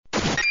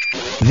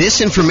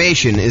This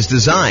information is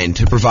designed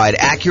to provide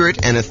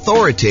accurate and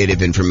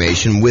authoritative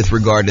information with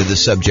regard to the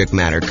subject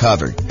matter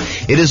covered.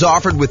 It is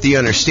offered with the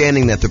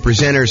understanding that the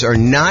presenters are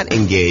not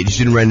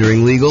engaged in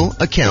rendering legal,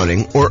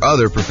 accounting, or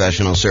other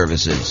professional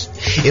services.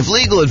 If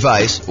legal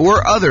advice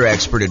or other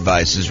expert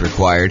advice is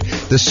required,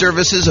 the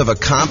services of a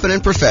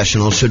competent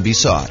professional should be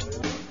sought.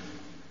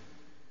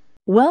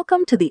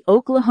 Welcome to the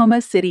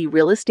Oklahoma City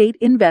Real Estate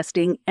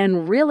Investing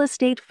and Real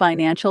Estate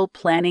Financial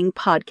Planning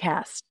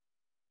Podcast.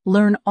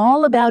 Learn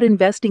all about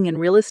investing in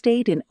real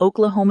estate in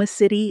Oklahoma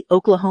City,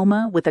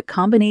 Oklahoma, with a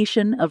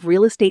combination of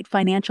real estate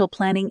financial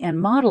planning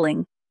and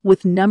modeling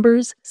with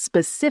numbers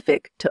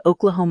specific to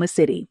Oklahoma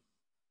City.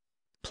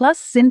 Plus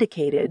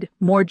syndicated,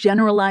 more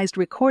generalized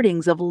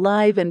recordings of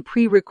live and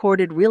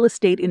pre-recorded real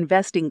estate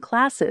investing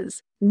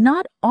classes,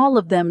 not all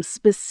of them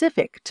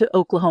specific to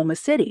Oklahoma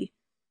City.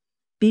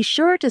 Be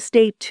sure to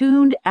stay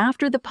tuned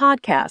after the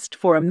podcast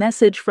for a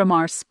message from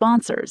our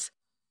sponsors.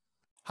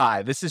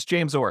 Hi, this is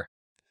James Orr.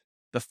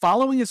 The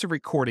following is a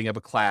recording of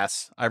a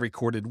class I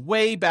recorded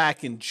way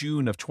back in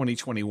June of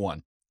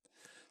 2021.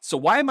 So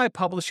why am I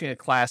publishing a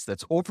class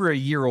that's over a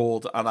year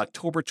old on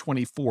October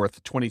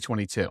 24th,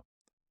 2022?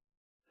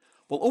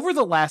 Well, over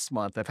the last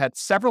month, I've had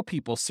several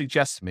people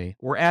suggest to me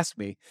or ask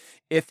me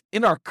if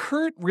in our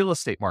current real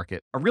estate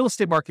market, a real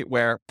estate market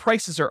where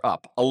prices are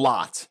up a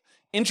lot,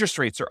 interest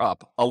rates are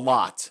up a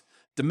lot,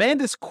 demand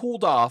has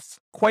cooled off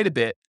quite a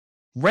bit,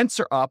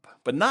 rents are up,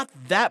 but not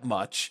that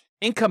much,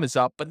 income is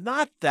up, but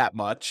not that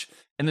much,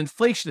 and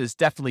inflation is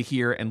definitely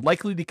here and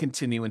likely to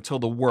continue until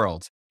the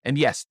world, and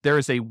yes, there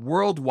is a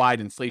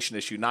worldwide inflation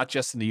issue, not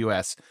just in the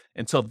US,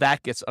 until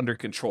that gets under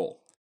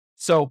control.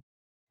 So,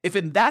 if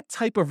in that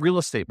type of real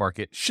estate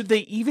market, should they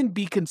even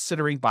be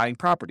considering buying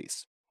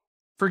properties?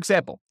 For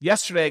example,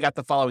 yesterday I got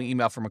the following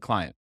email from a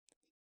client.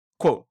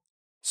 Quote,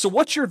 "So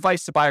what's your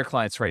advice to buyer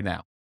clients right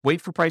now?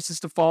 Wait for prices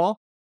to fall?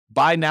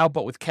 Buy now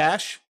but with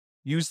cash?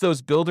 Use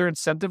those builder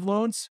incentive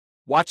loans?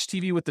 Watch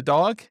TV with the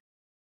dog?"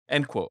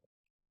 End quote.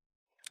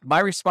 My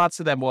response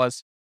to them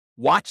was,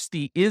 watch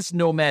the Is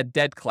Nomad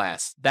Dead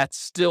class. That's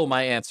still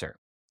my answer.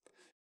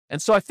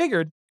 And so I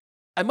figured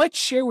I might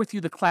share with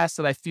you the class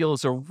that I feel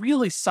is a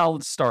really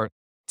solid start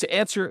to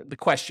answer the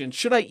question,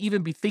 should I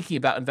even be thinking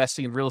about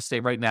investing in real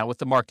estate right now with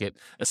the market,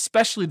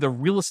 especially the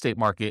real estate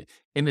market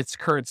in its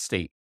current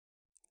state?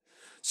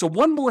 So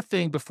one more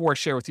thing before I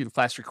share with you the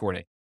class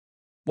recording.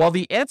 While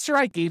the answer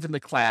I gave in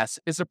the class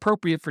is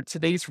appropriate for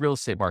today's real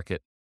estate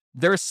market,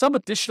 there is some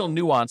additional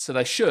nuance that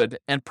I should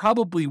and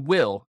probably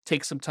will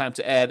take some time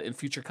to add in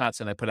future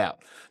content I put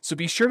out. So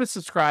be sure to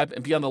subscribe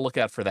and be on the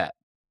lookout for that.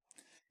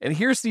 And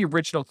here's the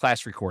original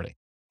class recording.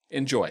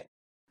 Enjoy.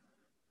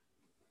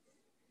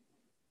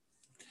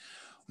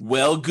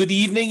 Well, good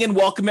evening and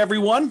welcome,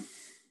 everyone.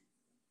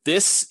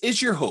 This is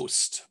your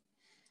host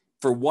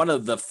for one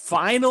of the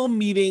final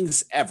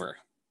meetings ever,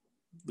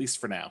 at least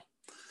for now,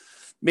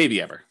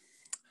 maybe ever.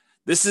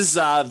 This is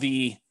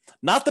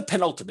not the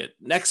penultimate.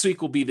 Next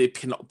week will be the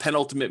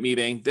penultimate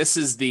meeting. This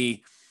is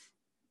the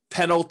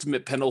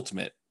penultimate,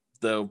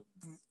 the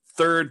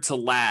third to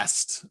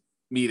last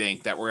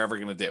meeting that we're ever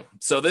going to do.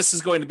 So this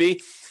is going to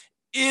be,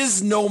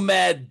 is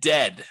Nomad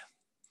dead?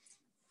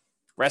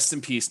 Rest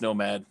in peace,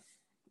 Nomad.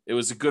 It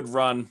was a good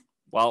run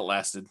while it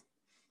lasted,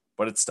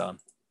 but it's done.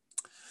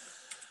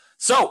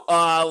 So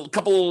a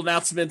couple of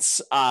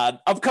announcements.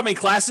 Upcoming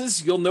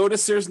classes, you'll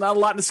notice there's not a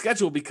lot in the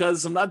schedule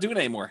because I'm not doing it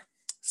anymore.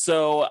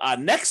 So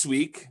next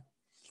week,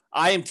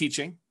 I am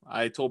teaching.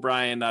 I told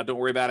Brian, don't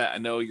worry about it. I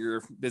know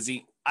you're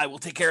busy. I will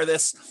take care of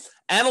this.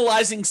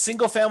 Analyzing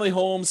single-family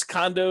homes,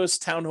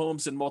 condos,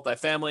 townhomes, and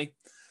multifamily.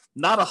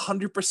 Not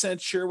 100%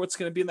 sure what's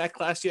going to be in that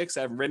class yet because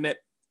I haven't written it.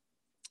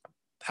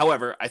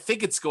 However, I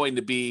think it's going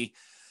to be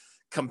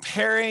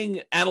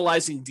comparing,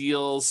 analyzing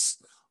deals,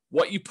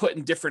 what you put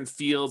in different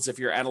fields if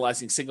you're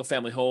analyzing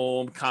single-family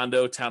home,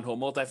 condo, townhome,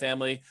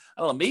 multifamily.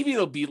 I don't know. Maybe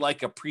it'll be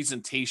like a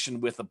presentation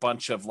with a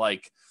bunch of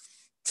like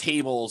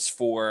tables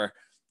for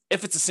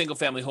if it's a single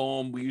family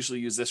home, we usually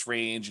use this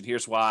range, and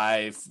here's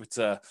why. If it's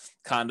a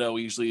condo,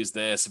 we usually use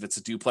this. If it's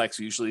a duplex,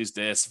 we usually use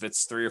this. If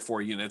it's 3 or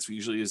 4 units, we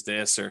usually use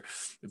this. Or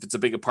if it's a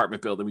big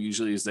apartment building, we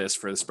usually use this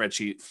for the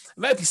spreadsheet. It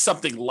might be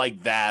something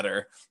like that,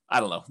 or I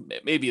don't know.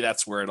 Maybe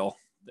that's where it'll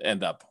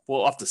end up.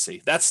 We'll have to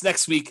see. That's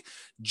next week,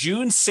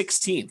 June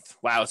 16th.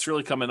 Wow, it's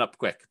really coming up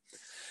quick.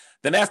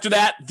 Then after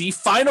that, the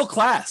final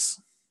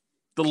class,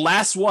 the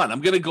last one.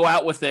 I'm going to go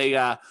out with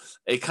a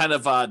kind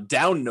of a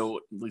down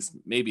note, at least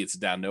maybe it's a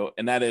down note,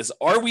 and that is,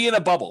 are we in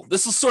a bubble?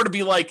 This will sort of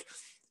be like,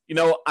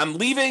 I'm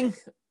leaving.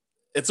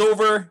 It's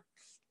over.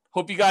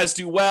 Hope you guys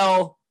do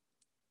well.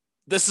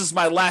 This is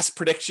my last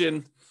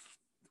prediction.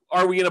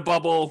 Are we in a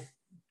bubble?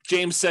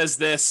 James says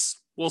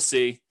this. We'll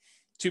see.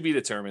 To be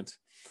determined.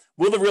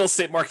 Will the real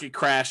estate market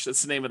crash?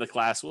 That's the name of the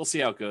class. We'll see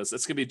how it goes.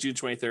 That's going to be June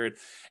 23rd.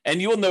 And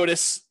you will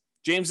notice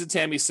James and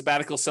Tammy's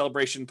sabbatical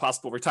celebration,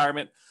 possible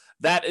retirement.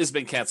 That has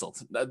been canceled.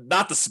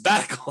 Not the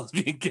sabbatical is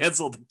being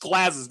canceled. The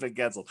class has been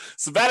canceled.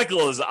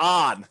 Sabbatical is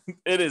on.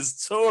 It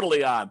is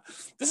totally on.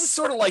 This is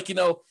sort of like,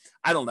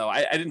 I don't know.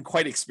 I didn't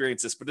quite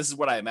experience this, but this is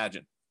what I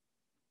imagine.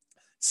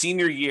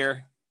 Senior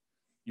year,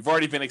 You've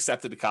already been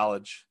accepted to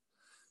college.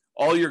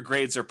 All your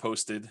grades are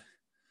posted.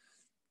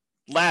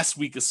 Last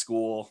week of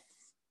school.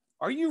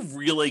 Are you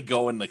really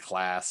going to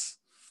class?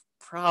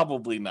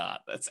 Probably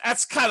not.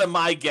 That's kind of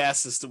my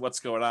guess as to what's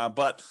going on,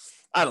 but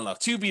I don't know.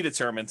 To be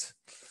determined.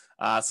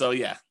 So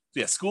yeah,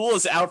 school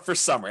is out for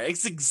summer.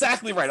 It's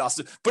exactly right,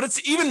 Austin. But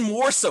it's even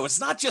more so. It's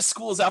not just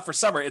school is out for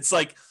summer. It's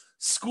like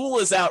school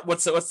is out.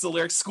 What's the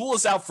lyric? School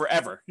is out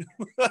forever.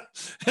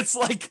 It's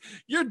like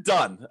you're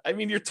done. I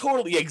mean, you're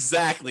totally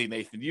exactly,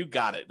 Nathan. You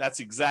got it. That's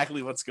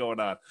exactly what's going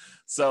on.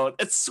 So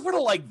it's sort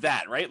of like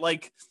that, right?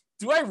 Like,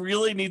 do I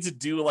really need to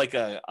do like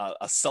a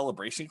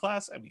celebration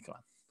class? I mean, come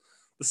on.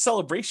 The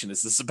celebration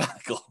is the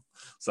sabbatical.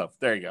 So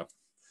there you go.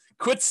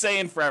 Quit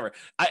saying forever.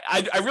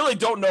 I really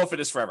don't know if it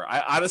is forever.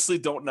 I honestly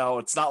don't know.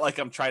 It's not like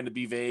I'm trying to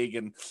be vague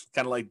and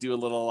kind of like do a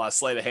little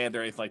sleight of hand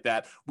or anything like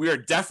that. We are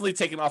definitely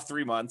taking off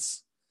 3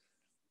 months.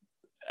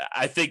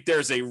 I think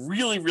there's a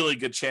really, really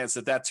good chance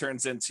that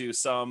turns into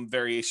some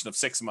variation of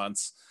 6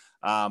 months.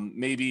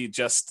 Maybe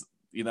just,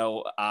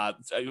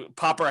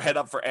 pop our head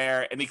up for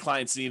air. Any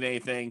clients need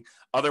anything.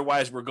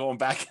 Otherwise, we're going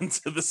back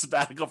into the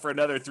sabbatical for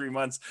another 3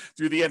 months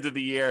through the end of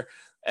the year.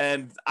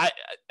 And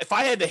if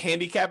I had to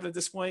handicap it at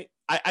this point,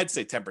 I'd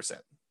say 10%.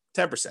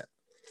 10%.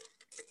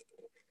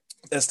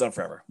 That's done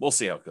forever. We'll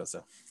see how it goes,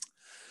 though.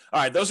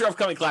 All right, those are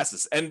upcoming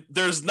classes. And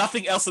there's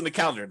nothing else in the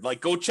calendar.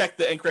 Like, go check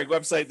the NCRAG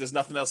website. There's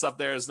nothing else up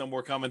there. There's no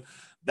more coming.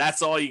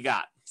 That's all you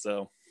got.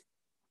 So,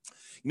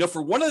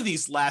 for one of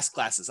these last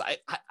classes, I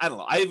don't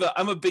know.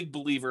 I'm a big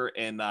believer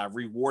in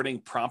rewarding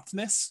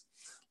promptness,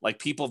 like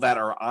people that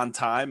are on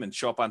time and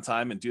show up on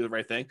time and do the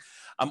right thing.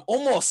 I'm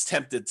almost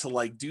tempted to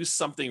like do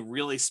something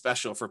really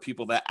special for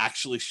people that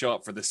actually show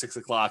up for the 6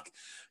 o'clock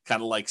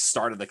kind of like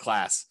start of the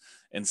class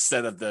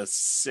instead of the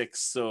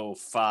 6:05,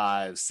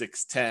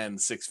 6:10,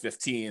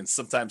 6:15,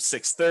 sometimes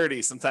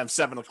 6:30, sometimes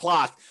 7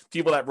 o'clock,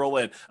 people that roll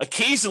in.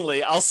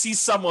 Occasionally I'll see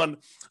someone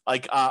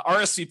like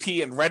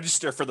RSVP and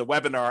register for the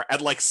webinar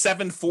at like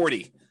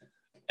 7:40.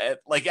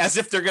 Like as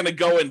if they're going to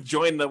go and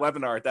join the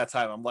webinar at that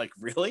time. I'm like,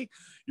 really?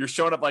 You're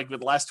showing up like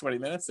with the last 20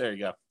 minutes? There you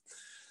go.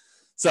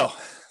 So, all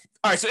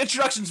right. So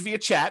introductions via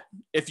chat,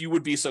 if you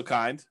would be so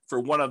kind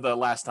for one of the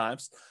last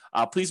times.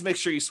 Please make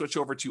sure you switch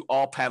over to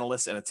all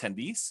panelists and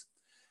attendees.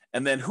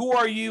 And then who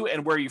are you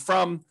and where are you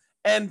from?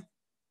 And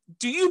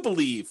do you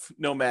believe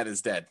Nomad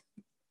is dead?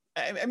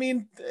 I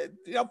mean,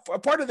 a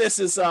part of this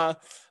is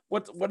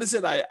what is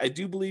it? I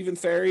do believe in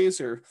fairies,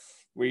 or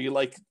where you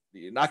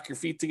knock your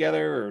feet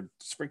together or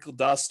sprinkle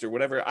dust or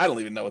whatever. I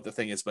don't even know what the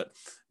thing is, but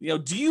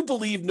do you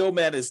believe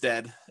Nomad is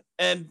dead?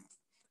 And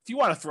if you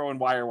want to throw in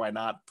why or why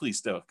not,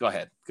 please do. Go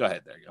ahead.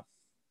 There you go.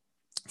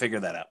 Figure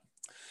that out.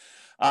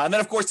 And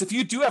then of course, if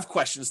you do have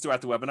questions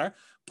throughout the webinar,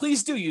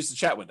 please do use the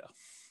chat window.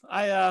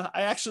 I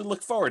actually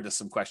look forward to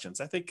some questions.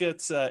 I think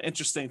it's an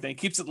interesting thing.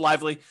 Keeps it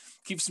lively,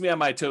 keeps me on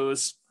my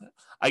toes.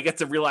 I get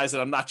to realize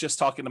that I'm not just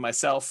talking to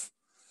myself.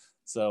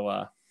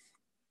 So,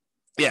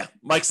 yeah,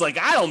 Mike's like,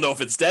 I don't know if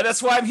it's dead.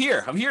 That's why I'm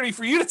here. I'm here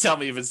for you to tell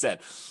me if it's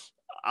dead.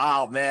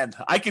 Oh, man,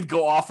 I could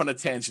go off on a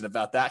tangent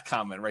about that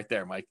comment right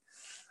there, Mike.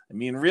 I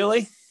mean,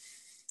 really?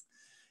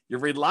 You're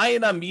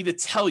relying on me to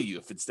tell you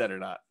if it's dead or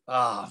not.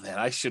 Oh, man,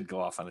 I should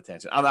go off on a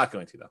tangent. I'm not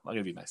going to, though. I'm going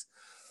to be nice.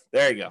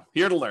 There you go.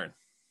 Here to learn.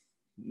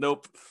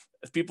 Nope.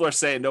 If people are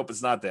saying, nope,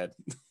 it's not dead.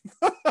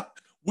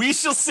 We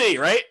shall see,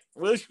 right?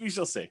 We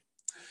shall see.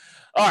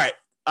 All right.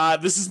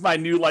 This is my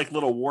new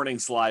little warning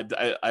slide.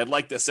 I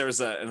like this. There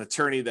was an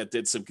attorney that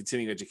did some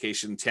continuing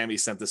education. Tammy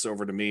sent this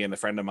over to me and a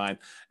friend of mine,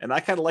 and I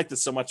kind of liked it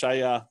so much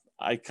I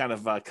kind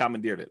of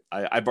commandeered it.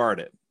 I borrowed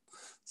it,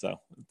 so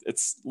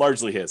it's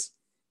largely his.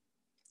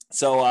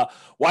 So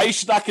why you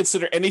should not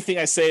consider anything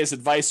I say as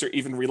advice or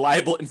even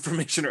reliable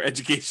information or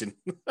education.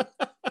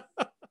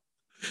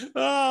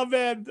 Oh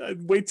man,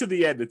 I'd wait to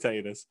the end to tell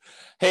you this.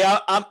 Hey,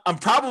 I'm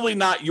probably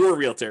not your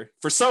realtor.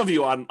 For some of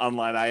you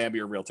online, I am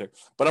your realtor,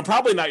 but I'm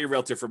probably not your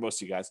realtor for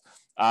most of you guys.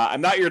 I'm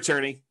not your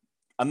attorney.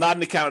 I'm not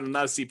an accountant. I'm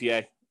not a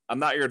CPA. I'm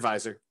not your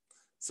advisor.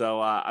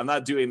 So I'm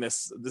not doing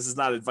this. This is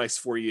not advice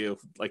for you,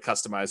 like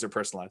customized or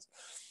personalized.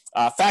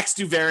 Facts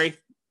do vary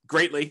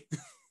greatly.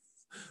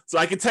 So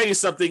I can tell you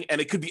something,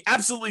 and it could be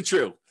absolutely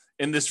true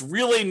in this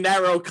really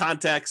narrow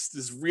context,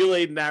 this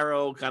really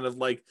narrow kind of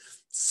like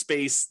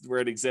space where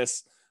it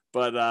exists.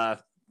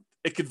 But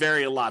it could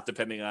vary a lot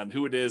depending on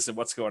who it is and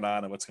what's going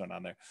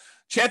on there.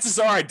 Chances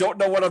are I don't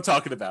know what I'm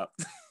talking about.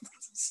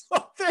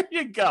 So there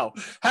you go.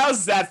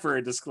 How's that for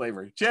a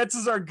disclaimer?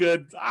 Chances are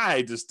good.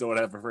 I just don't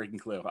have a freaking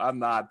clue.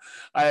 I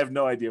have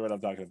no idea what I'm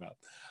talking about.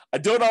 I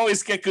don't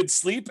always get good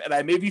sleep, and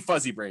I may be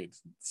fuzzy brained.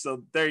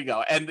 So there you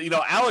go. And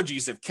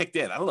allergies have kicked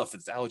in. I don't know if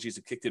it's allergies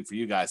have kicked in for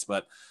you guys,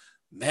 but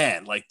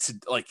man, like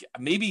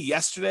maybe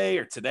yesterday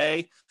or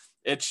today,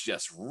 it's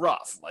just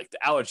rough. Like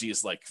the allergy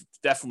is like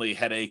definitely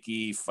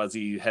headachy,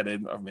 fuzzy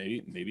headed, or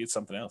maybe it's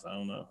something else. I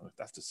don't know. I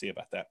have to see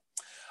about that.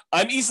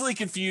 I'm easily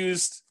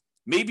confused.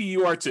 Maybe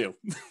you are too.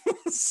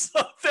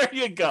 So there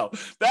you go.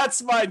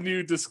 That's my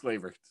new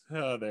disclaimer.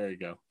 Oh, there you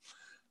go.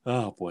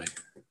 Oh boy.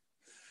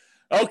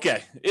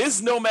 Okay.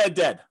 Is Nomad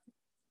dead?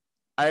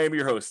 I am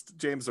your host,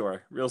 James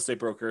Orr, real estate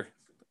broker, at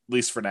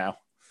least for now.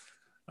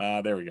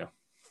 There we go.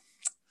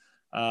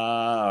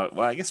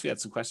 Well, I guess we had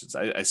some questions.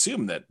 I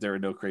assume that there are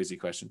no crazy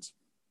questions.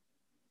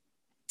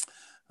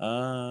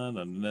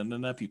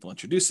 People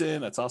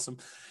introducing. That's awesome.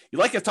 You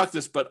like I've talked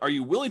this, but are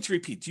you willing to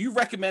repeat? Do you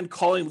recommend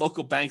calling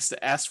local banks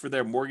to ask for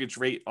their mortgage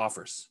rate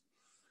offers?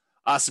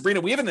 Sabrina,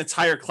 we have an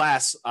entire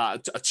class, a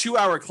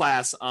 2-hour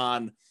class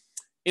on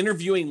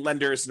interviewing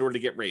lenders in order to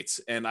get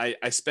rates. And I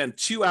spent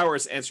 2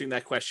 hours answering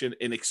that question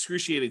in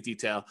excruciating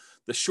detail.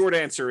 The short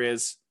answer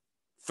is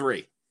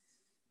 3.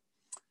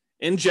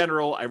 In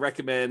general, I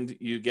recommend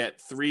you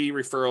get 3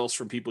 referrals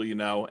from people you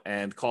know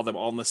and call them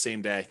all on the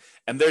same day.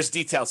 And there's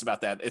details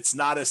about that. It's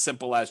not as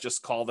simple as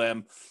just call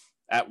them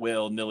at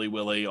will,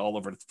 nilly-willy, all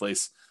over the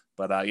place.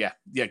 But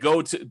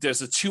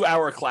there's a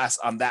 2-hour class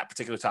on that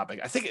particular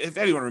topic. I think if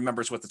anyone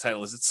remembers what the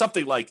title is, it's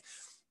something like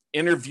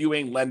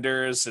interviewing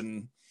lenders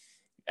and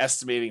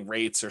estimating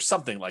rates or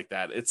something like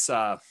that. It's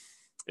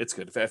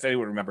good. If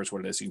anyone remembers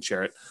what it is, you can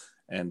share it.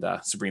 And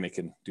Sabrina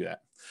can do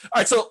that.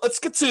 All right, so let's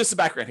get to some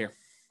background here.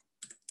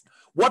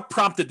 What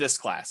prompted this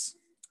class?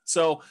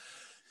 So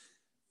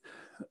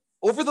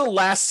over the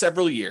last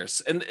several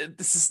years, and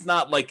this is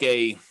not like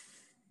a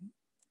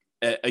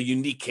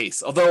unique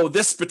case, although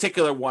this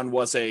particular one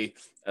was a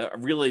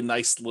really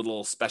nice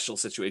little special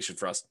situation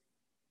for us.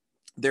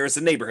 There is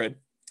a neighborhood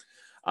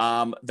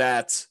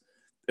that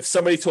if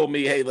somebody told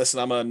me, hey, listen,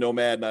 I'm a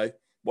nomad and I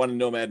want a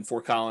nomad in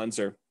Fort Collins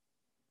or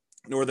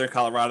Northern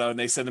Colorado, and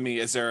they said to me,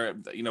 is there,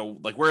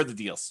 where are the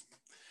deals?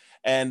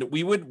 And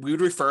we would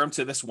refer them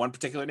to this one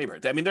particular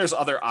neighborhood. I mean, there's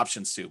other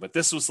options too, but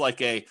this was like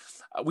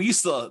we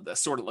used to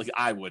sort of like,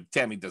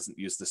 Tammy doesn't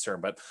use this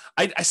term, but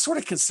I sort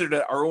of considered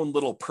it our own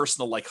little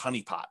personal like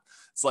honeypot.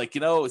 It's like,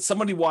 if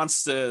somebody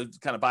wants to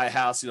kind of buy a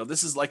house,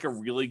 this is like a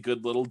really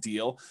good little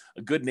deal,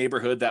 a good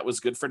neighborhood that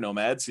was good for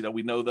nomads.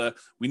 We knew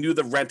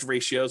the rent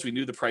ratios, we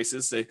knew the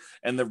prices,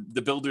 and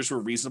the builders were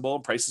reasonable,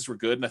 and prices were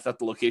good, and I thought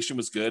the location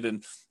was good,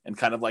 and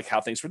kind of like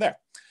how things were there.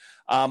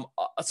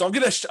 So I'm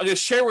gonna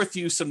share with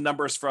you some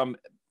numbers from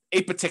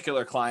a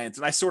particular client,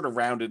 and I sort of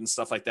rounded and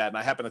stuff like that. And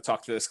I happened to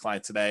talk to this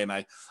client today, and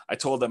I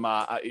told them,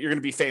 you're going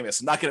to be famous.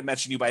 I'm not going to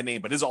mention you by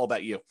name, but it's all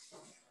about you.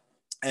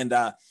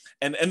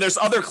 And there's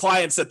other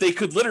clients that they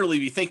could literally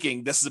be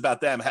thinking this is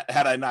about them.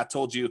 Had I not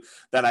told you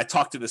that I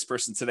talked to this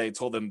person today and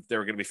told them they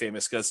were going to be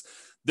famous, because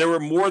there were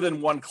more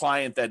than one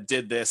client that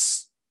did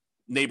this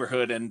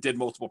neighborhood and did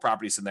multiple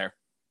properties in there.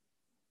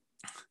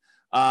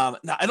 Now,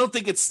 I don't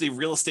think it's the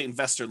real estate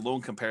investor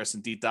loan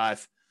comparison deep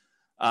dive,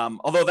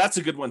 although that's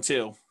a good one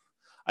too.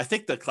 I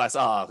think the class,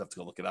 I'll have to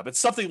go look it up. It's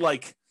something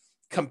like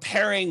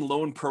comparing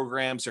loan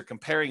programs or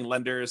comparing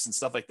lenders and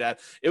stuff like that.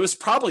 It was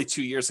probably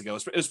 2 years ago.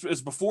 It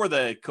was before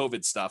the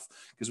COVID stuff,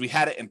 because we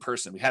had it in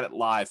person. We had it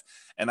live,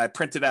 and I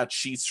printed out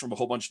sheets from a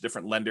whole bunch of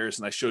different lenders,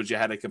 and I showed you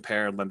how to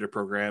compare lender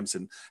programs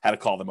and how to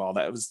call them all.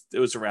 That it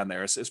was around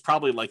there. It's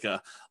probably like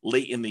a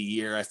late in the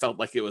year. I felt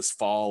like it was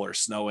fall or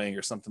snowing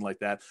or something like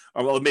that.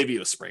 Or well, maybe it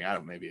was spring. I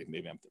don't know.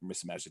 Maybe I'm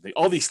misimagining.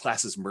 All these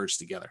classes merged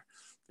together.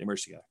 They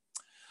merged together.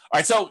 All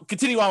right, so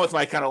continue on with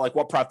my kind of like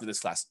what prompted this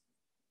class.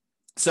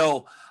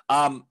 So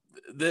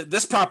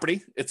this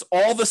property, it's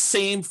all the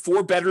same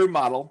 4-bedroom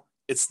model.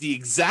 It's the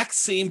exact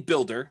same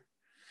builder.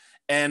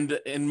 And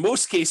in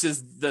most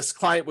cases, this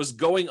client was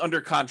going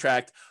under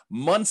contract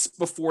months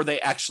before they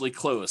actually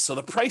closed. So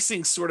the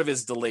pricing sort of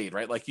is delayed,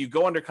 right? Like you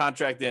go under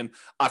contract in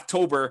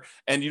October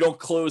and you don't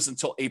close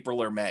until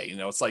April or May.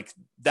 It's like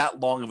that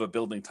long of a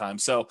building time.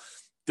 So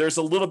there's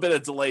a little bit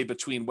of delay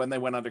between when they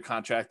went under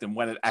contract and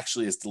when it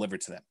actually is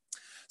delivered to them.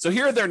 So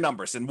here are their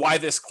numbers and why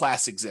this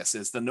class exists,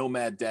 is the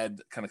Nomad Dead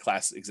kind of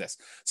class exists.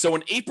 So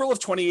in April of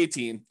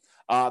 2018,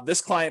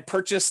 this client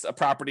purchased a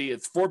property,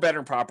 it's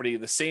 4-bedroom property,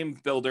 the same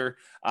builder,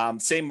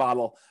 same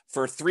model,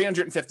 for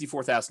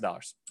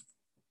 $354,000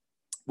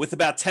 with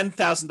about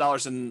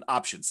 $10,000 in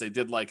options. They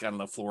did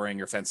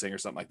flooring or fencing or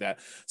something like that.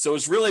 So it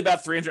was really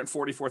about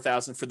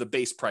 $344,000 for the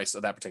base price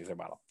of that particular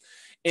model.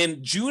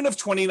 In June of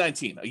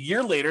 2019, a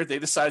year later, they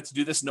decided to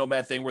do this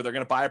nomad thing where they're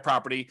going to buy a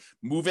property,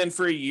 move in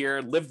for a year,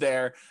 live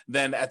there.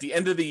 Then at the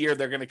end of the year,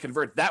 they're going to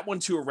convert that one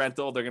to a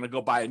rental. They're going to go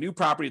buy a new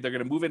property. They're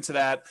going to move into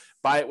that,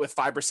 buy it with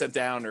 5%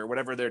 down or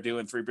whatever they're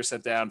doing,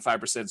 3% down, 5%,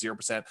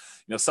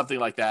 0%, something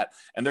like that.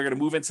 And they're going to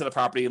move into the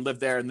property and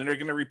live there. And then they're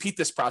going to repeat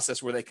this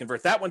process where they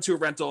convert that one to a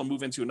rental and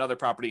move into another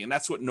property. And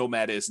that's what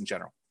nomad is in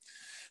general.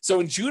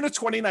 So in June of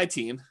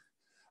 2019,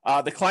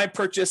 the client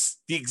purchased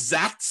the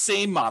exact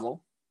same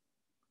model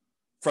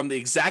from the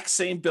exact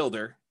same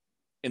builder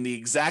in the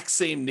exact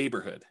same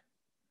neighborhood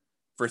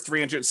for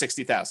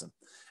 $360,000.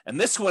 And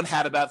this one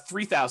had about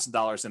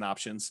 $3,000 in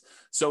options.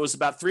 So it was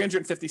about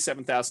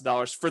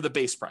 $357,000 for the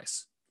base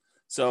price.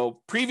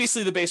 So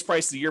previously the base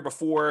price the year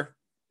before,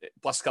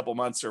 plus a couple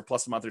months or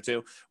plus a month or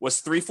two,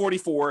 was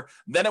 $344.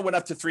 Then it went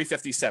up to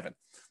 $357.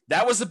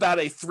 That was about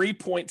a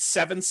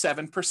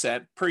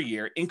 3.77% per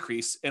year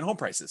increase in home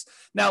prices.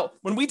 Now,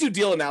 when we do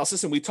deal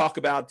analysis and we talk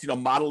about,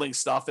 modeling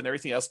stuff and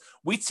everything else,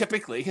 we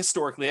typically,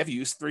 historically, have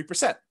used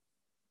 3%.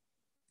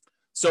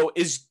 So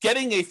is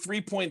getting a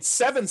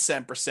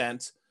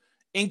 3.77%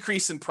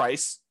 increase in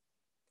price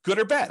good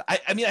or bad?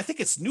 I mean, I think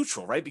it's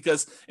neutral, right?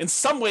 Because in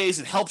some ways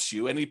it helps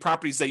you. Any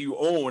properties that you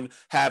own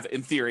have,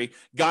 in theory,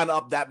 gone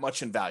up that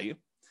much in value.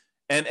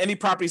 And any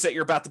properties that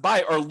you're about to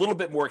buy are a little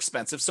bit more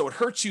expensive. So it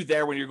hurts you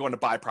there when you're going to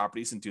buy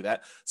properties and do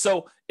that.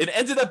 So it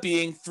ended up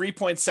being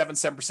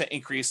 3.77%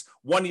 increase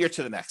 1 year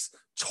to the next.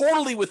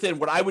 Totally within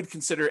what I would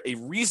consider a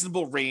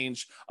reasonable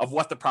range of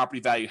what the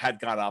property value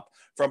had gone up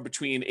from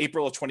between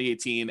April of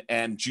 2018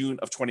 and June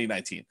of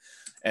 2019.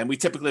 And we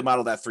typically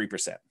model that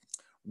 3%.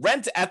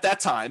 Rent at that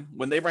time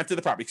when they rented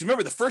the property, because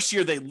remember the first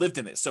year they lived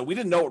in it, so we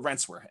didn't know what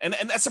rents were, and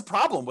that's a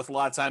problem with a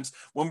lot of times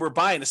when we're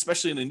buying,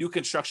 especially in a new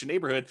construction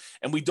neighborhood,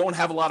 and we don't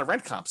have a lot of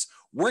rent comps.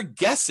 We're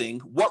guessing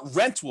what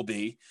rent will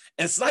be,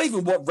 and it's not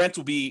even what rent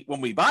will be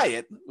when we buy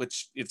it,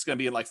 which it's going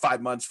to be in like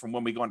 5 months from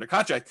when we go under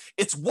contract.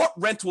 It's what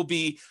rent will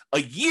be a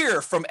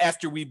year from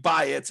after we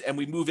buy it and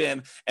we move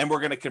in, and we're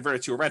going to convert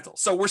it to a rental.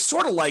 So we're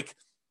sort of like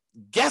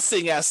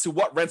guessing as to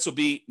what rents will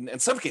be in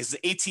some cases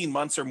 18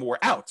 months or more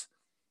out.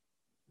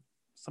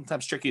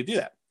 Sometimes tricky to do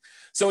that.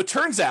 So it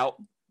turns out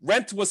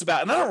rent was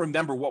about, and I don't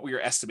remember what we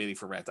were estimating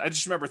for rent. I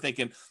just remember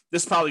thinking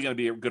this is probably going to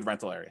be a good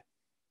rental area.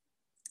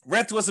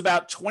 Rent was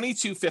about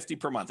 $22.50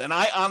 per month. And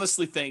I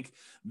honestly think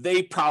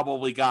they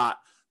probably got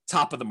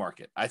top of the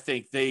market. I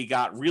think they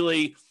got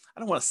really,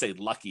 I don't want to say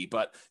lucky,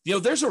 but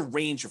there's a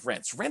range of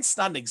rents. Rent's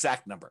not an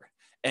exact number.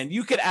 And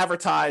you could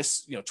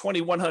advertise,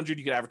 $2,100,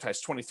 you could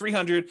advertise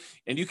 $2,300,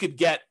 and you could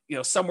get,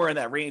 somewhere in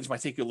that range.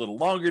 Might take you a little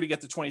longer to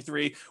get to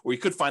 23, or you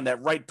could find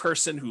that right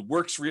person who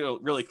works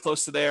really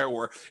close to there,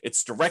 or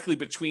it's directly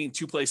between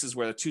two places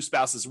where the two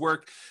spouses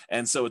work.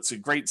 And so it's a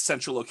great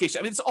central location.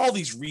 I mean, it's all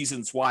these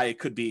reasons why it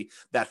could be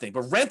that thing,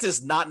 but rent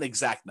is not an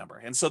exact number.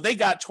 And so they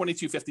got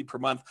 $22.50 per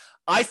month.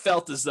 I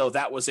felt as though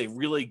that was a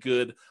really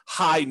good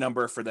high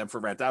number for them for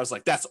rent. I was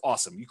like, that's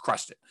awesome. You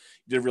crushed it.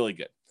 You did really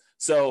good.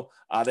 So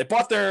they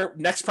bought their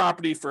next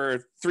property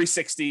for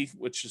 $360,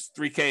 which is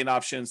 $3K in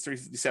options.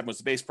 $357 was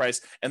the base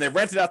price, and they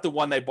rented out the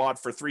one they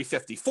bought for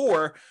 $354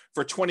 for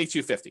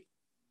 $22.50.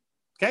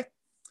 Okay,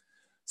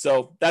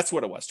 so that's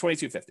what it was,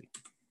 $22.50.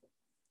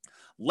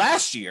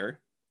 Last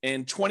year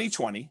in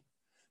 2020,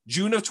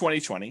 June of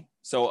 2020,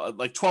 so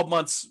like 12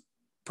 months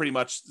pretty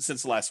much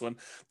since the last one,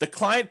 the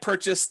client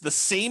purchased the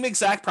same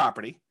exact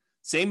property,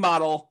 same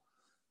model,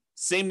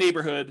 same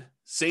neighborhood,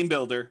 same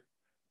builder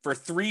for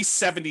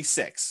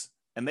 $376.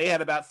 And they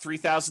had about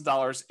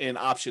 $3,000 in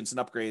options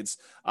and upgrades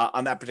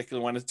on that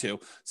particular one too.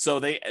 So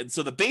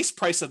the base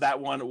price of that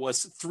one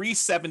was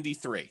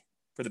 $373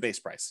 for the base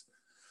price.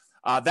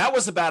 That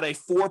was about a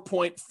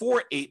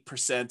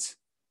 4.48%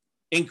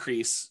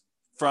 increase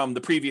from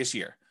the previous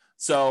year.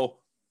 So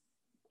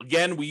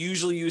again, we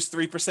usually use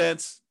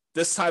 3%.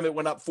 This time it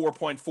went up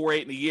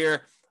 4.48 in a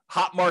year.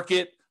 Hot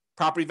market,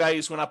 property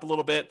values went up a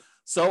little bit.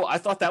 So I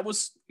thought that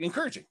was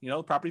encouraging.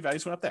 The property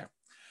values went up there.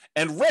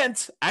 And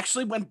rent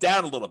actually went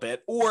down a little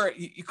bit, or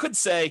you could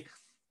say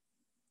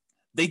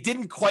they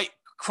didn't quite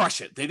crush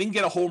it. They didn't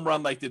get a home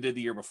run like they did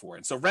the year before.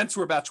 And so rents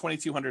were about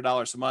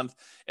 $2,200 a month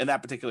in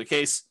that particular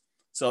case.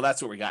 So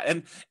that's what we got.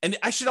 And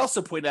I should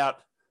also point out,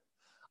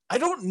 I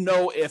don't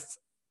know if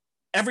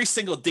every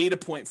single data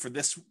point for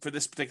this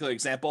particular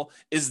example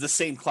is the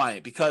same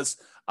client, because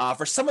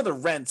for some of the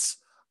rents,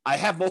 I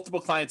have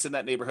multiple clients in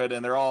that neighborhood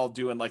and they're all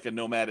doing like a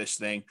nomadish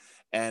thing.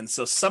 And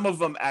so some of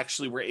them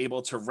actually were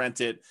able to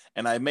rent it.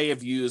 And I may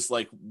have used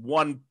like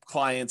one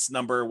client's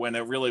number when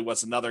it really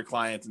was another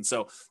client. And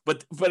so,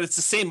 but it's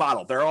the same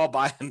model. They're all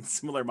buying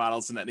similar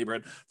models in that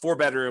neighborhood,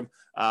 4-bedroom.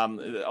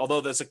 Although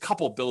there's a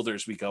couple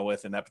builders we go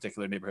with in that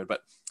particular neighborhood,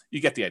 but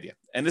you get the idea.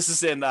 And this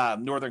is in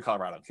Northern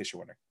Colorado, in case you're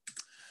wondering.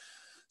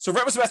 So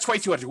rent was about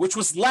 $2,200, which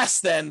was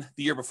less than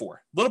the year before,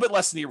 a little bit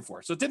less than the year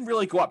before. So it didn't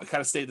really go up. It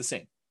kind of stayed the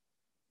same.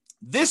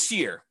 This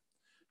year,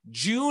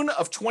 June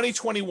of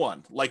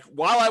 2021, like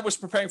while I was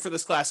preparing for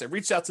this class, I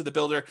reached out to the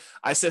builder.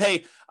 I said,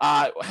 hey,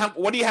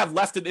 what do you have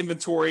left in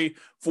inventory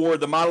for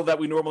the model that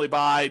we normally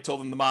buy? I told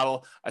them the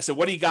model. I said,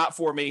 what do you got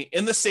for me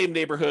in the same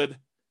neighborhood?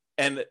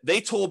 And they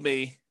told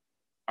me,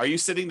 are you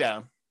sitting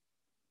down?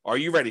 Are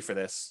you ready for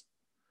this?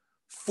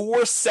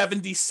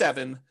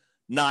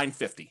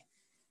 $477,950.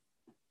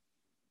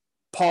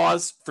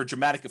 Pause for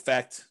dramatic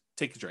effect.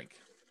 Take a drink.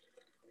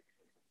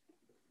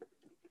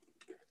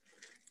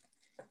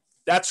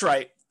 That's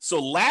right. So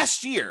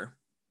last year,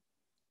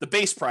 the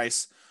base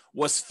price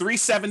was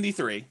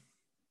 $373.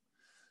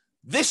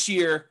 This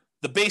year,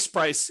 the base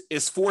price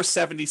is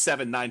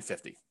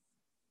 $477,950.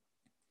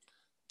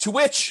 To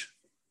which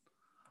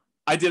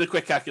I did a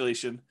quick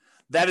calculation.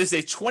 That is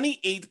a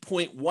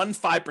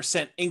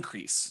 28.15%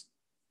 increase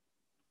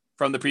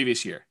from the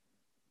previous year.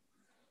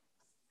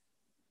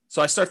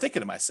 So I start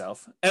thinking to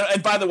myself,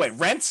 and by the way,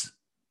 rent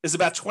is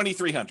about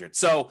 $2,300.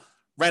 So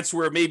rents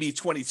were maybe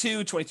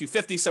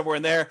 $2,250, somewhere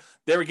in there.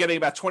 They were getting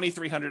about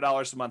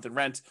 $2,300 a month in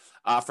rent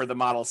for the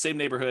model, same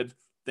neighborhood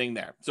thing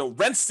there. So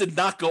rents did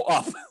not go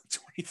up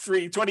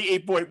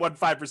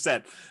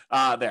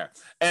 28.15% there.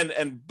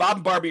 And Bob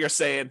and Barbie are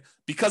saying,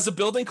 because of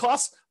building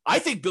costs, I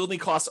think building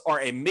costs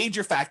are a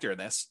major factor in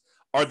this.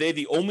 Are they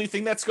the only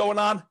thing that's going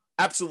on?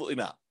 Absolutely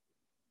not.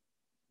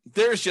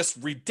 there's just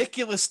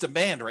ridiculous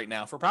demand right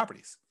now for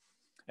properties.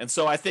 And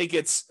so I think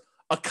it's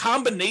a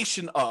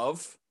combination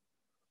of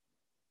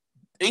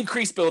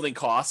increased building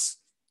costs,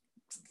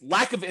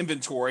 lack of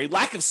inventory,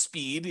 lack of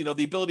speed,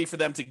 the ability for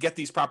them to get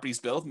these properties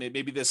built.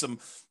 Maybe there's some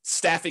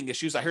staffing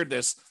issues. I heard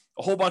there's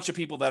a whole bunch of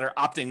people that are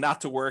opting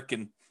not to work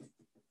and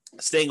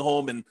staying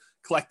home and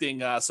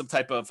collecting some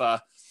type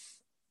of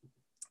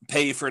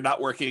pay for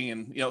not working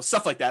and,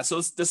 stuff like that. So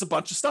there's a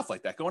bunch of stuff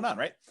like that going on,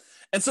 right?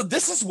 And so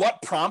this is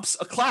what prompts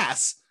a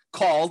class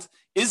called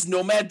Is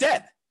Nomad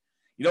Dead?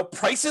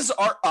 Prices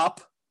are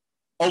up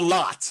a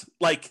lot,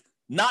 like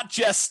not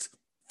just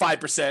 5%,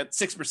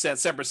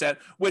 6%, 7%,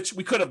 which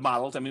we could have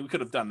modeled. I mean, we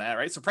could have done that,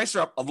 right? So prices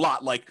are up a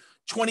lot, like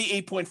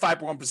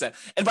 28.51%.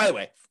 And by the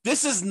way,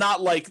 this is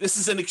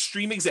an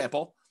extreme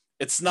example.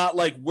 It's not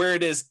like where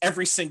it is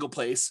every single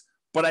place,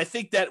 but I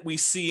think that we're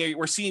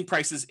seeing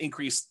prices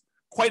increase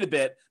quite a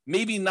bit,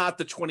 maybe not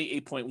the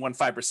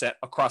 28.15%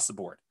 across the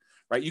board,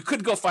 right? You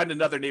could go find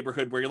another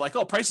neighborhood where you're like,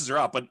 oh, prices are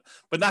up,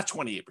 but not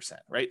 28%,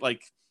 right?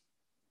 Like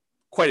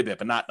quite a bit,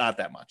 but not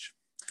that much.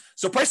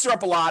 So prices are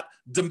up a lot.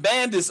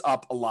 Demand is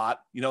up a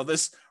lot.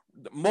 This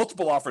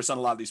multiple offers on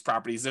a lot of these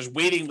properties. There's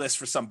waiting lists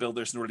for some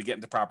builders in order to get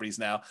into properties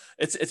now.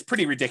 It's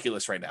pretty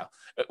ridiculous right now,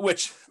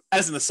 which,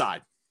 as an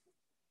aside,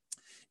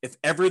 if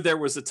ever there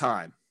was a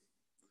time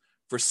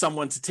for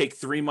someone to take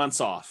 3 months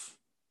off,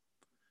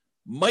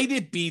 might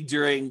it be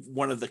during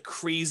one of the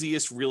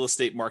craziest real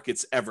estate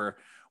markets ever,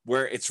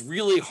 where it's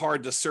really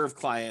hard to serve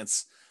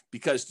clients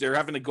because they're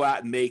having to go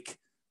out and make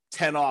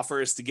 10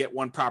 offers to get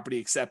one property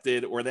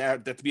accepted, or they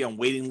have to be on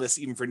waiting lists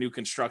even for new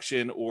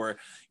construction, or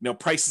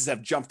prices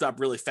have jumped up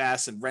really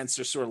fast and rents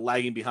are sort of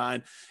lagging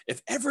behind.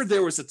 If ever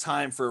there was a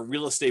time for a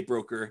real estate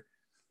broker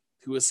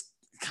who was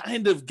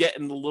kind of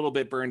getting a little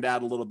bit burned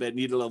out, a little bit,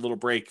 needed a little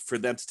break, for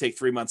them to take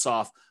 3 months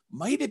off,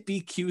 might it be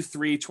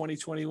Q3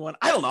 2021?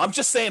 I don't know. I'm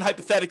just saying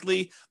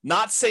hypothetically,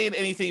 not saying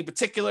anything in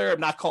particular.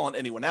 I'm not calling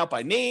anyone out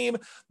by name,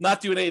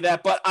 not doing any of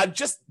that, but I'm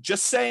just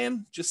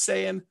saying,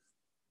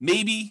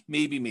 maybe.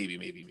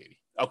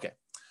 Okay.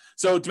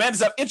 So demand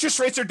is up. Interest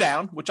rates are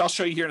down, which I'll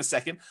show you here in a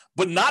second,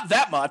 but not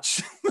that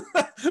much.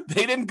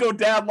 They didn't go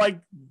down like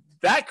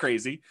that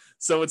crazy.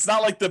 So it's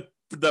not like the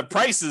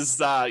price is,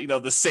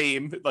 the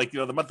same, like,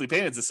 the monthly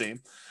payment's the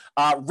same.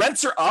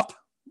 Rents are up,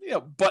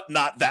 but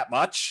not that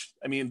much.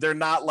 I mean, they're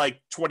not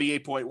like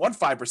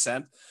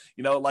 28.15%,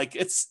 like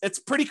it's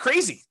pretty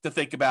crazy to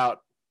think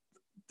about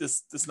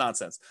this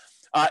nonsense.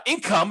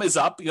 Income is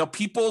up.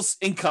 People's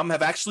income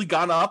have actually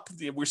gone up.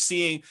 We're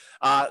seeing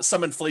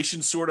some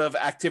inflation sort of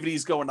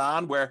activities going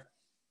on where,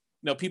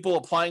 people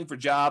applying for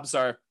jobs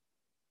are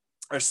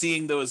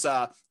seeing those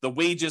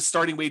the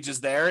starting wages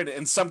there, and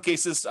in some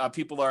cases,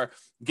 people are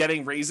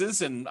getting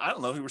raises. And I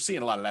don't know, we're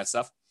seeing a lot of that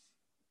stuff.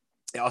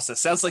 It also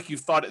sounds like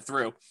you've thought it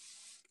through.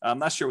 I'm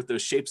not sure what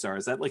those shapes are.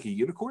 Is that like a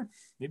unicorn?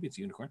 Maybe it's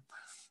a unicorn.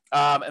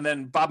 And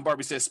then Bob and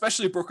Barbie say,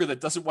 especially a broker that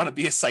doesn't want to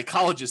be a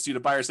psychologist due to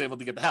buyers able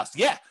to get the house.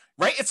 Yeah,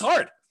 right. It's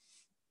hard.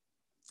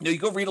 You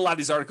go read a lot of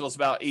these articles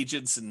about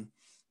agents and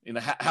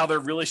how they're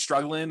really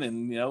struggling,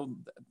 and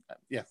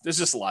there's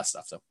just a lot of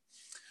stuff.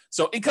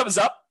 So income is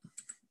up.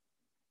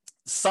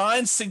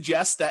 Signs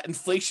suggest that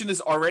inflation is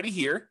already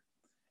here,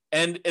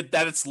 and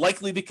that it's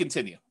likely to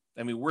continue.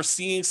 I mean, we're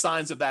seeing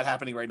signs of that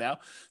happening right now.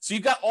 So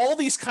you've got all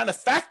these kind of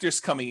factors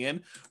coming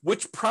in,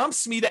 which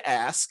prompts me to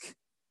ask,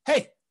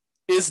 hey,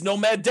 is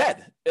Nomad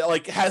dead?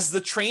 Like, has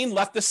the train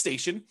left the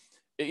station?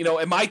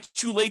 Am I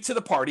too late to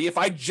the party? If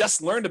I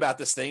just learned about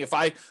this thing, if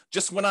I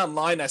just went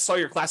online, I saw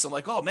your class, I'm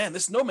like, oh man,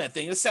 this Nomad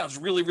thing, this sounds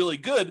really, really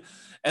good.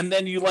 And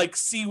then you like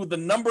see the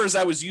numbers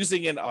I was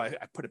using, and I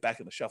put it back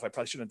on the shelf. I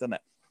probably shouldn't have done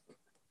that.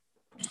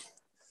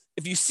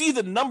 If you see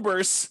the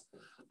numbers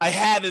I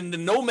had in the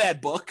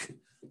Nomad book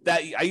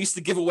that I used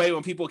to give away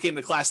when people came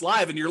to class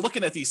live, and you're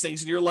looking at these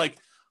things and you're like,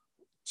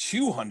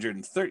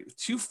 230,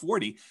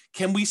 240.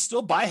 Can we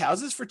still buy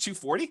houses for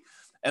 240?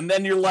 And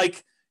then you're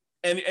like,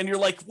 and you're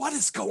like, what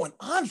is going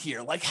on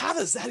here? Like, how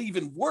does that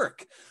even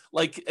work?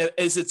 Like,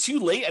 is it too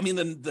late? I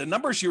mean, the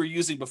numbers you were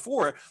using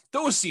before,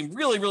 those seem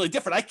really, really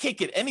different. I can't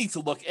get any to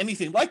look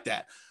anything like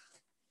that.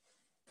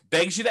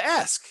 Begs you to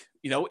ask,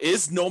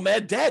 is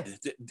Nomad dead?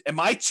 Am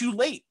I too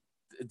late?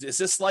 Is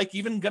this like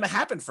even going to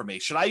happen for me?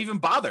 Should I even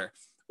bother?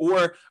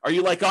 Or are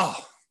you like, oh,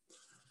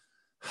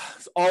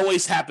 it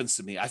always happens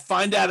to me. I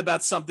find out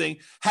about something.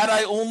 Had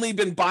I only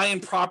been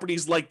buying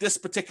properties like this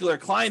particular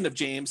client of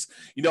James,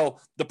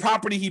 the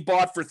property he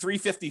bought for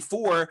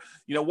 $354,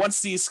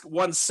 once these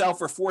ones sell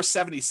for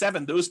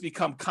 $477, those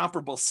become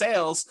comparable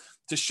sales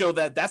to show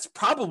that that's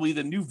probably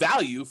the new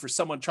value for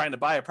someone trying to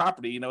buy a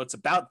property. It's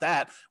about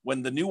that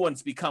when the new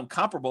ones become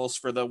comparables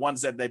for the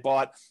ones that they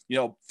bought,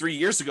 3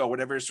 years ago,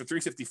 whatever it is, for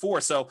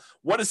 $354. So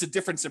what is the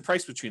difference in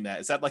price between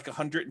that? Is that like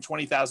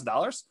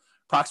 $120,000?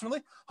 Approximately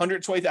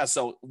 120,000.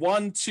 So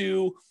 1,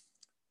 2,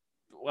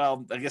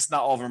 well, I guess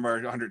not all of them are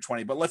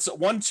 120, but let's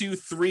 1, 2,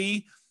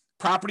 3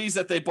 properties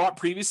that they bought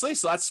previously.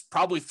 So that's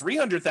probably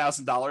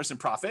 $300,000 in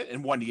profit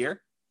in 1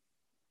 year.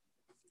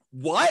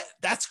 What?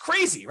 That's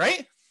crazy,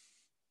 right?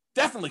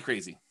 Definitely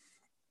crazy.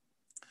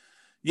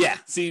 Yeah.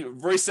 See,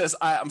 Royce says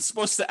I'm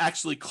supposed to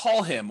actually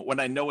call him when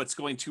I know it's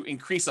going to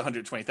increase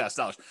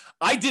 $120,000.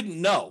 I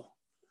didn't know.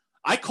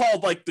 I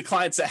called like the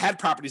clients that had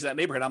properties in that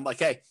neighborhood. I'm like,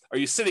 hey, are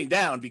you sitting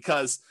down?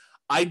 Because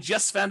I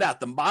just found out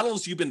the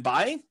models you've been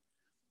buying,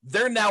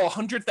 they're now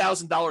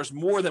 $100,000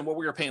 more than what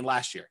we were paying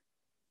last year.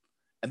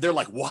 And they're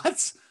like,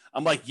 what?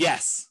 I'm like,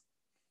 yes.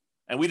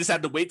 And we just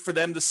had to wait for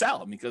them to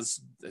sell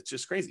because it's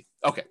just crazy.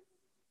 Okay.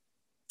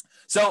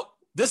 So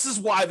this is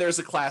why there's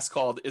a class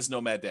called Is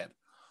Nomad Dead?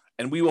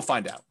 And we will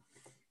find out.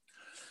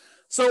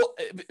 So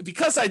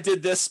because I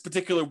did this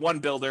particular one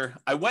builder,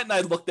 I went and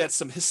I looked at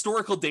some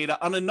historical data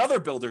on another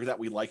builder that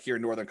we like here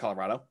in Northern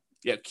Colorado.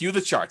 Yeah, cue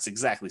the charts.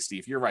 Exactly,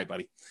 Steve. You're right,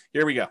 buddy.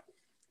 Here we go.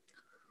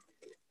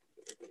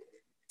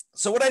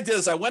 So what I did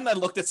is I went and I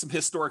looked at some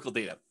historical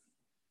data.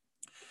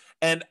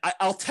 And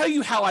I'll tell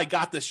you how I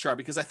got this chart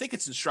because I think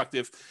it's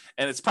instructive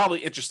and it's probably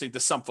interesting to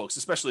some folks,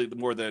 especially the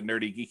more the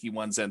nerdy, geeky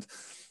ones. And,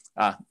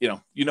 you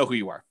know who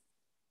you are.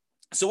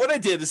 So what I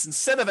did is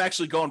instead of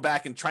actually going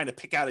back and trying to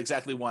pick out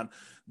exactly one,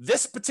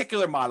 this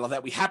particular model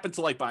that we happen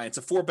to like buying, it's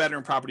a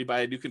 4-bedroom property by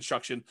a new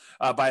construction,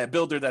 by a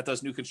builder that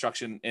does new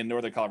construction in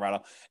Northern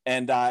Colorado.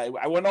 And I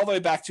went all the way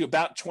back to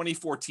about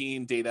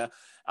 2014 data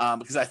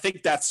because I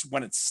think that's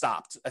when it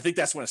stopped. I think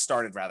that's when it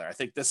started, rather. I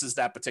think this is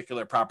that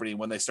particular property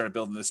when they started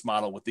building this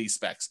model with these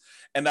specs.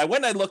 And I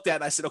went and I looked at it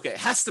and I said, okay, it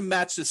has to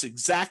match this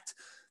exact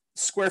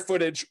square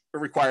footage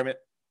requirement.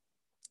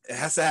 It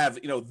has to have,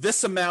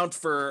 this amount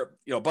for,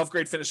 above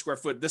grade finished square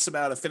foot, this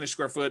amount of finished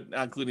square foot,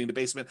 including the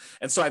basement.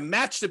 And so I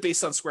matched it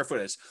based on square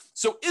footage.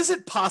 So is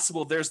it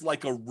possible there's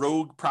like a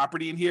rogue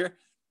property in here?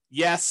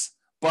 Yes.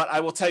 But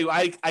I will tell you,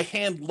 I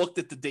hand looked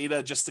at the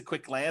data just a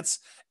quick glance,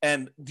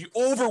 and the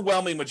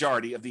overwhelming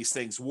majority of these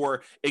things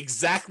were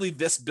exactly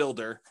this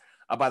builder.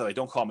 By the way,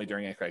 don't call me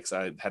during Anchor because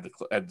I had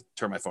to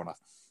turn my phone off.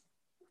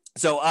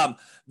 So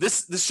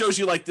this shows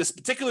you like this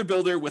particular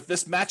builder with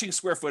this matching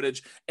square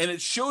footage, and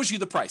it shows you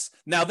the price.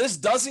 Now, this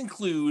does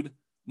include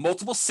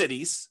multiple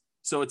cities,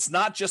 so it's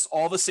not just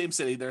all the same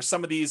city. There's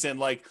some of these in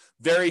like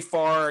very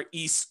far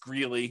east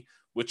Greeley,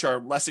 which are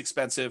less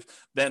expensive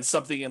than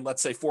something in,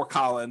 let's say, Fort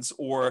Collins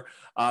or,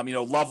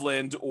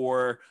 Loveland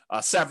or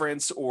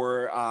Severance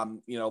or,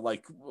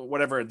 like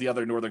whatever the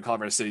other Northern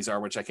Colorado cities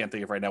are, which I can't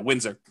think of right now,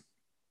 Windsor,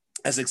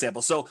 as an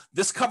example. So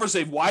this covers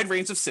a wide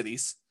range of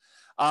cities.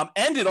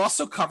 And it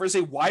also covers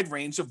a wide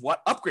range of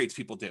what upgrades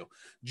people do.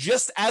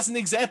 Just as an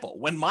example,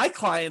 when my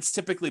clients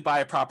typically buy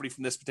a property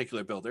from this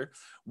particular builder,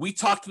 we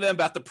talk to them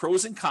about the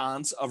pros and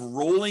cons of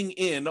rolling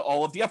in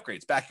all of the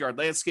upgrades: backyard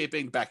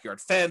landscaping, backyard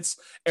fence,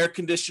 air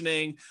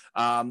conditioning,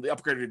 the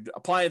upgraded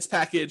appliance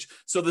package.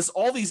 So there's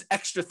all these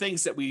extra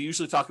things that we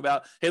usually talk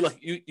about. Hey, look,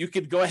 you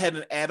could go ahead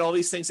and add all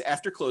these things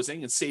after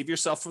closing and save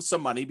yourself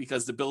some money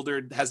because the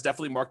builder has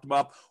definitely marked them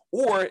up.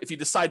 Or if you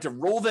decide to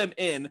roll them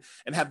in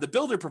and have the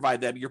builder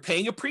provide them, you're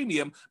paying a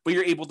premium, but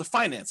you're able to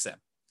finance them.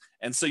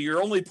 And so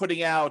you're only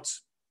putting out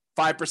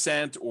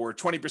 5% or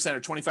 20%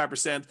 or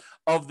 25%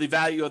 of the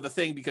value of the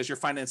thing because you're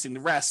financing the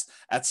rest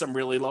at some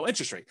really low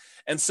interest rate.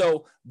 And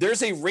so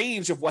there's a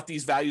range of what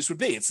these values would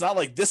be. It's not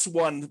like this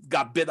one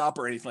got bid up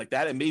or anything like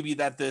that. And maybe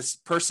that this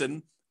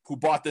person who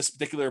bought this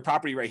particular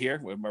property right here,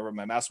 where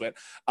my mouse went,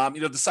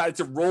 decided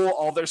to roll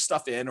all their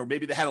stuff in, or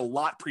maybe they had a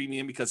lot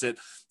premium because it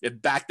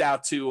backed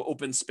out to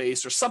open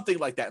space or something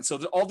like that. And so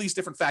there's all these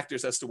different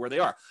factors as to where they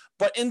are.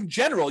 But in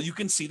general, you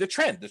can see the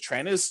trend. The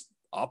trend is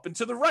up and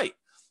to the right.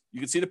 You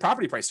can see the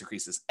property price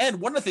increases.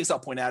 And one of the things I'll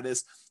point out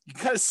is you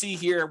kind of see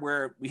here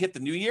where we hit the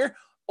new year,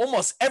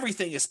 almost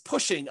everything is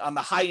pushing on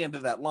the high end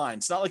of that line.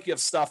 It's not like you have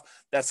stuff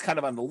that's kind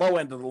of on the low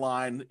end of the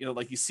line,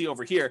 like you see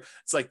over here.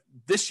 It's like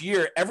this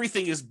year,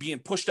 everything is being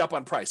pushed up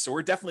on price. So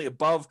we're definitely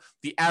above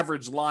the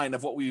average line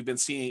of what we've been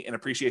seeing in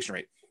appreciation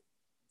rate.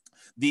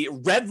 The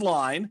red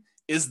line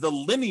is the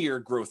linear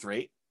growth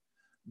rate.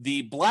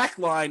 The black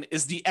line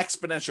is the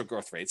exponential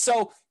growth rate.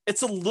 So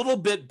it's a little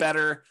bit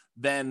better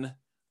than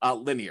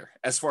linear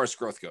as far as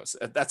growth goes.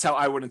 That's how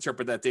I would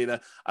interpret that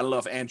data. I don't know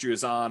if Andrew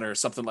is on or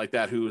something like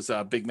that, who's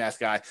a big math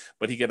guy,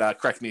 but he could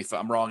correct me if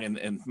I'm wrong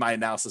in my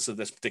analysis of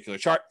this particular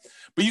chart.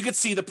 But you can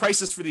see the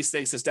prices for these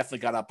things has definitely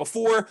gone up.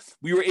 Before,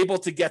 we were able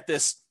to get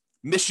this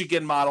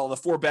Michigan model, the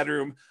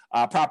 4-bedroom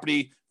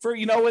property for,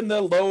 in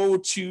the low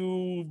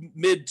to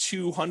mid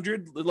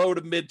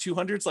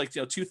 200s, like,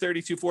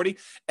 230, 240.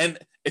 And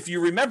if you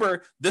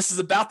remember, this is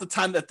about the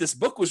time that this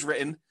book was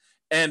written.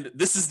 And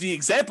this is the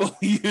example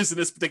we use in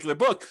this particular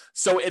book.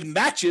 So it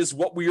matches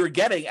what we were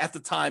getting at the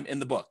time in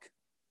the book,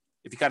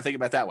 if you kind of think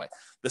about it that way.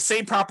 The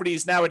same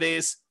properties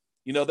nowadays,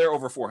 they're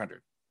over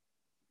 400.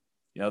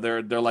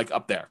 They're like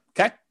up there,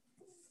 okay?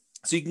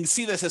 So you can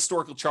see this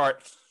historical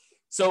chart.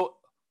 So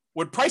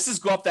when prices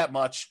go up that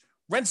much,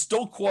 rents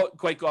don't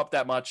quite go up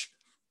that much.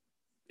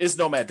 Is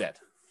Nomad dead?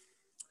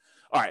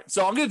 All right,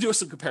 so I'm going to do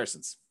some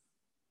comparisons,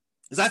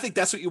 because I think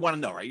that's what you want to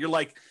know, right? You're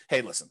like,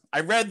 hey, listen, I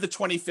read the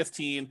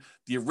 2015,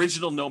 the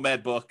original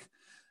Nomad book,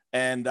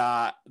 and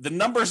the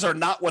numbers are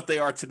not what they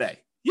are today.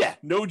 Yeah,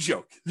 no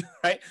joke,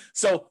 right?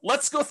 So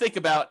let's go think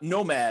about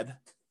Nomad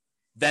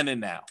then and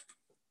now.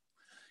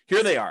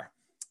 Here they are.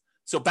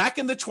 So back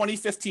in the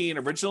 2015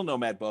 original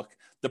Nomad book,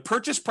 the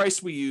purchase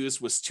price we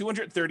used was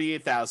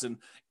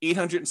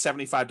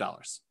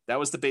 $238,875. That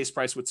was the base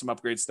price with some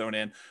upgrades thrown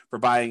in for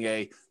buying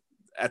at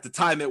the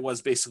time, it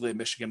was basically a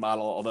Michigan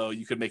model, although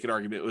you could make an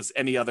argument it was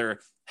any other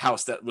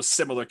house that was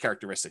similar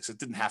characteristics. It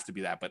didn't have to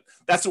be that, but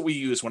that's what we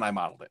used when I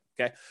modeled it.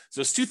 Okay.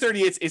 So it's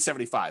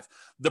 $238,875.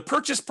 The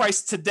purchase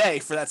price today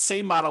for that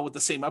same model with the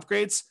same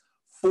upgrades,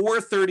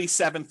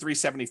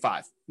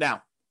 $437,375.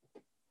 Now,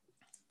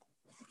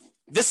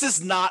 this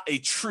is not a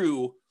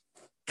true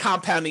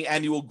compounding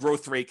annual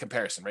growth rate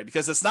comparison, right?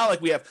 Because it's not like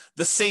we have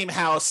the same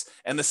house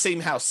and the same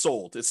house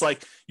sold. It's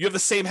like you have the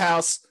same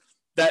house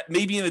that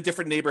may be in a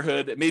different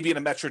neighborhood, it may be in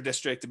a metro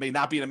district, it may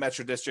not be in a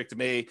metro district, it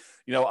may,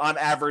 on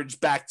average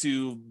back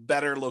to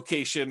better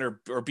location or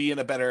be in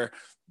a better,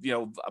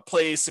 a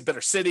place, a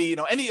better city,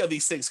 any of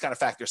these things kind of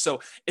factor.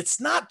 So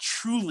it's not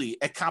truly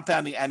a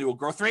compounding annual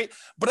growth rate,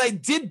 but I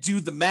did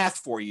do the math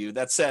for you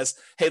that says,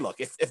 hey,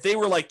 look, if they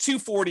were like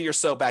 240 or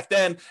so back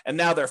then, and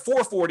now they're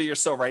 440 or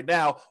so right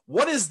now,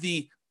 what is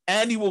the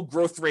annual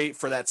growth rate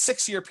for that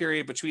 6-year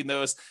period between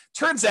those?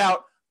 Turns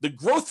out the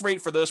growth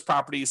rate for those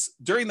properties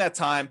during that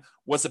time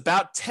was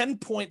about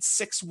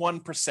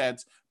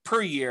 10.61%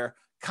 per year,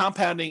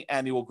 compounding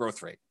annual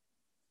growth rate.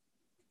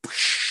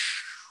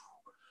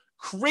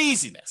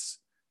 Craziness.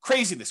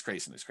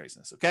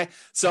 Okay.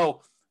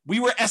 So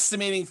we were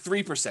estimating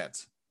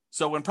 3%.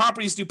 So when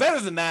properties do better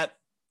than that,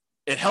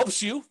 it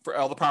helps you for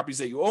all the properties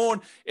that you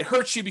own. It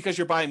hurts you because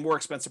you're buying more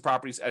expensive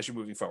properties as you're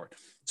moving forward.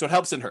 So it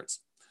helps and hurts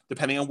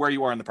depending on where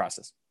you are in the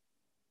process.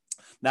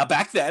 Now,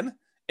 back then,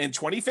 in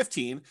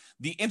 2015,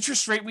 the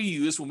interest rate we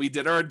used when we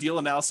did our deal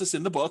analysis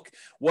in the book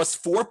was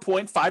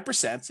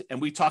 4.5%. And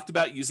we talked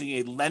about using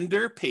a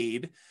lender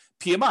paid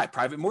PMI,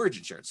 private mortgage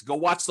insurance. Go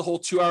watch the whole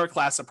 2-hour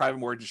class on private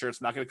mortgage insurance.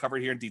 I'm not going to cover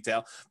it here in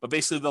detail, but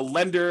basically the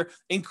lender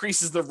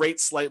increases the rate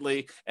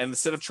slightly. And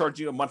instead of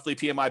charging you a monthly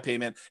PMI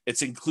payment,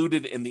 it's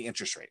included in the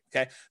interest rate.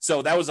 Okay.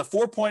 So that was a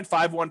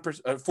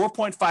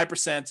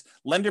 4.5%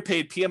 lender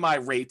paid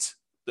PMI rate,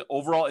 the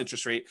overall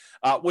interest rate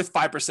with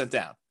 5%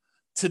 down.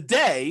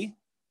 Today,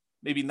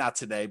 maybe not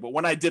today, but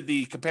when I did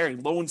the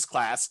comparing loans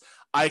class,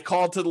 I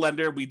called to the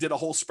lender. We did a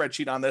whole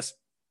spreadsheet on this.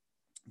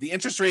 The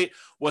interest rate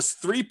was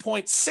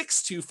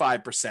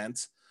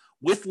 3.625%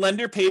 with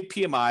lender paid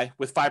PMI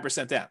with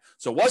 5% down.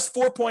 So it was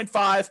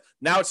 4.5.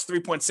 Now it's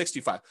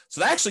 3.625.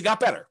 So that actually got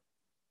better.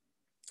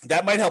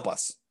 That might help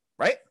us,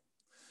 right?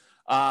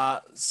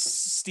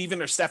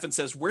 Stephen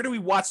says, where do we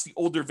watch the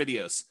older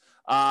videos?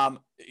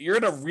 You're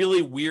in a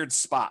really weird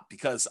spot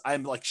because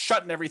I'm like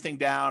shutting everything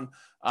down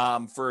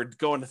for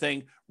going to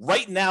thing.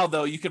 Right now,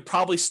 though, you could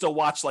probably still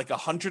watch like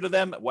 100 of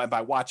them.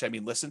 By watch, I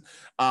mean listen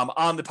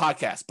on the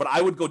podcast. But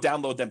I would go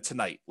download them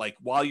tonight. Like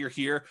while you're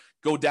here,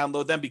 go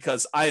download them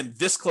because I am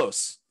this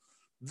close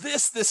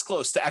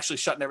to actually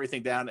shutting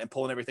everything down and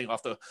pulling everything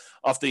off the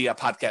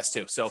podcast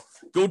too. So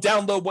go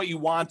download what you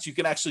want. You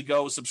can actually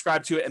go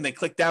subscribe to it and then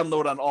click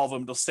download on all of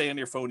them. They'll stay on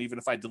your phone even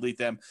if I delete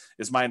them,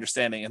 is my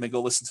understanding. And then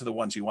go listen to the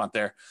ones you want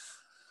there.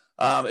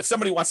 If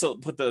somebody wants to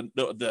put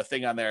the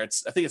thing on there, I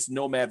think it's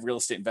Nomad Real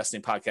Estate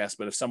Investing Podcast.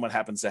 But if someone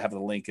happens to have the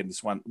link and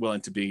is willing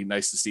to be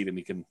nice to Steven,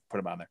 you can put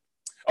them on there.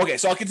 Okay,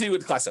 so I'll continue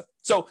with the class up.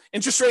 So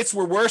interest rates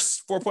were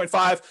worse,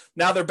 4.5.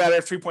 Now they're better,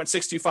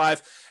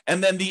 3.625.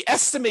 And then the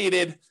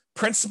estimated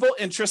principal,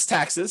 interest,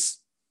 taxes,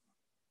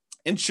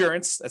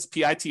 insurance, that's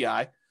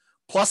PITI,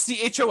 plus the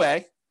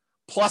HOA,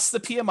 plus the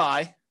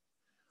PMI.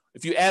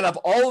 If you add up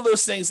all of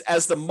those things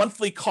as the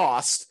monthly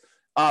cost,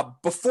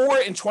 before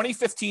in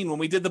 2015, when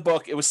we did the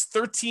book, it was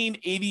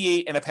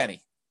 $13.88 and a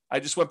penny. I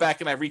just went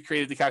back and I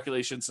recreated the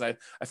calculations and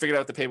I figured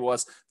out what the payment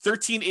was.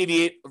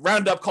 $13.88,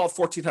 round up, called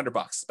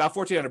 $1,400, about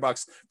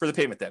 $1,400 for the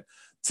payment then.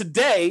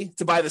 Today,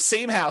 to buy the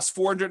same house,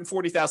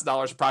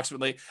 $440,000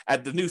 approximately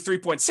at the new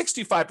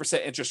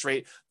 3.625% interest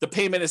rate, the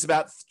payment is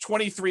about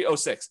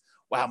 $2,306.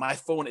 Wow, my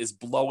phone is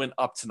blowing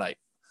up tonight.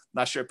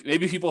 Not sure.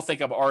 Maybe people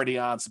think I'm already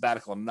on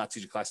sabbatical. I'm not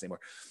teaching class anymore.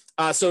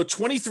 So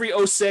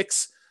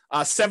 $2,306,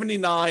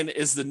 79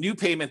 is the new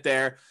payment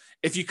there.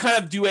 If you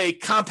kind of do a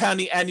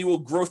compounding annual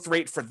growth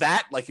rate for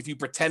that, like if you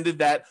pretended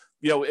that,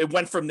 it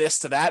went from this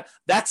to that,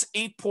 that's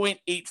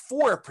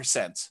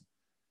 8.84%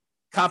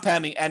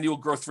 compounding annual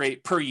growth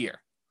rate per year.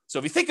 So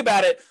if you think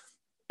about it,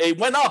 it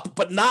went up,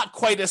 but not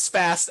quite as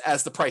fast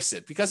as the price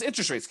did because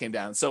interest rates came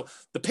down. So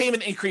the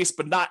payment increased,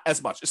 but not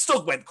as much. It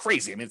still went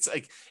crazy. I mean, it's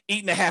like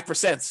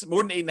 8.5%,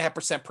 more than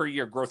 8.5% per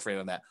year growth rate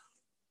on that.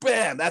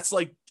 Bam, that's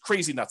like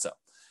crazy nuts up.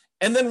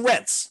 And then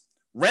rents.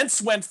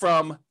 Rents went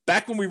from,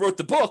 back when we wrote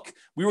the book,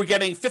 we were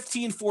getting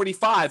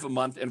 $1,545 a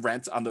month in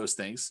rent on those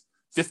things.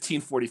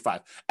 $1,545,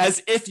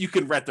 as if you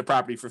can rent the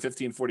property for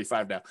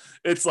 $1,545 now.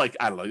 It's like,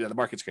 I don't know, the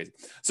market's crazy.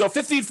 So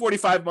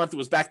 $1,545 a month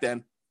was back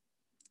then.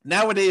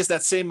 Nowadays,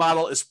 that same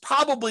model is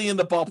probably in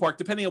the ballpark,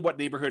 depending on what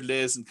neighborhood it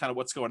is and kind of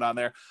what's going on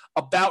there,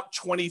 about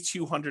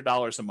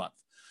 $2,200 a month.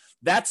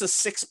 That's a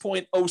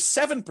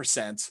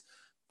 6.07%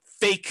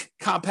 fake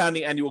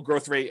compounding annual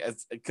growth rate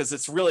because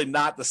it's really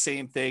not the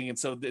same thing. And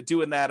so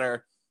doing that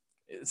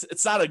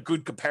It's not a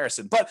good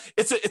comparison, but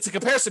it's a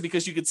comparison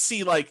because you can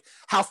see like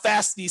how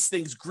fast these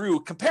things grew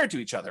compared to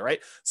each other, right?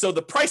 So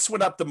the price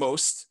went up the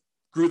most,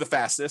 grew the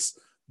fastest.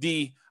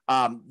 The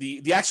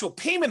actual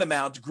payment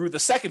amount grew the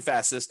second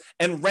fastest,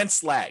 and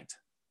rents lagged.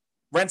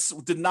 Rents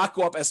did not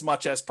go up as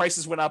much as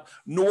prices went up,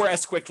 nor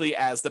as quickly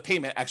as the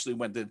payment actually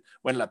went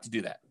up to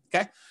do that.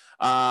 Okay,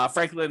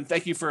 Franklin,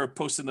 thank you for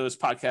posting those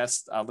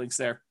podcast links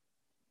there.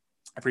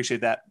 I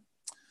appreciate that.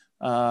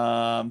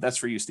 That's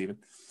for you, Stephen.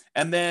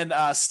 And then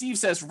Steve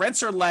says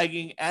rents are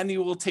lagging.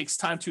 Annual takes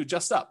time to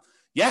adjust up.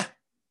 Yeah,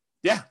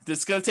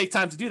 it's going to take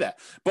time to do that.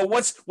 But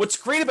what's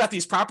great about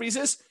these properties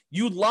is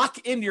you lock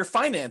in your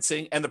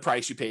financing and the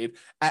price you paid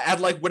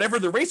at like whatever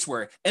the rates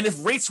were. And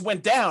if rates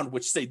went down,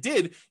 which they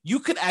did, you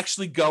could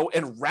actually go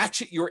and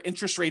ratchet your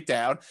interest rate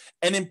down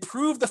and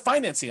improve the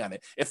financing on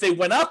it. If they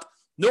went up,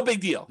 no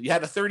big deal. You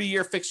had a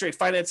 30-year fixed rate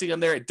financing on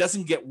there. It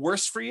doesn't get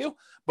worse for you.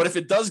 But if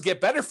it does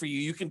get better for you,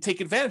 you can take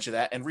advantage of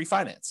that and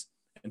refinance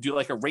and do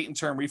like a rate and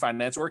term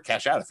refinance or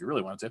cash out if you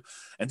really wanted to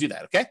and do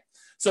that. Okay.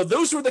 So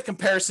those were the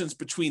comparisons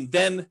between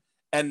then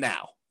and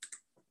now.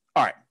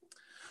 All right.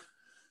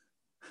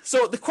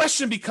 So the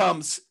question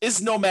becomes,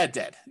 is Nomad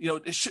dead?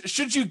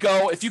 Should you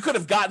go, if you could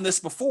have gotten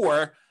this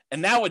before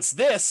and now it's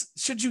this,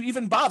 should you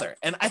even bother?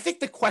 And I think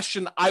the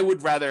question I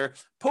would rather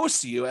pose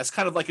to you as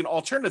kind of like an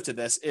alternative to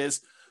this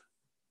is,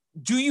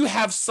 do you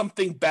have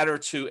something better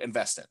to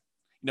invest in?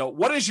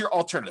 What is your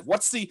alternative?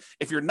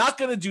 If you're not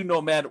going to do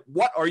Nomad,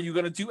 what are you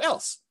going to do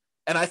else?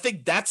 And I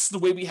think that's the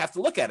way we have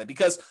to look at it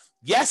because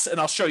yes, and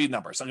I'll show you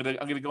numbers. I'm going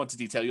to go into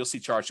detail. You'll see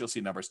charts, you'll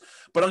see numbers,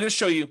 but I'm going to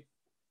show you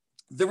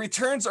the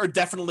returns are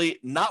definitely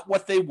not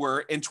what they were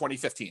in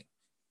 2015.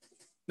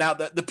 Now,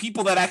 the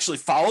people that actually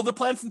followed the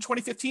plan from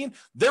 2015,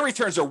 their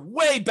returns are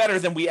way better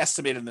than we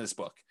estimated in this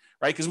book,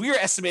 right? Because we were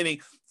estimating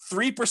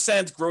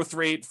 3% growth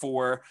rate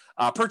for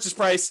purchase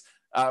price,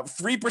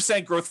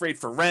 3% growth rate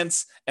for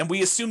rents, and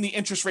we assume the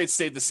interest rate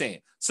stayed the same.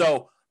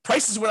 So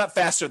prices went up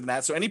faster than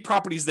that. So any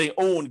properties they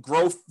own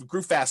grew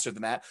faster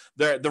than that.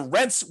 The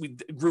rents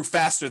grew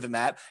faster than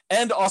that.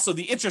 And also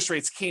the interest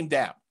rates came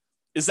down.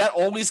 Is that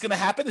always going to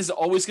happen? Is it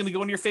always going to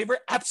go in your favor?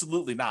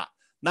 Absolutely not.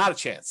 Not a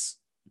chance.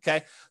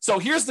 Okay. So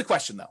here's the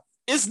question though.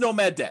 Is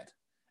Nomad dead?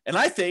 And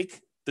I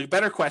think the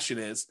better question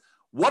is,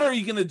 what are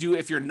you going to do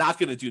if you're not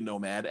going to do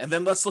Nomad? And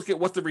then let's look at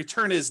what the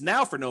return is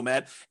now for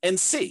Nomad and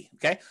see.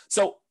 Okay.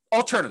 So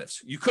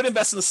alternatives. You could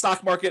invest in the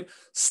stock market.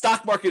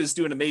 Stock market is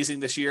doing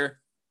amazing this year.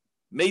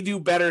 May do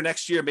better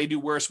next year, may do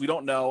worse. We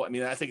don't know. I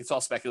mean, I think it's all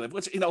speculative,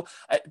 which,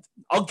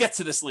 I'll get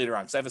to this later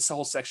on because I have a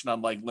whole section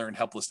on like learned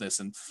helplessness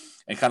and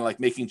kind of like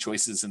making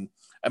choices and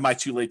am I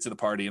too late to the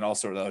party and all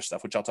sort of other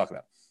stuff, which I'll talk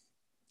about.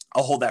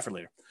 I'll hold that for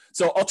later.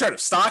 So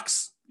alternative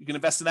stocks, you can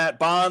invest in that.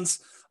 Bonds.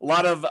 A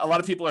lot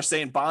of people are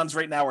saying bonds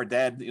right now are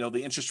dead.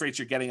 The interest rates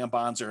you're getting on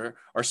bonds are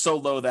so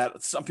low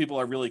that some people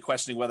are really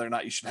questioning whether or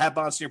not you should have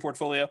bonds in your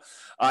portfolio.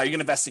 You're going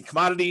to invest in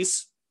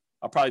commodities.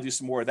 I'll probably do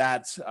some more of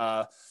that.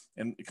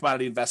 And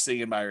commodity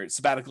investing in my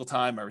sabbatical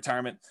time, my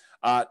retirement.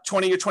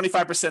 20 or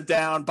 25%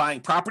 down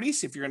buying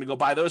properties. If you're going to go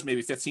buy those,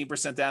 maybe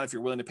 15% down if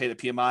you're willing to pay the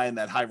PMI and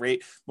that high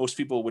rate. Most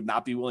people would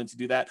not be willing to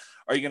do that.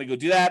 Are you going to go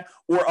do that?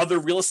 Or other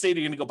real estate?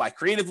 Are you going to go buy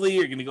creatively?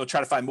 Are you going to go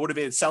try to find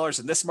motivated sellers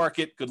in this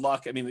market? Good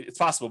luck. I mean, it's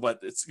possible, but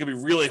it's going to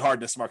be really hard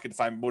in this market to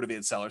find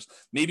motivated sellers.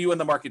 Maybe when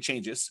the market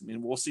changes. I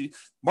mean, we'll see.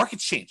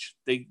 Markets change.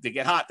 They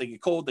get hot, they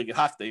get cold, they get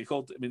hot, they get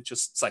cold. I mean, it's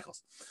just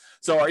cycles.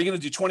 So are you going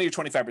to do 20 or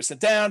 25%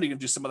 down? Are you going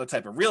to do some other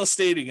type of real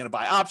estate? Are you going to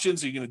buy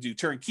options? Are you going to do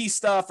turnkey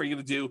stuff? Are you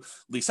going to do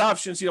lease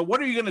options? What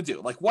are you going to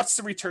do? Like, what's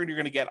the return you're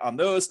going to get on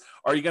those?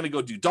 Are you going to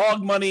go do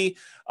dog money?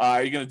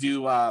 Are you going to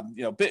do,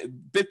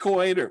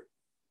 Bitcoin or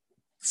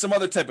some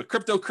other type of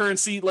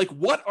cryptocurrency? Like,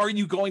 what are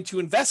you going to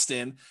invest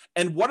in?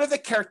 And what are the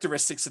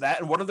characteristics of that?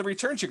 And what are the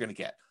returns you're going to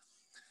get?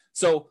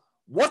 So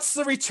what's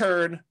the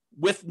return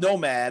with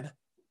Nomad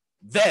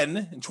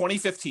then in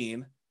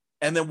 2015?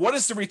 And then what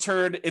is the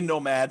return in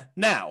Nomad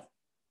now?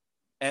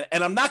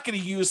 And I'm not going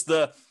to use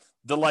the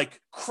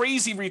like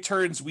crazy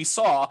returns we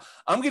saw.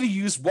 I'm going to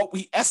use what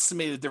we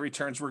estimated the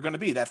returns were going to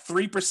be, that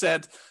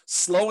 3%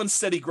 slow and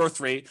steady growth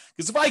rate.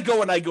 Because if I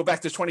go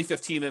back to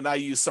 2015 and I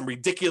use some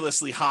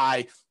ridiculously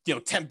high,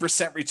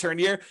 10% return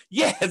year,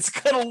 yeah, it's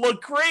going to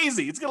look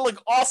crazy. It's going to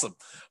look awesome.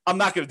 I'm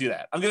not going to do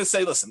that. I'm going to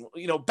say, listen,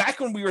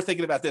 back when we were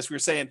thinking about this, we were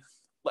saying,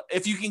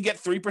 if you can get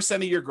 3%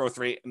 a year growth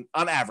rate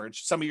on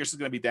average, some years is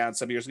going to be down,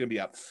 some years is going to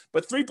be up,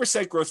 but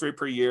 3% growth rate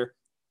per year,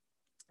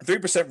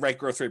 3% rate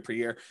growth rate per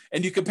year.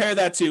 And you compare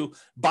that to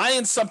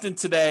buying something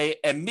today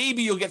and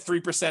maybe you'll get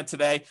 3%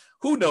 today.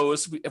 Who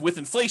knows? With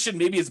inflation,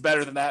 maybe it's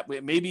better than that.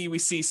 Maybe we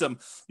see some,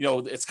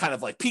 it's kind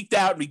of like peaked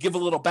out and we give a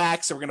little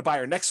back. So we're going to buy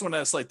our next one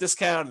at a slight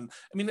discount. And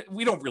I mean,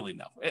 we don't really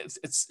know.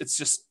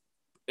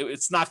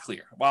 It's not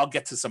clear. Well, I'll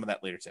get to some of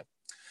that later too.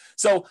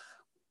 So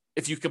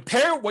if you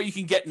compare what you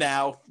can get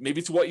now,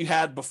 maybe to what you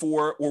had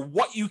before, or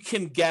what you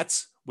can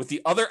get with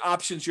the other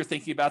options you're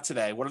thinking about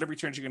today, what are the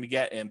returns you're going to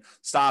get in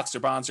stocks or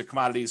bonds or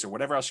commodities or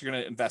whatever else you're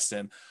going to invest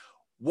in?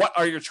 What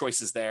are your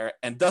choices there?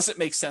 And does it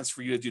make sense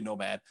for you to do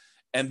Nomad?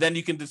 And then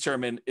you can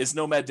determine, is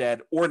Nomad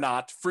dead or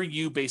not for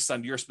you based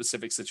on your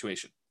specific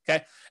situation.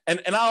 Okay.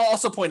 And I'll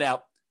also point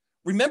out,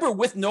 remember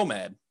with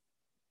Nomad,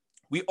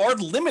 we are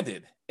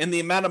limited in the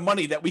amount of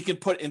money that we can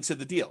put into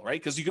the deal, right?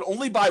 Because you can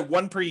only buy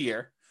one per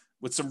year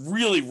with some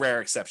really rare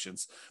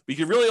exceptions. But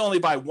you can really only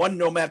buy one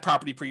Nomad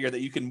property per year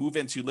that you can move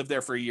into, live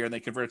there for a year, and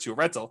then convert it to a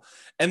rental.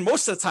 And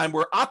most of the time,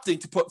 we're opting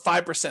to put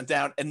 5%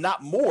 down and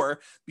not more,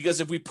 because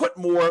if we put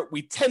more,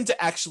 we tend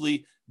to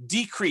actually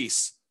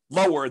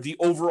lower the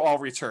overall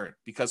return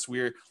because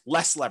we're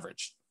less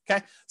leveraged.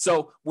 Okay.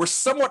 So we're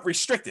somewhat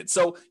restricted.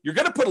 So you're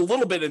going to put a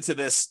little bit into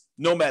this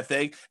Nomad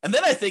thing. And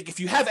then I think if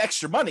you have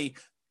extra money,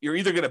 you're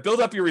either going to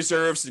build up your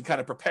reserves and kind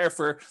of prepare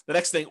for the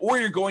next thing, or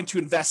you're going to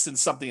invest in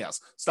something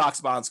else,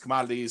 stocks, bonds,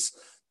 commodities,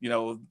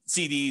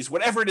 CDs,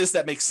 whatever it is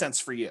that makes sense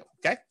for you.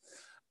 Okay.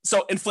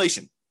 So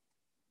inflation,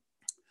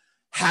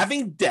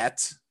 having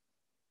debt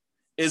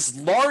is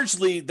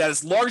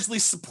largely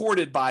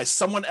supported by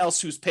someone else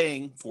who's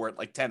paying for it,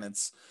 like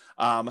tenants,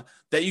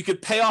 that you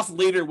could pay off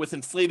later with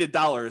inflated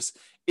dollars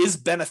is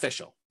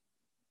beneficial.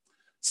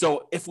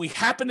 So if we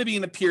happen to be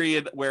in a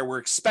period where we're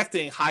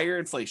expecting higher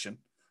inflation,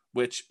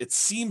 which it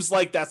seems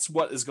like that's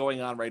what is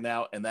going on right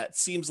now, and that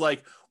seems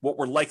like what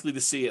we're likely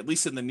to see, at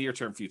least in the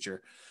near-term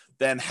future,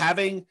 then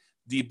having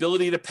the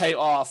ability to pay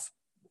off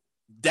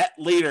debt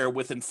later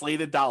with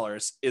inflated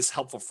dollars is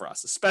helpful for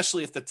us,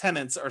 especially if the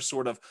tenants are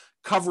sort of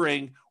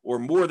covering or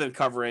more than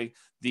covering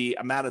the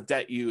amount of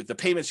debt the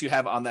payments you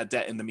have on that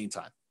debt in the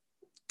meantime.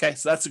 Okay,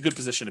 so that's a good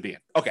position to be in.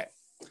 Okay,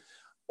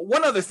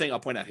 one other thing I'll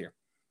point out here.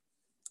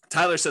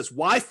 Tyler says,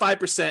 why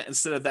 5%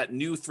 instead of that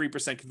new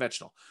 3%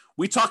 conventional?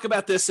 We talk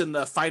about this in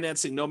the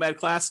financing Nomad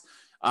class.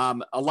 A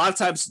lot of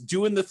times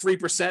doing the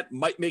 3%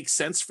 might make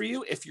sense for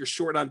you if you're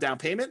short on down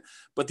payment,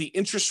 but the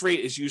interest rate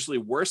is usually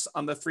worse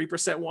on the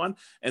 3% one.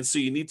 And so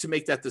you need to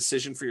make that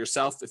decision for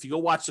yourself. If you go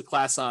watch the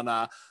class on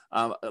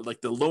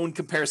like the loan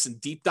comparison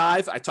deep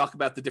dive, I talk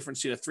about the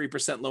difference between a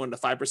 3% loan and a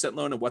 5%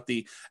 loan and what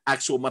the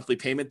actual monthly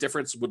payment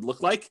difference would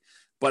look like.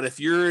 But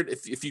if you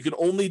can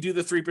only do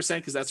the 3%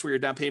 because that's where your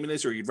down payment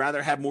is, or you'd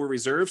rather have more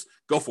reserves,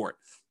 go for it.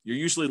 You're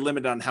usually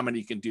limited on how many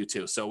you can do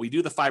too. So we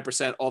do the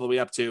 5% all the way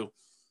up to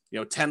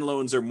 10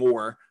 loans or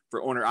more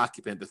for owner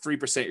occupant. The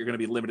 3%, you're going to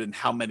be limited in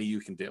how many you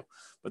can do.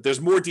 But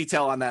there's more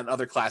detail on that in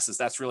other classes.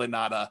 That's really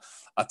not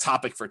a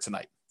topic for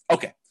tonight.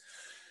 Okay.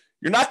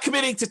 You're not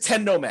committing to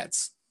 10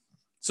 nomads.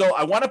 So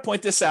I want to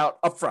point this out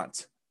up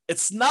front.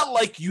 It's not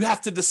like you have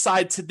to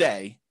decide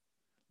today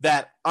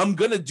that I'm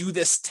going to do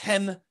this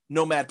 10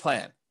 nomad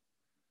plan.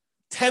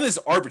 10 is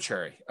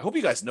arbitrary. I hope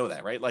you guys know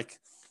that, right? Like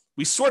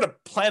we sort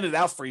of plan it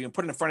out for you and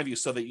put it in front of you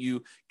so that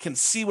you can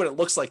see what it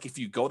looks like if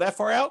you go that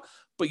far out,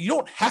 but you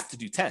don't have to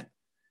do 10.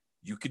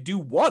 You could do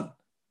 1.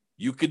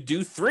 You could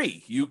do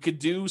 3. You could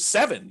do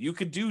 7. You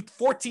could do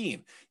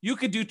 14. You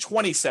could do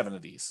 27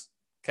 of these.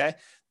 Okay.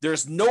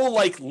 There's no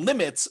like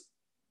limits,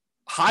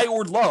 high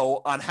or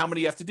low, on how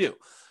many you have to do.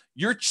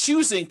 You're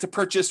choosing to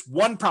purchase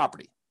one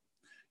property.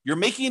 You're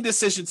making a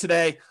decision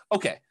today.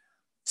 Okay.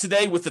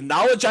 Today, with the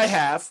knowledge I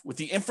have, with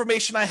the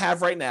information I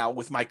have right now,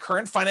 with my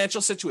current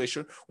financial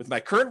situation, with my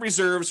current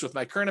reserves, with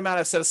my current amount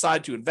I've set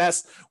aside to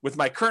invest, with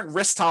my current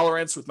risk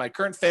tolerance, with my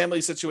current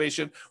family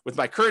situation, with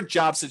my current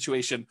job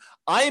situation,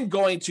 I am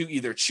going to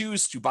either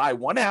choose to buy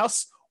one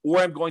house or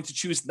I'm going to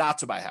choose not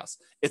to buy a house.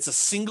 It's a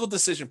single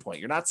decision point.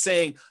 You're not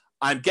saying,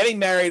 I'm getting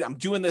married, I'm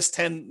doing this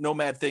 10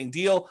 nomad thing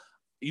deal.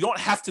 You don't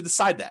have to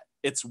decide that.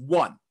 It's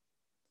one.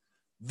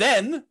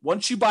 Then,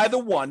 once you buy the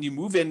one, you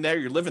move in there,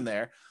 you're living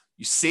there,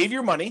 you save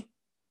your money.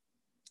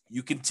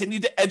 You continue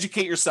to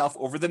educate yourself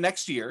over the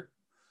next year.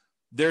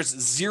 There's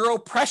zero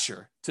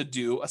pressure to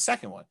do a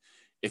second one.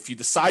 If you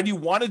decide you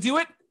want to do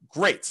it,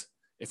 great.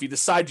 If you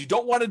decide you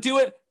don't want to do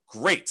it,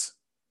 great.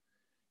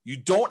 You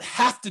don't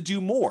have to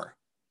do more.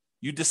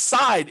 You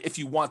decide if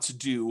you want to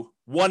do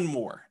one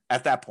more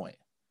at that point.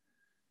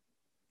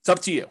 It's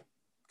up to you.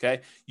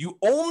 Okay. You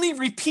only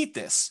repeat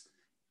this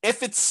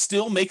if it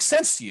still makes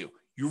sense to you.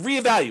 You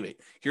reevaluate.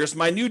 Here's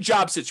my new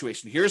job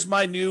situation. Here's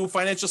my new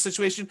financial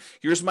situation.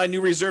 Here's my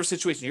new reserve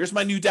situation. Here's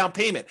my new down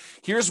payment.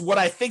 Here's what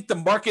I think the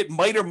market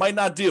might or might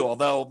not do.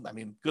 Although, I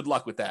mean, good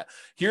luck with that.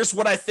 Here's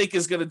what I think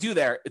is going to do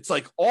there. It's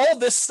like all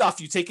this stuff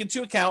you take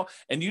into account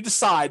and you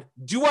decide,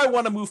 do I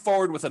want to move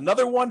forward with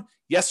another one?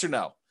 Yes or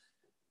no?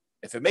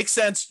 If it makes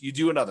sense, you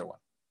do another one.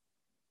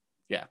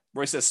 Yeah.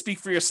 Roy says, speak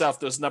for yourself.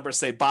 Those numbers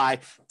say buy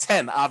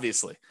 10,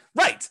 obviously.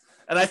 Right.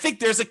 And I think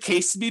there's a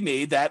case to be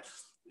made that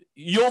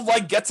you'll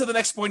like get to the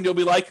next point and you'll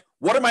be like,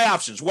 what are my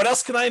options? What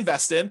else can I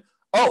invest in?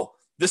 Oh,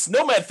 this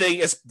Nomad thing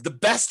is the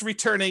best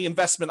returning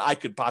investment I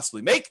could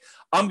possibly make.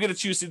 I'm going to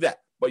choose to do that.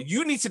 But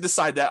you need to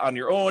decide that on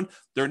your own.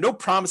 There are no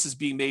promises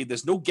being made.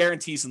 There's no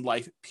guarantees in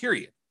life,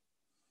 period.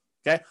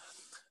 Okay.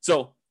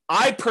 So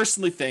I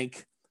personally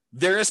think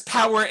there is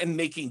power in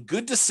making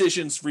good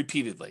decisions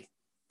repeatedly.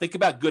 Think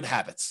about good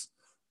habits.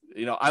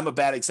 I'm a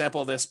bad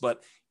example of this,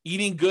 but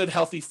eating good,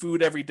 healthy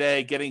food every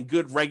day, getting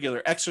good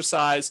regular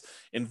exercise,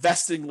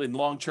 investing in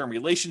long-term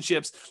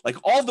relationships, like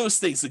all those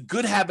things, the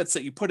good habits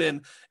that you put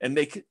in and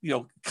make,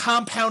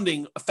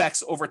 compounding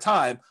effects over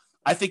time,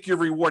 I think you're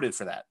rewarded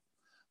for that.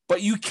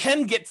 but you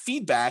can get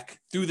feedback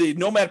through the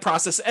Nomad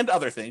process and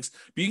other things.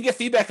 But you can get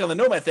feedback on the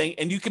Nomad thing,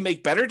 and you can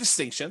make better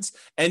distinctions,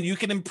 and you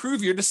can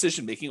improve your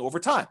decision-making over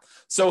time.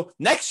 So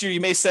next year, you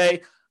may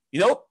say,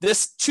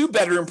 this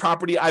 2-bedroom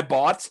property I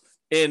bought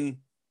in,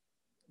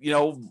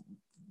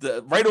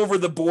 the right over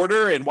the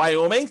border in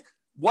Wyoming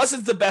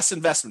wasn't the best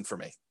investment for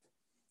me.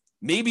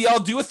 Maybe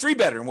I'll do a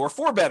 3-bedroom or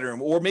 4-bedroom,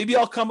 or maybe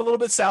I'll come a little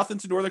bit south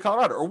into northern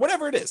Colorado or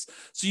whatever it is.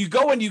 So you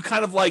go and you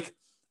kind of like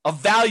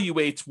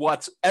evaluate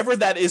whatever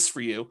that is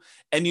for you,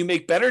 and you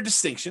make better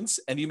distinctions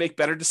and you make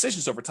better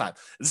decisions over time.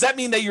 Does that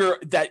mean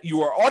that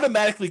you are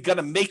automatically going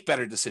to make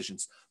better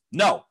decisions?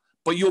 No,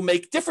 but you'll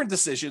make different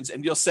decisions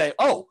and you'll say,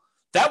 oh,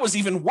 that was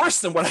even worse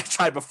than what I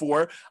tried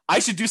before. I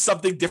should do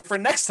something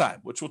different next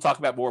time, which we'll talk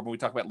about more when we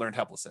talk about learned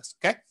helplessness.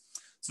 Okay.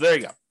 So there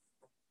you go.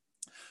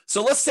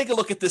 So let's take a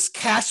look at this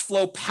cash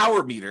flow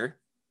power meter,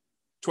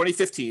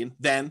 2015,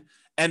 then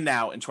and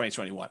now in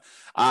 2021.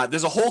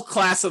 There's a whole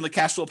class on the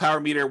cash flow power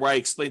meter where I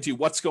explain to you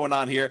what's going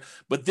on here,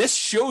 but this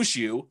shows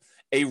you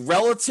a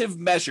relative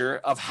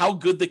measure of how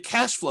good the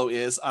cash flow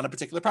is on a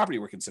particular property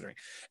we're considering.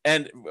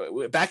 And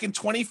back in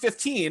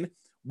 2015,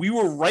 we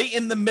were right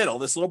in the middle.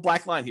 This little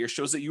black line here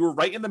shows that you were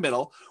right in the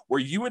middle where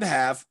you would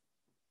have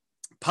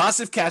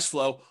positive cash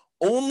flow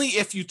only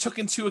if you took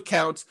into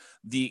account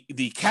the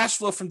cash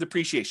flow from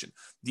depreciation,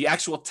 the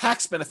actual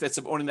tax benefits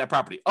of owning that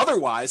property.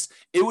 Otherwise,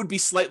 it would be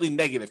slightly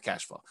negative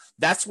cash flow.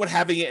 That's what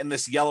having it in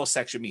this yellow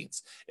section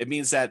means. It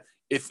means that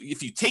if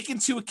you take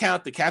into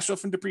account the cash flow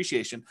from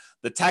depreciation,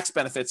 the tax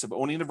benefits of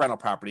owning the rental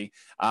property,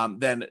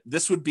 then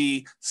this would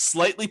be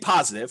slightly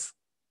positive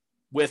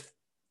with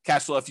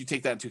cash flow if you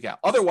take that into account.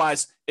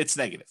 Otherwise, it's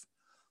negative.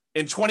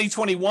 In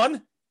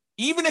 2021,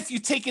 even if you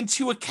take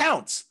into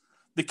account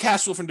the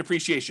cash flow from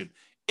depreciation,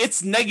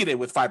 it's negative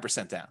with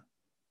 5% down.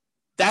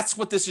 That's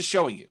what this is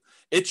showing you.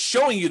 It's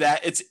showing you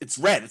that it's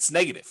red, it's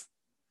negative.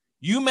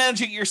 You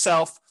manage it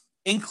yourself,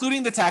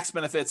 including the tax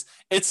benefits,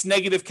 it's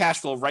negative cash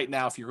flow right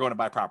now if you're going to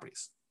buy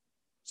properties.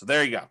 So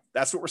there you go.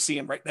 That's what we're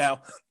seeing right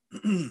now.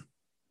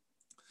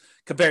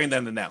 Comparing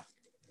them to now.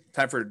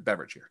 Time for a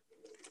beverage here.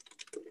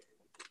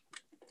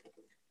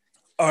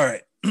 All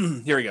right,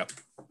 here we go.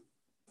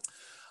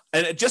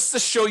 And just to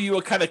show you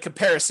a kind of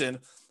comparison,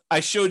 I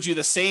showed you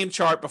the same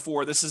chart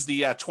before. This is the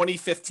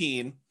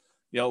 2015,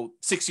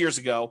 6 years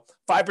ago,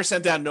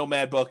 5% down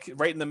Nomad book,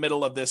 right in the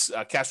middle of this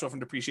cash flow from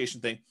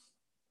depreciation thing.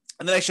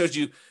 And then I showed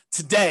you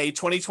today,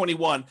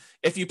 2021,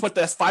 if you put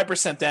that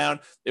 5% down,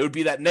 it would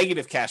be that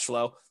negative cash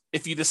flow.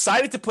 If you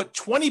decided to put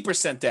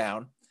 20%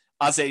 down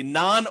as a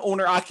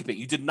non-owner occupant,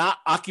 you did not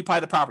occupy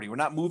the property, we're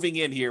not moving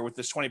in here with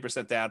this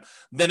 20% down,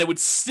 then it would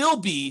still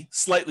be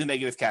slightly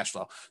negative cash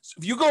flow. So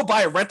if you go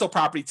buy a rental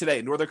property today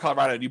in northern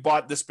Colorado and you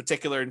bought this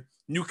particular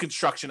new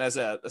construction as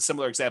a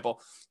similar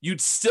example,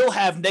 you'd still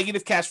have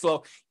negative cash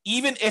flow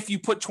even if you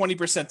put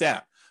 20%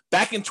 down.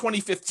 Back in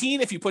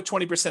 2015, if you put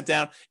 20%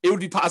 down, it would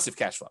be positive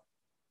cash flow.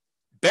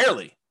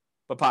 Barely,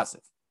 but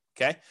positive,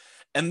 okay?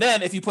 And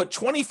then if you put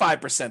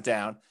 25%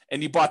 down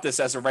and you bought this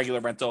as a regular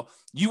rental,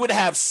 you would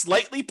have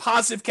slightly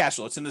positive cash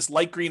flow. It's in this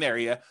light green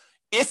area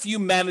if you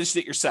managed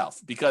it yourself,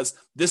 because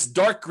this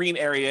dark green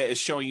area is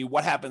showing you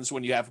what happens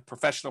when you have a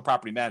professional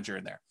property manager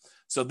in there.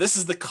 So this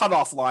is the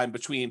cutoff line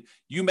between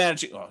you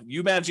managing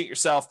it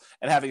yourself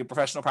and having a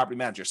professional property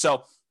manager.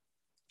 So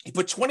you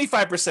put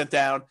 25%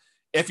 down.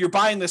 If you're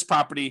buying this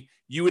property,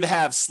 you would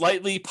have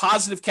slightly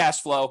positive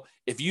cash flow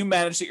if you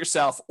managed it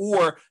yourself,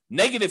 or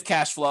negative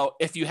cash flow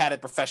if you had a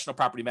professional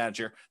property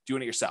manager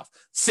doing it yourself.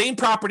 Same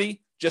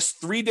property, just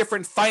 3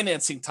 different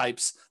financing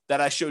types that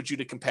I showed you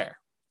to compare.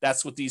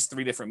 That's what these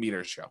 3 different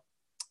meters show.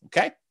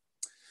 Okay.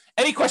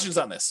 Any questions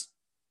on this?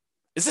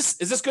 Is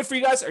this good for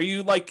you guys? Are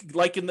you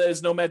liking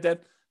this Nomad Dead?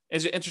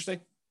 Is it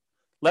interesting?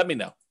 Let me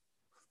know.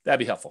 That'd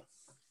be helpful.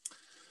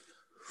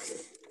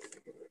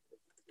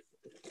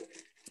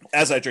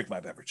 As I drink my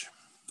beverage.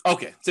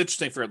 Okay, it's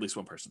interesting for at least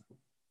one person.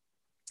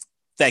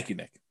 Thank you,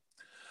 Nick.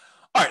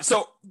 All right,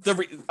 so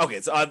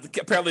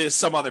apparently there's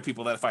some other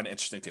people that find it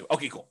interesting too.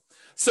 Okay, cool.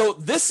 So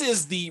this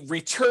is the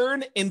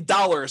return in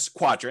dollars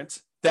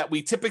quadrant that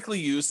we typically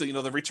use. So,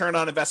 the return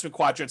on investment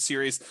quadrant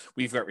series.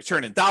 We've got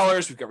return in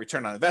dollars. We've got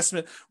return on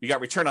investment. We got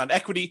return on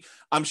equity.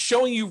 I'm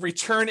showing you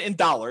return in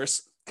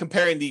dollars,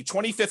 comparing the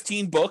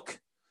 2015 book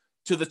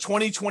to the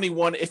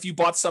 2021 if you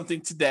bought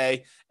something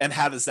today, and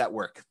how does that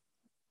work?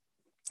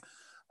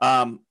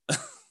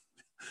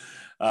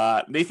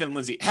 Nathan and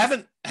Lindsay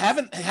haven't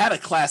had a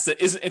class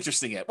that isn't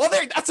interesting yet. Well,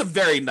 that's a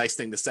very nice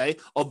thing to say,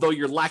 although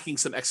you're lacking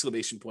some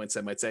exclamation points,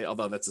 I might say,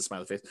 although that's a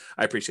smiley face.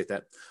 I appreciate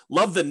that.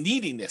 Love the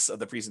neediness of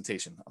the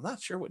presentation. I'm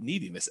not sure what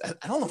neediness.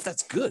 I don't know if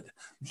that's good.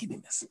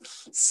 Neediness.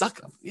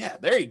 Suck up. Yeah,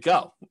 there you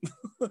go.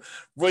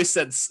 Roy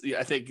said,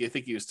 I think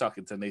he was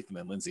talking to Nathan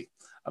and Lindsay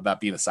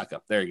about being a suck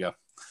up. There you go.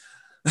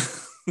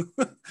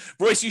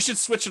 Royce, you should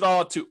switch it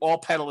all to all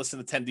panelists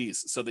and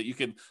attendees so that you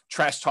can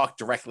trash talk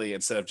directly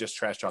instead of just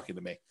trash talking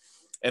to me.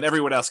 And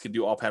everyone else can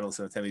do all panelists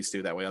and attendees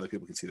too. That way other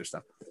people can see their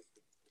stuff.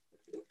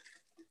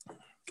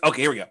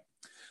 Okay, here we go.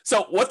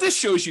 So what this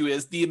shows you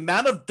is the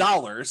amount of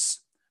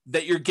dollars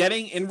that you're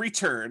getting in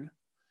return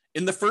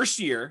in the first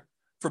year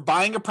for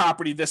buying a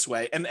property this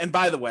way, and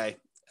by the way,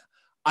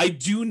 I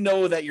do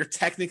know that you're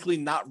technically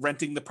not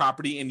renting the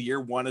property in year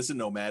one as a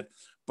nomad,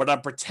 but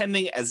I'm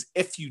pretending as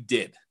if you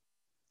did.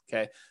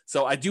 Okay.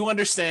 So I do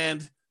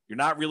understand you're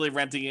not really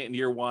renting it in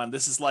year one.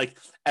 This is like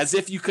as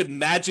if you could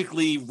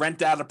magically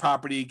rent out a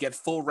property, get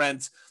full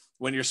rent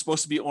when you're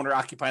supposed to be owner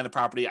occupying the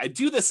property. I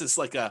do this as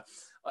like an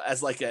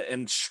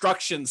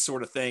instruction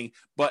sort of thing,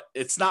 but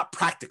it's not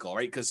practical,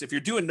 right? Because if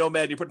you're doing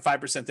nomad, you're putting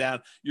 5%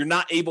 down, you're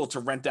not able to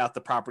rent out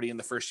the property in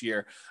the first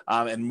year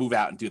and move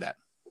out and do that.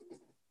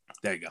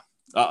 There you go.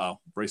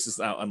 Brace is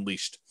now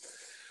unleashed.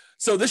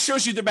 So this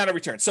shows you the amount of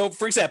return. So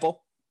for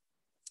example,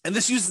 and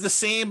this uses the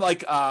same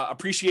like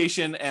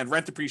appreciation and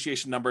rent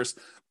appreciation numbers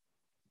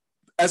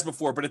as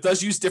before, but it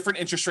does use different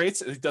interest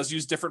rates. It does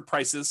use different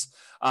prices.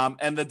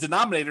 And the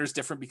denominator is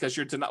different because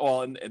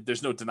and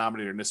there's no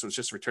denominator in this, so it's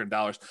just return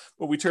dollars.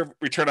 But we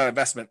return on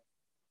investment,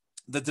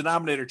 the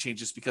denominator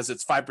changes because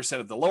it's 5%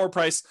 of the lower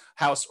price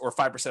house or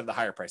 5% of the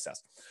higher price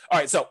house. All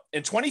right, so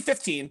in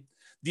 2015,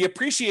 the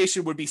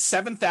appreciation would be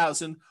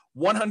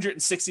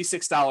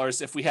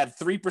 $7,166 if we had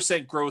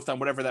 3% growth on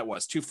whatever that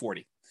was,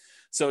 240.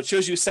 So it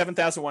shows you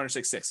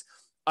 7,166.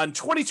 On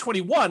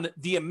 2021,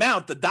 the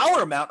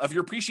dollar amount of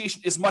your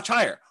appreciation is much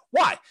higher.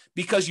 Why?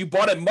 Because you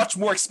bought a much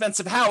more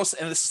expensive house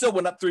and it still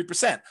went up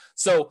 3%.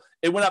 So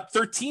it went up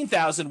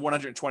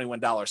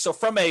 $13,121. So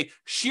from a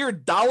sheer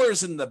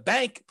dollars in the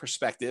bank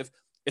perspective,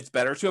 it's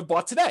better to have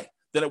bought today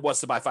than it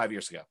was to buy 5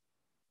 years ago.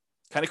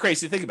 Kind of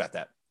crazy to think about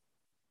that.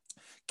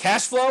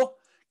 Cash flow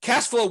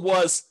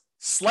was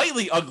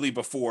slightly ugly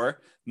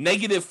before,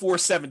 negative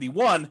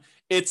 471.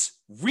 It's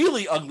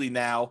really ugly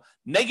now,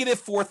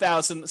 negative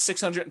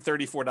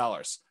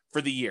 $4,634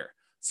 for the year.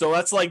 So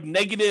that's like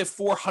negative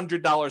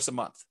 $400 a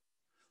month.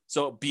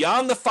 So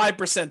beyond the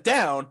 5%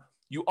 down,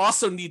 you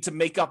also need to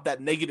make up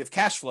that negative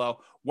cash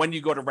flow when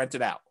you go to rent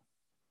it out.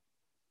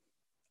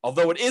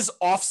 Although it is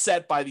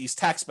offset by these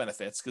tax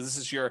benefits, because this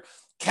is your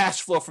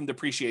cash flow from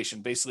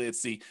depreciation. Basically,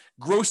 it's the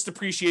gross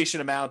depreciation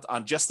amount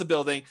on just the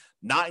building,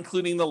 not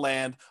including the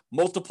land,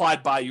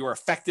 multiplied by your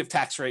effective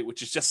tax rate,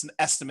 which is just an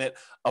estimate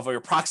of your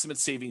approximate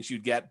savings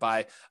you'd get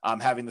by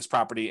having this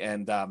property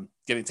and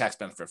getting tax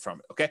benefit from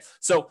it. Okay.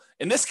 So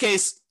in this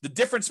case, the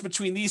difference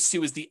between these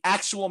two is the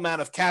actual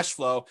amount of cash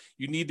flow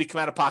you need to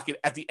come out of pocket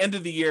at the end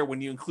of the year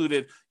when you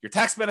included your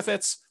tax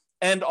benefits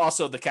and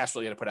also the cash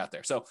flow you had to put out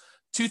there. So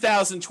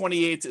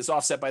 2028 is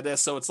offset by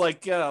this. So it's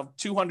like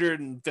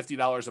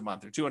 $250 a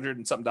month or $200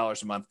 and something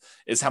dollars a month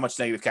is how much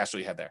negative cash flow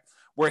you had there.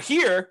 Where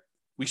here,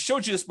 we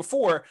showed you this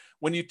before,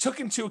 when you took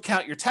into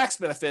account your tax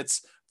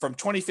benefits from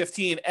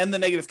 2015 and the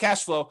negative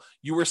cash flow,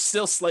 you were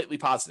still slightly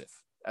positive.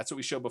 That's what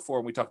we showed before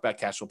when we talked about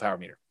cash flow power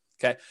meter.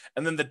 Okay.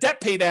 And then the debt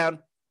pay down,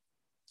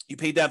 you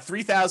paid down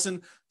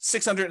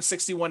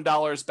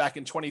 $3,661 back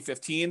in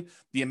 2015.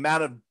 The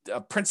amount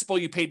of principal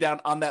you paid down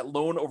on that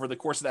loan over the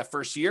course of that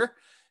first year.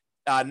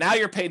 Now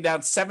you're paying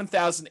down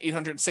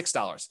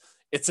 $7,806.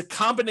 It's a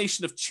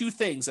combination of two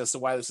things as to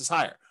why this is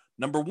higher.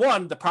 Number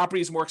one, the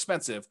property is more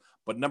expensive,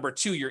 but number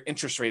two, your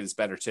interest rate is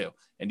better too.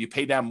 And you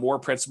pay down more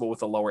principal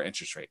with a lower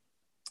interest rate.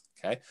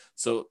 Okay.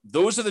 So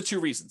those are the two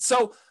reasons.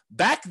 So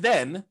back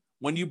then,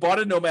 when you bought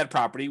a nomad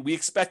property, we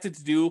expected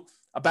to do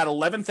about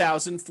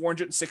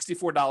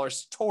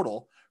 $11,464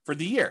 total for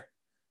the year.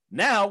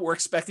 Now we're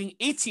expecting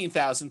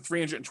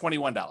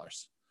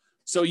 $18,321.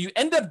 So you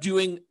end up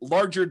doing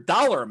larger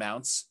dollar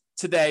amounts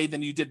today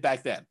than you did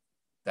back then.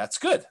 That's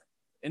good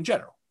in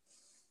general.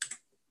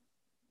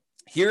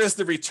 Here is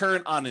the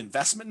return on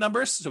investment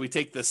numbers. So we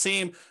take the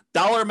same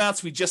dollar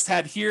amounts we just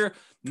had here.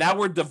 Now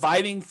we're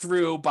dividing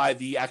through by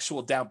the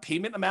actual down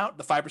payment amount,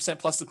 the 5%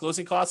 plus the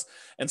closing costs.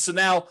 And so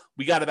now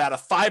we got about a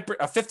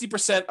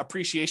 50%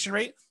 appreciation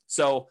rate.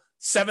 So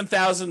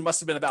 $7,000 must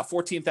have been about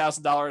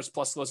 $14,000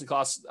 plus closing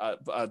costs,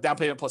 down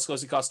payment plus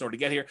closing costs in order to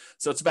get here.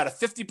 So it's about a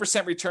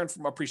 50% return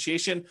from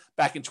appreciation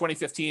back in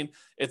 2015.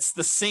 It's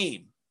the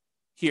same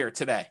here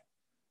today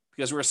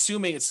because we're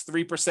assuming it's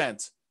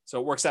 3%. So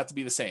it works out to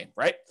be the same,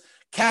 right?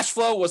 Cash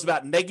flow was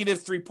about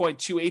negative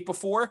 3.28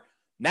 before.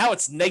 Now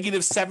it's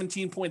negative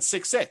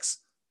 17.66.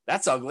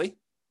 That's ugly.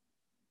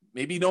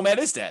 Maybe Nomad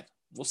is dead.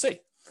 We'll see.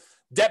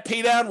 Debt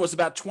paydown was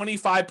about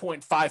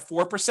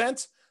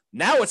 25.54%.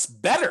 Now it's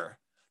better.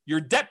 Your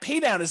debt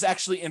paydown is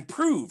actually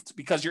improved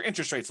because your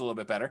interest rate's a little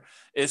bit better.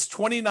 Is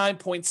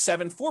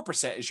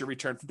 29.74% is your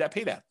return from debt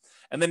paydown.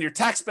 And then your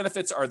tax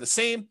benefits are the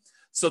same.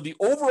 So the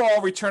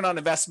overall return on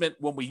investment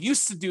when we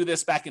used to do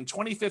this back in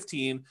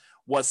 2015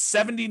 was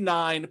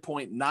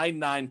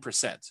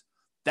 79.99%.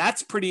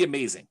 That's pretty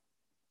amazing.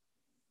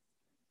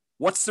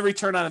 What's the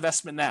return on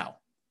investment now?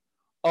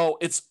 Oh,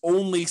 it's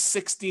only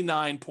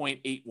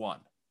 69.81.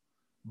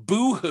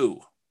 Boo-hoo,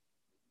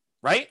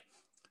 right?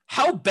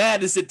 How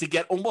bad is it to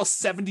get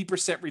almost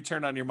 70%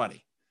 return on your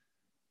money?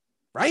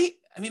 Right?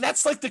 I mean,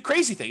 that's like the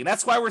crazy thing. And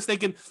that's why we're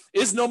thinking,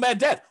 is Nomad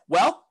dead?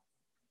 Well,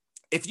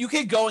 if you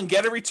can go and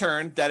get a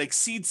return that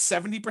exceeds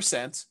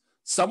 70%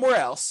 somewhere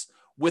else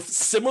with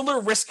similar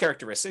risk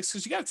characteristics,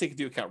 because you got to take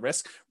into account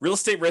risk. Real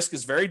estate risk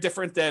is very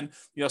different than,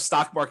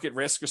 stock market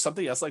risk or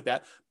something else like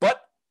that.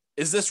 But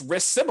is this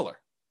risk similar?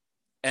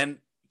 And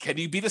can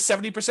you beat a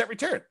 70%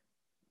 return?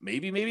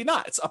 Maybe, maybe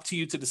not. It's up to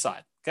you to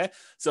decide. Okay.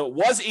 So it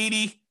was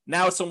 80.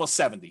 Now it's almost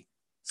 70.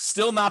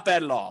 Still not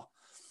bad at all.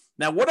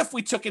 Now, what if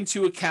we took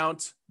into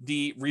account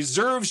the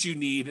reserves you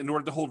need in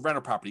order to hold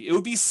rental property? It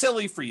would be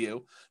silly for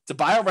you to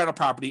buy a rental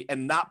property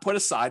and not put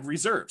aside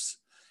reserves.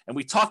 And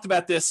we talked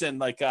about this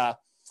in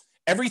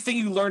everything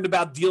you learned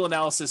about deal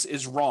analysis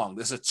is wrong.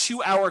 There's a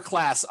 2-hour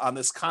class on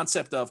this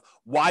concept of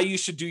why you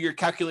should do your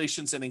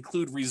calculations and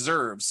include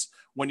reserves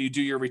when you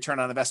do your return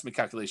on investment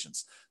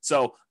calculations.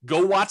 So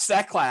go watch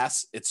that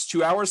class. It's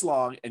 2 hours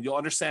long, and you'll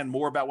understand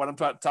more about what I'm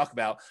talking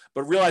about.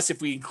 But realize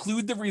if we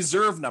include the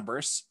reserve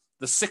numbers,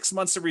 the 6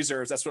 months of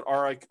reserves, that's what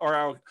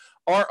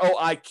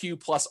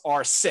ROIQ plus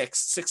R6,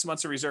 6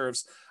 months of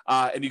reserves,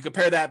 and you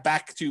compare that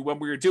back to when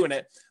we were doing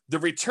it, the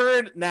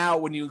return now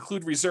when you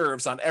include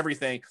reserves on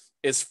everything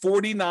is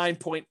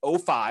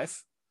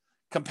 49.05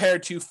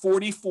 compared to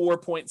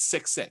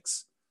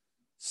 44.66.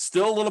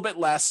 Still a little bit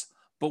less,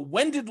 but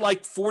when did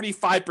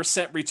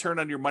 45% return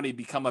on your money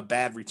become a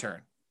bad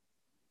return?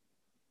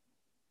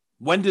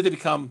 When did it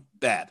become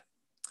bad?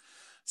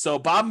 So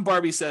Bob and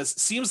Barbie says,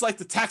 seems like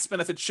the tax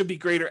benefit should be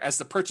greater as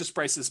the purchase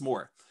price is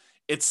more.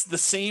 It's the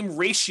same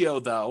ratio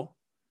though,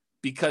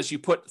 because you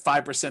put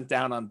 5%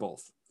 down on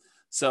both.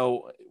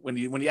 So when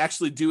you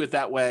actually do it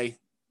that way,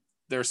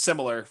 they're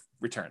similar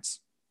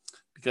returns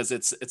because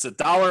it's a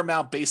dollar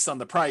amount based on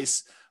the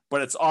price,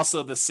 but it's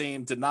also the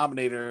same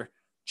denominator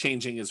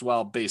changing as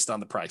well based on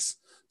the price.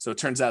 So it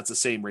turns out it's the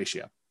same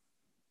ratio.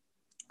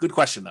 Good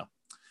question though.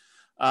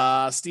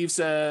 Steve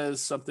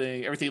says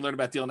something, everything you learned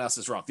about deal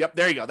analysis is wrong. Yep,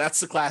 there you go. That's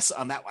the class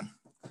on that one.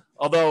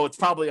 Although it's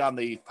probably on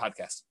the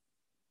podcast.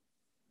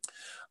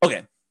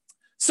 Okay,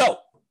 so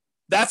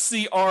that's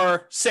the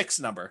R6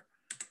 number.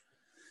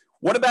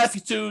 What about if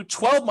you do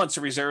 12 months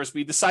of reserves, but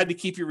you decide to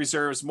keep your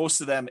reserves,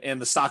 most of them in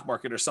the stock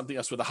market or something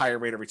else with a higher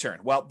rate of return?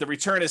 Well, the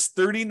return is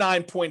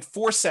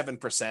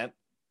 39.47%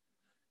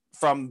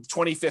 from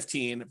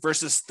 2015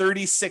 versus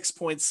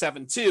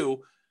 36.72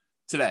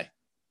 today.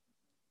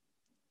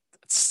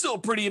 Still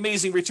pretty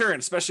amazing return,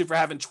 especially for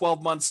having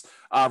 12 months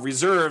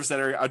reserves that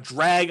are a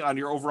drag on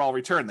your overall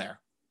return there.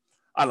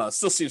 I don't know. It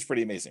still seems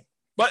pretty amazing,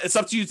 but it's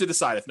up to you to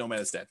decide if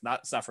Nomad is dead.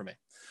 It's not for me.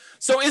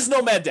 So is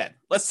Nomad dead?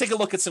 Let's take a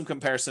look at some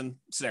comparison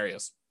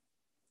scenarios.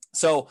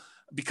 So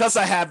because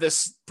I have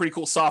this pretty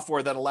cool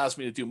software that allows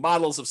me to do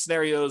models of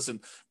scenarios and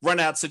run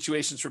out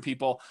situations for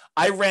people,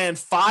 I ran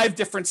 5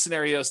 different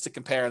scenarios to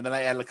compare, and then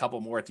I added a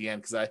couple more at the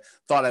end because I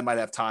thought I might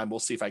have time. We'll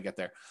see if I get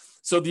there.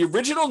 So the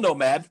original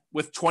Nomad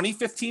with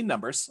 2015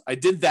 numbers, I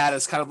did that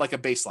as kind of like a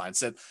baseline.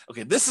 Said,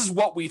 okay, this is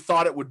what we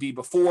thought it would be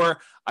before.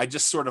 I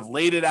just sort of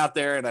laid it out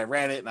there and I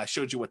ran it and I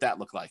showed you what that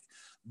looked like.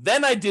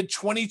 Then I did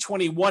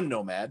 2021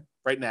 Nomad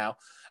right now.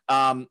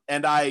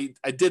 And I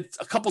did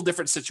a couple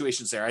different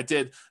situations there. I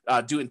did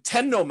doing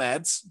 10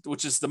 Nomads,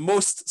 which is the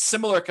most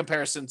similar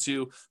comparison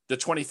to the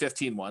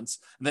 2015 ones.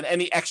 And then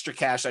any extra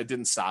cash I did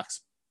in stocks,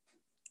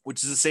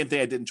 which is the same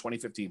thing I did in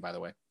 2015, by the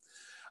way.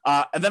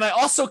 And then I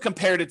also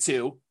compared it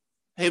to,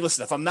 hey,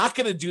 listen, if I'm not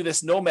going to do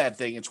this Nomad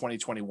thing in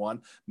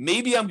 2021,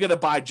 maybe I'm going to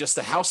buy just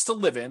a house to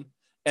live in,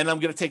 and I'm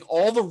going to take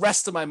all the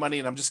rest of my money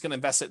and I'm just going to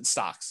invest it in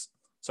stocks.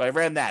 So I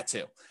ran that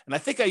too. And I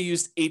think I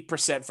used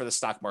 8% for the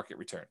stock market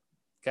return.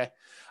 Okay.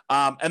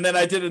 And then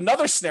I did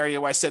another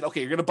scenario where I said,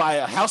 okay, you're going to buy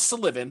a house to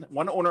live in,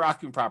 one owner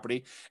occupant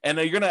property, and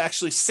you're going to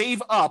actually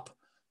save up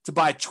to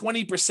buy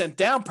 20%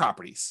 down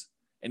properties.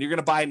 And you're going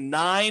to buy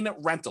 9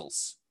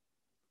 rentals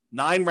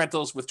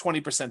with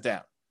 20%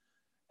 down.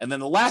 And then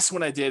the last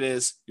one I did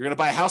is you're going to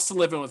buy a house to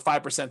live in with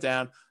 5%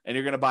 down, and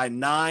you're going to buy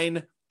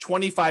 9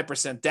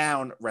 25%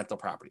 down rental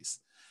properties.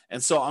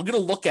 And so I'm going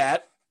to look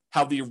at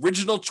how the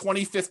original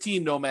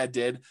 2015 Nomad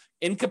did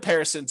in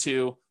comparison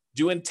to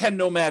doing 10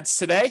 Nomads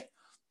today,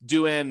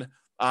 doing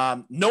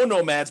no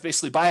Nomads,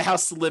 basically buy a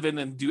house to live in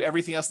and do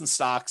everything else in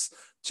stocks,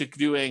 to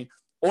doing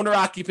owner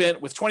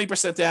occupant with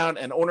 20% down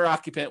and owner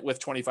occupant with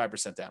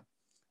 25% down.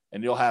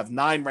 And you'll have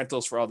 9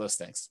 rentals for all those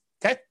things.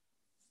 Okay.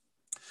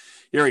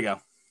 Here we go.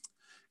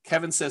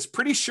 Kevin says,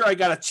 pretty sure I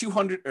got a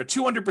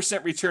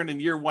 200% return in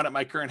year 1 at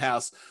my current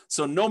house.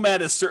 So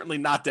Nomad is certainly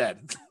not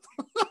dead.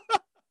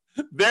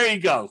 There you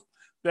go.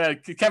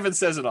 Kevin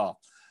says it all.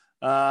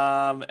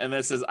 And then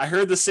it says, I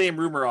heard the same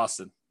rumor,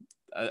 Austin.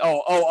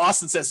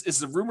 Austin says, is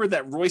the rumor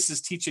that Royce is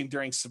teaching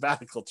during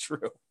sabbatical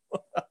true?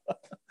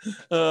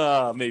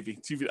 Maybe.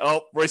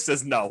 Royce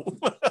says no.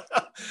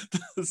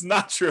 It's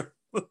not true.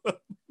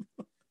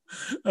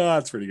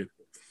 That's pretty good.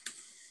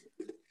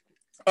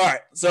 All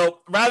right. So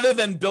rather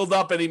than build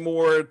up any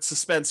more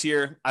suspense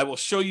here, I will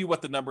show you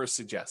what the numbers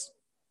suggest.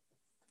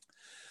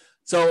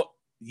 So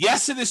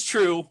yes, it is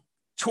true.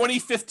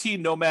 2015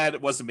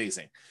 Nomad was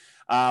amazing.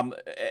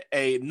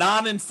 A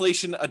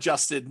non-inflation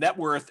adjusted net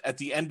worth at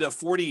the end of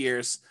 40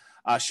 years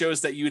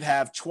shows that you'd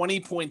have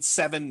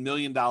 $20.7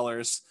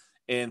 million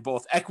in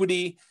both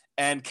equity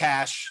and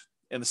cash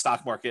in the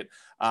stock market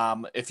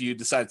if you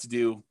decide to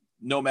do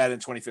Nomad in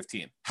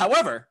 2015.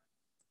 However,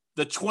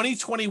 the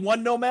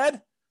 2021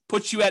 Nomad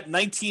puts you at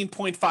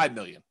 19.5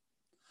 million.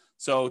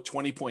 So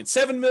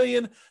 20.7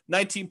 million,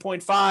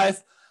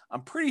 19.5.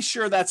 I'm pretty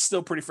sure that's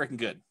still pretty freaking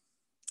good.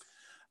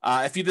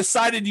 If you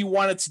decided you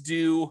wanted to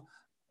do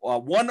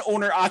one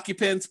owner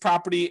occupant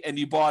property and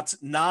you bought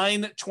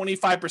 9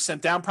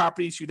 25% down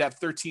properties, you'd have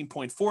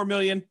 13.4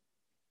 million.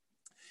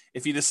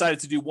 If you decided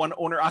to do one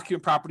owner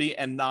occupant property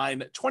and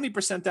 9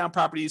 20% down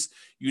properties,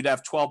 you'd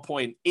have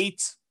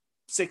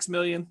 12.86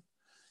 million.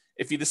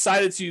 If you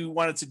decided you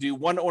wanted to do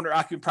one owner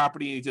occupant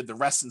property and you did the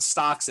rest in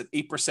stocks at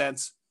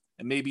 8%,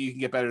 and maybe you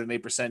can get better than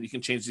 8%, you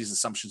can change these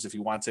assumptions if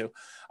you want to,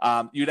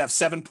 you'd have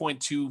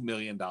 $7.2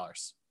 million.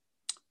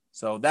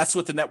 So that's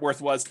what the net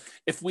worth was.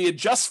 If we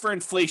adjust for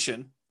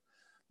inflation,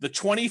 the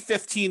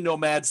 2015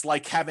 Nomads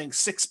like having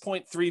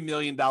 $6.3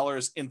 million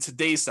in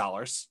today's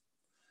dollars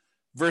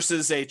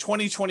versus a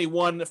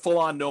 2021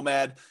 full-on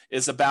Nomad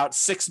is about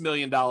 $6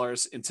 million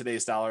in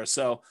today's dollars.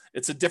 So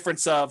it's a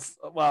difference of,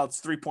 well,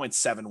 it's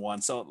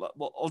 3.71. So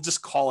I'll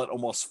just call it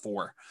almost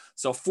 4.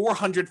 So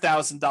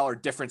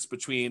 $400,000 difference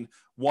between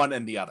one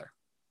and the other,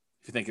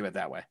 if you think of it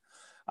that way.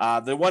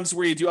 The ones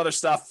where you do other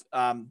stuff,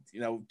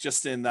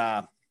 just in,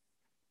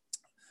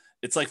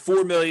 it's like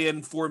 4 million,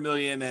 and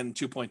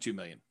 2.2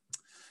 million.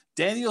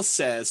 Daniel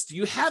says, do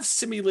you have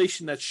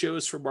simulation that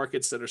shows for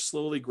markets that are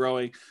slowly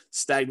growing,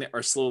 stagnant,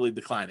 or slightly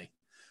declining?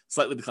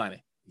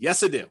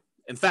 Yes, I do.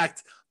 In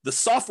fact, the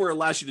software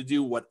allows you to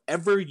do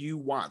whatever you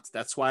want.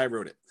 That's why I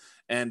wrote it.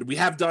 And we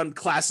have done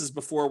classes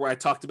before where I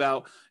talked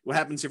about what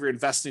happens if you're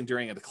investing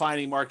during a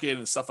declining market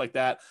and stuff like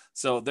that.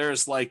 So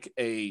there's like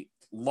a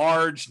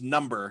large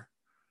number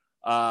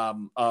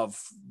of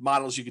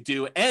models you could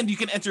do, and you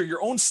can enter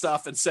your own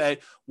stuff and say,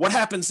 what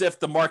happens if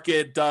the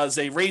market does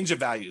a range of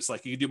values?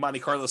 Like you can do Monte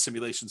Carlo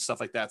simulations, stuff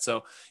like that.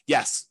 So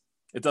yes,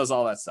 it does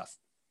all that stuff.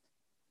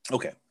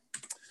 Okay.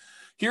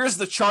 Here's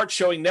the chart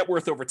showing net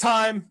worth over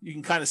time. You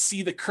can kind of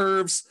see the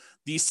curves.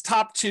 These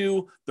top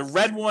two, the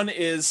red one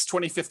is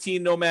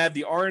 2015 Nomad.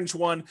 The orange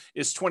one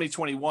is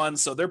 2021.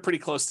 So they're pretty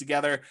close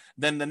together.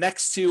 Then the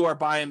next two are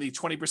buying the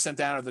 20%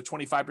 down or the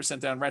 25%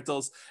 down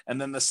rentals. And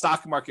then the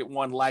stock market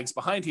one lags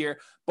behind here.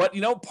 But,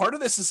 part of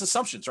this is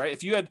assumptions, right?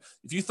 If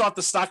you thought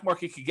the stock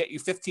market could get you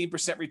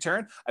 15%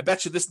 return, I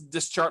bet you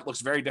this chart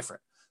looks very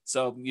different.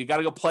 So you got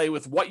to go play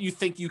with what you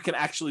think you can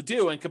actually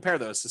do and compare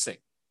those to see.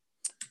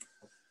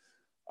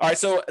 All right,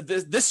 so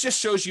this just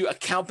shows you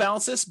account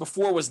balances.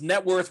 Before was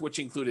net worth, which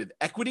included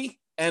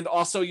equity, and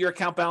also your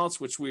account balance,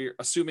 which we're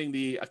assuming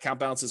the account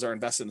balances are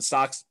invested in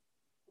stocks.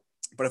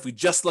 But if we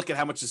just look at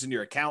how much is in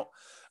your account,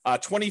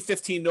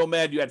 2015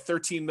 Nomad, you had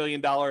 $13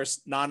 million,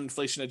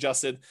 non-inflation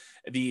adjusted.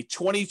 The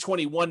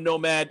 2021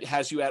 Nomad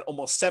has you at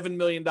almost $7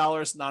 million,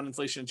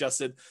 non-inflation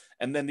adjusted.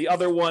 And then the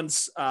other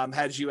ones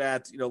had you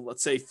at,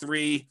 let's say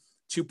 3,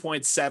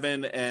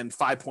 2.7, and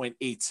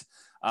 5.8.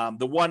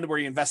 The one where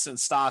you invest in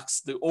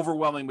stocks, the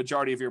overwhelming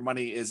majority of your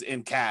money is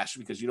in cash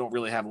because you don't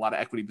really have a lot of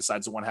equity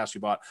besides the one house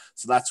you bought.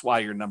 So that's why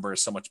your number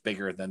is so much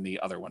bigger than the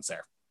other ones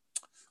there.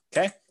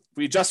 Okay. If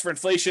we adjust for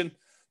inflation,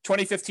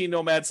 2015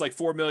 Nomads like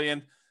 4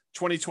 million,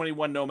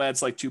 2021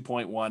 Nomads like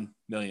 2.1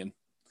 million.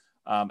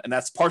 And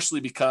that's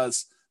partially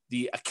because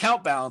the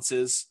account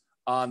balances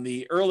on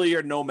the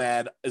earlier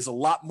Nomad is a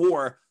lot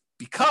more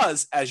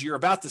because, as you're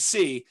about to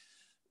see,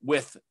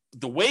 with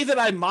the way that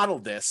I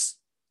modeled this,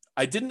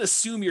 I didn't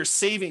assume your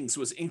savings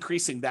was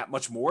increasing that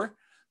much more.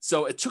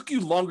 So it took you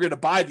longer to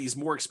buy these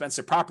more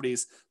expensive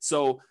properties.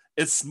 So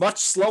it's much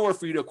slower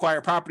for you to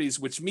acquire properties,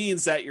 which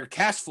means that your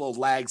cash flow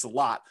lags a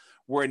lot.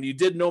 When you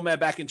did Nomad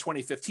back in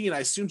 2015, I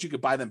assumed you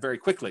could buy them very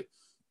quickly.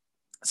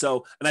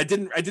 So, and I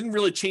didn't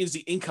really change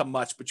the income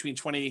much between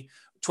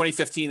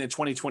 2015 and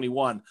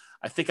 2021.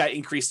 I think I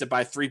increased it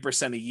by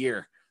 3% a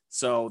year.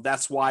 So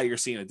that's why you're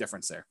seeing a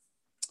difference there.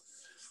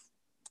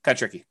 Kind of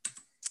tricky.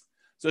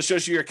 So it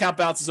shows you your account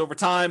balances over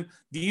time.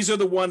 These are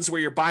the ones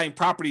where you're buying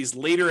properties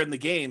later in the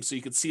game. So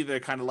you can see they're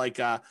kind of like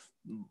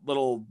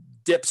little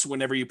dips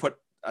whenever you put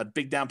a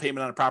big down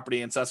payment on a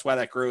property. And so that's why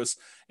that grows.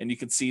 And you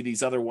can see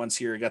these other ones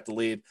here, you got the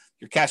lead.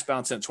 Your cash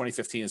balance in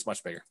 2015 is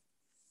much bigger.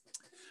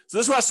 So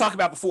this is what I was talking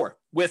about before.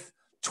 With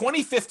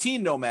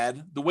 2015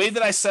 Nomad, the way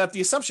that I set up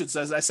the assumptions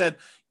is I said,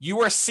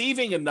 you are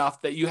saving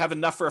enough that you have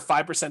enough for a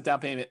 5%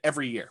 down payment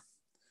every year.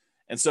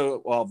 And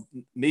so, well,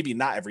 maybe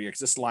not every year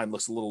because this line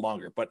looks a little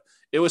longer, but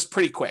it was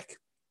pretty quick.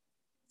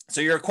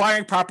 So you're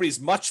acquiring properties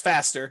much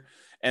faster,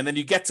 and then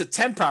you get to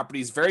 10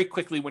 properties very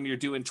quickly when you're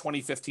doing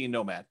 2015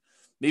 Nomad.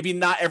 Maybe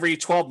not every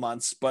 12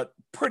 months, but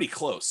pretty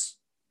close.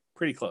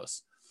 Pretty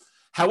close.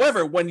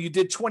 However, when you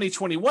did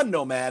 2021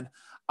 Nomad,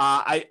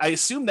 I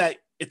assume that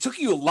it took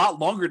you a lot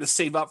longer to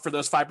save up for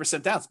those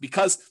 5% downs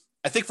because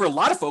I think for a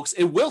lot of folks,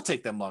 it will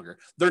take them longer.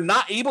 They're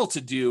not able to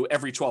do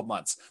every 12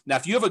 months. Now,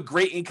 if you have a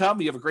great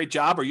income, you have a great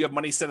job, or you have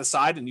money set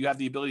aside and you have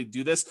the ability to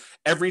do this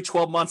every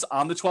 12 months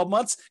on the 12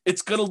 months,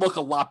 it's going to look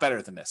a lot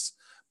better than this.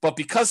 But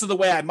because of the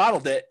way I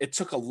modeled it, it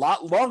took a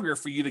lot longer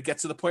for you to get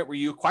to the point where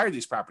you acquire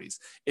these properties.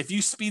 If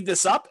you speed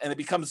this up and it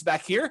becomes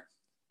back here,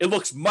 it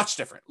looks much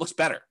different. It looks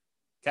better.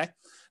 Okay.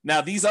 Now,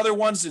 these other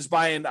ones is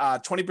buying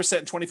 20%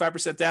 and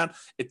 25% down.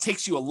 It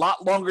takes you a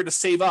lot longer to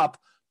save up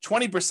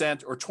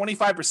 20% or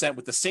 25%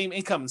 with the same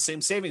income and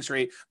same savings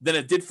rate than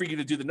it did for you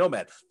to do the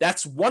Nomad.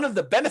 That's one of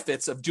the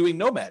benefits of doing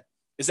Nomad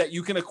is that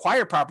you can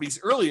acquire properties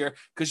earlier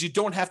because you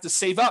don't have to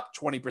save up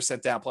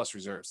 20% down plus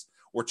reserves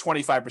or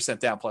 25%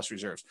 down plus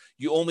reserves.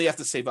 You only have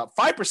to save up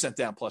 5%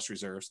 down plus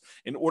reserves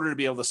in order to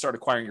be able to start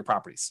acquiring your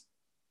properties.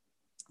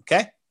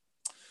 Okay?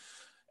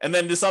 And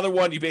then this other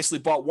one, you basically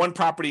bought one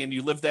property and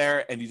you lived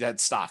there and you had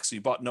stocks. So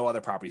you bought no other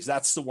properties.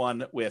 That's the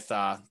one with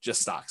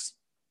just stocks.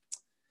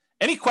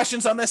 Any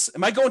questions on this?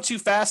 Am I going too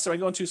fast? Am I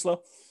going too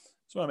slow?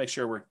 Just want to make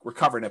sure we're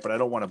covering it, but I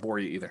don't want to bore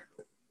you either.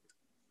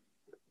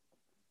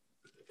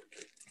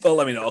 Well,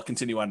 let me know. I'll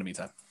continue on in the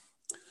meantime.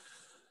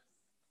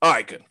 All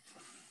right, good.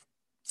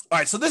 All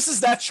right, so this is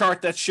that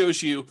chart that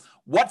shows you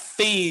what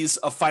phase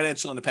of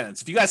financial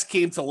independence. If you guys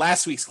came to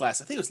last week's class,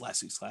 I think it was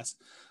last week's class.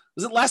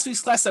 Was it last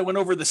week's class I went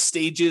over the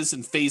stages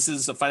and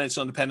phases of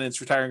financial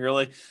independence, retiring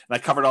early, and I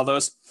covered all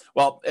those?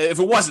 Well, if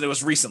it wasn't, it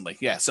was recently.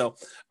 Yeah. So,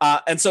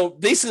 and so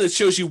basically it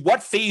shows you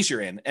what phase you're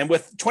in. And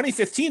with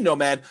 2015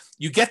 Nomad,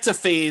 you get to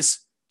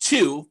phase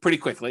 2 pretty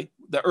quickly,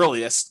 the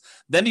earliest.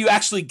 Then you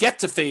actually get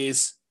to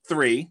phase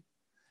 3,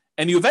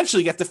 and you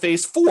eventually get to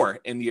phase 4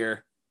 in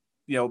your,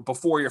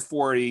 before your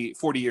 40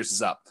 years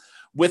is up.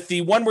 With the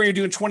one where you're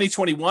doing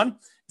 2021,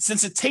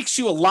 since it takes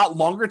you a lot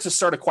longer to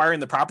start acquiring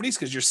the properties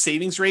because your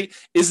savings rate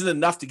isn't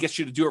enough to get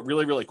you to do it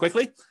really, really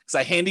quickly, because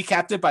I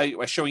handicapped it by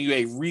showing you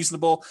a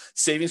reasonable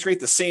savings rate,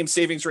 the same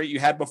savings rate you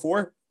had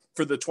before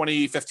for the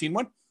 2015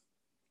 one.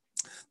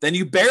 Then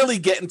you barely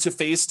get into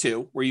phase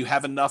 2 where you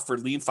have enough for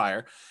lean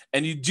fire,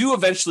 and you do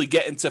eventually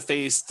get into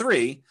phase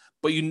 3,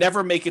 but you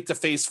never make it to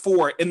phase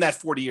 4 in that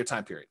 40-year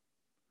time period.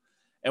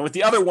 And with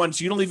the other ones,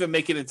 you don't even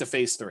make it into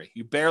phase 3.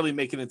 You barely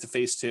make it into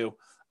phase 2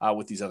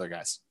 with these other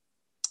guys.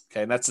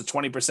 Okay, and that's the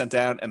 20%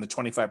 down and the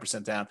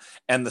 25% down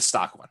and the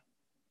stock one.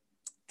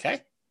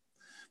 Okay,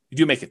 you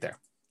do make it there.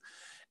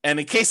 And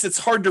in case it's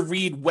hard to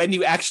read when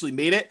you actually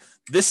made it,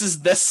 this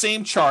is the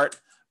same chart,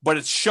 but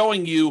it's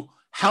showing you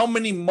how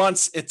many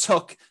months it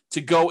took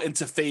to go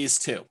into phase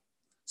 2.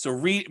 So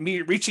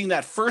reaching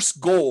that first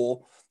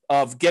goal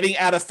of getting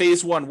out of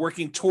phase 1,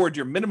 working toward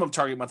your minimum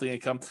target monthly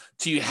income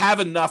till you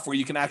have enough where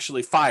you can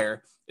actually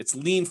fire. It's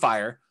lean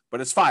fire, but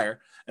it's fire.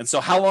 And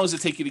so how long does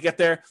it take you to get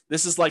there?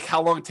 This is like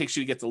how long it takes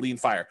you to get to lean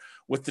fire.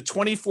 With the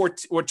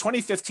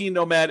 2015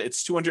 Nomad,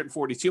 it's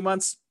 242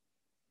 months.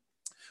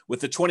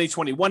 With the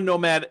 2021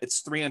 Nomad,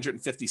 it's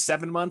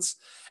 357 months.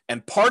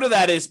 And part of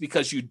that is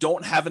because you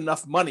don't have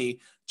enough money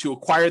to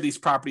acquire these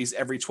properties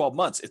every 12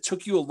 months. It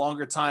took you a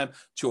longer time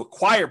to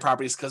acquire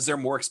properties because they're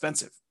more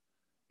expensive.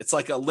 It's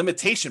like a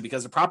limitation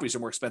because the properties are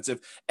more expensive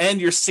and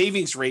your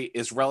savings rate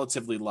is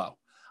relatively low.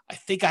 I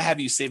think I have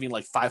you saving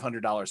like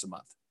 $500 a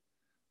month.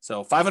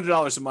 So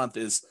 $500 a month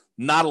is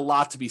not a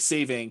lot to be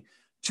saving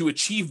to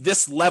achieve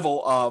this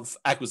level of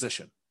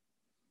acquisition.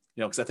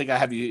 Because I think I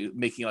have you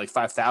making like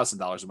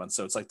 $5,000 a month.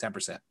 So it's like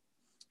 10%.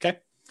 Okay.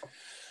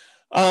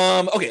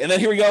 Okay. And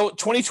then here we go.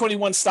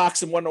 2021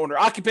 stocks and one owner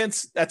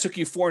occupants. That took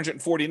you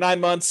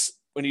 449 months.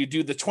 When you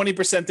do the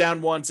 20%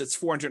 down ones, it's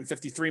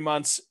 453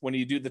 months. When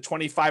you do the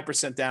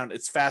 25% down,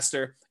 it's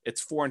faster.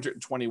 It's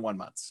 421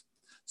 months.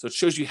 So it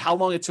shows you how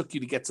long it took you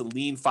to get to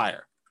lean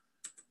fire.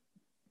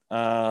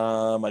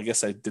 I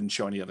guess I didn't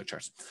show any other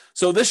charts.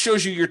 So this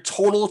shows you your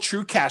total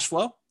true cash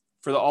flow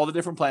for all the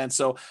different plans.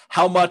 So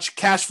how much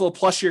cash flow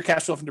plus your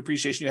cash flow from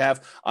depreciation you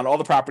have on all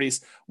the properties.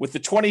 With the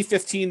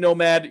 2015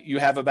 Nomad, you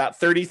have about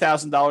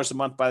 $30,000 a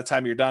month by the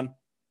time you're done.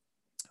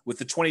 With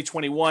the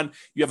 2021,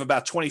 you have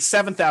about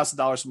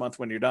 $27,000 a month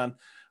when you're done.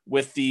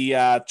 With the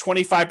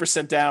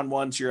 25% down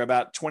ones, you're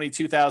about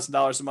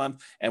 $22,000 a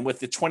month. And with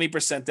the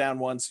 20% down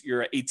ones,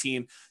 you're at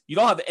 $18,000. You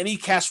don't have any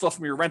cash flow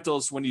from your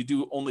rentals when you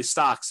do only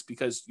stocks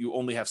because you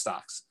only have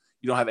stocks.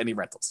 You don't have any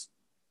rentals.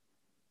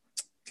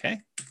 Okay.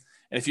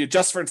 And if you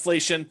adjust for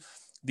inflation,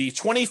 the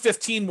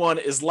 2015 one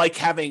is like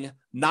having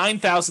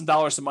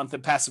 $9,000 a month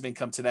in passive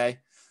income today.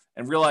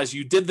 And realize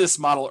you did this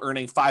model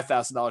earning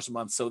 $5,000 a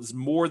month. So it's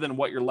more than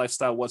what your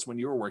lifestyle was when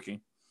you were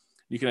working.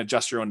 You can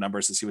adjust your own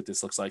numbers to see what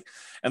this looks like.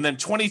 And then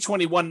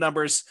 2021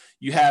 numbers,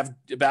 you have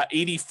about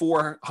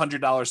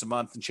 $8,400 a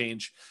month and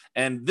change.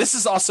 And this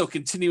is also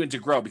continuing to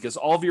grow because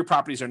all of your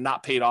properties are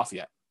not paid off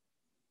yet.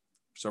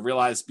 So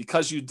realize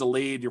because you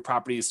delayed your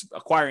properties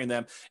acquiring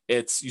them,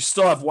 you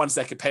still have ones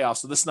that could pay off.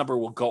 So this number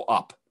will go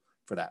up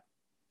for that.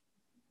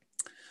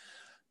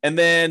 And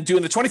then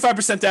doing the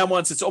 25% down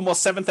ones, it's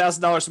almost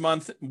 $7,000 a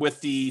month. With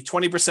the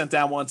 20%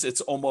 down ones,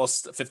 it's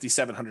almost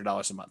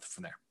 $5,700 a month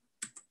from there.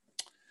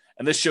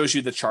 And this shows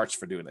you the charts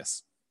for doing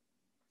this.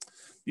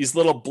 These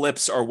little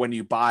blips are when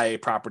you buy a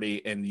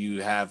property and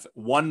you have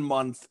 1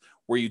 month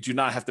where you do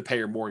not have to pay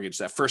your mortgage.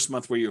 That first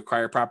month where you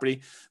acquire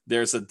property,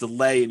 there's a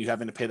delay and you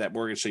having to pay that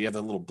mortgage. So you have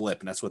a little blip,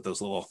 and that's what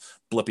those little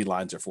blippy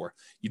lines are for.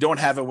 You don't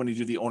have it when you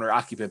do the owner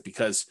occupant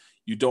because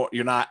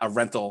you're not a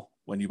rental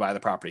when you buy the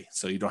property.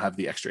 So you don't have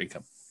the extra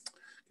income.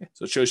 Okay,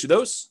 so it shows you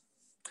those.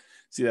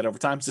 See that over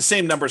time. It's the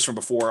same numbers from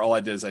before. All I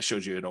did is I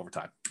showed you it over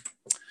time.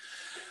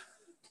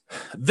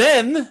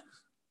 Then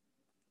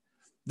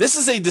this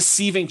is a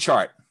deceiving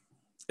chart.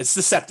 It's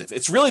deceptive.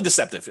 It's really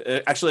deceptive.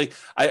 Actually,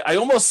 I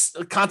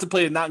almost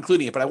contemplated not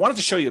including it, but I wanted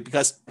to show you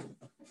because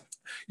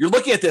you're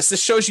looking at this.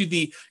 This shows you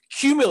the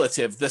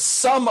cumulative, the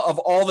sum of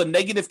all the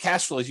negative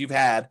cash flows you've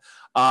had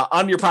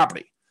on your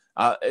property.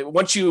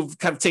 Once you've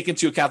kind of taken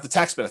into account the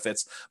tax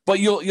benefits, but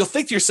you'll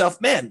think to yourself,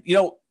 man,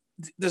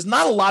 there's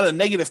not a lot of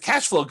negative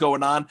cash flow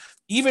going on,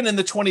 even in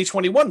the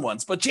 2021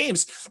 ones. But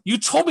James, you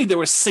told me there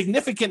was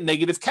significant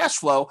negative cash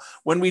flow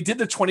when we did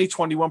the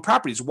 2021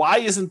 properties. Why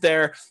isn't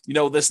there,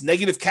 this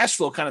negative cash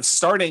flow kind of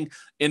starting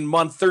in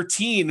month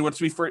 13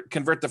 once we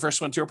convert the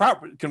first one to a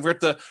property, convert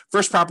the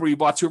first property we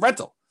bought to a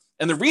rental?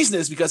 And the reason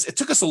is because it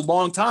took us a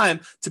long time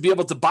to be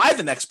able to buy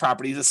the next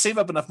property, to save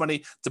up enough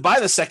money to buy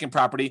the second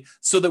property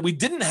so that we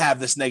didn't have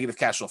this negative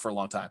cash flow for a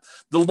long time.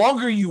 The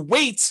longer you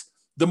wait,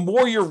 the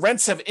more your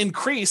rents have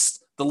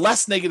increased, the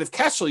less negative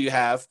cash flow you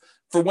have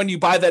for when you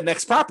buy that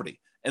next property.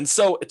 And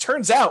so it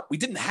turns out we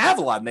didn't have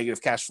a lot of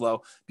negative cash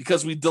flow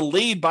because we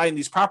delayed buying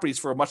these properties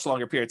for a much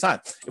longer period of time.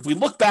 If we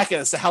look back at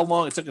as to how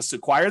long it took us to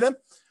acquire them,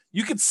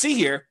 you can see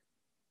here,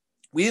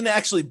 we didn't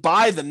actually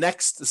buy the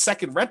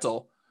second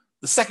rental,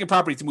 the second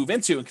property to move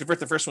into and convert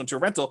the first one to a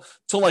rental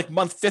till like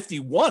month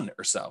 51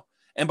 or so.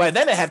 And by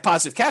then it had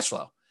positive cash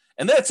flow.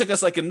 And then it took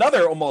us like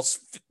another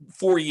almost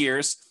 4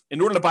 years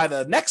in order to buy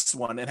the next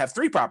one and have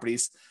 3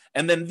 properties.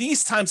 And then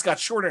these times got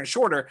shorter and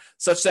shorter,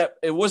 such that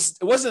it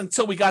wasn't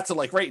until we got to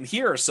like right in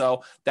here or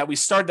so that we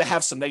started to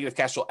have some negative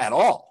cash flow at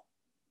all.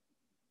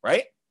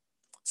 Right?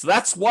 So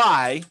that's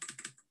why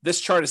this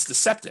chart is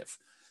deceptive.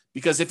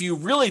 Because if you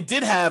really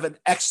did have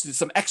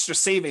some extra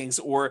savings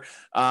or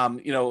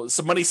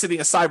some money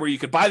sitting aside where you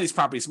could buy these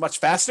properties much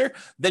faster,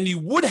 then you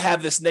would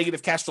have this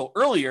negative cash flow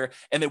earlier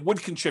and it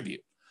would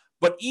contribute.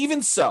 But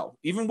even so,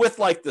 even with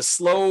like the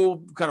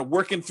slow kind of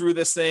working through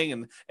this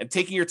thing and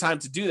taking your time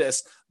to do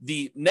this,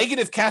 the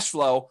negative cash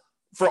flow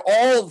for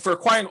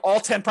acquiring all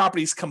 10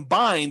 properties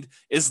combined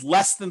is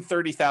less than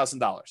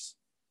 $30,000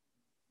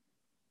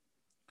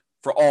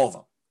 for all of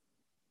them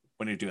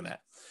when you're doing that.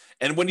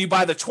 And when you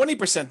buy the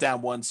 20%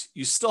 down ones,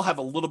 you still have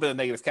a little bit of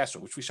negative cash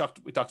flow, which we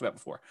talked about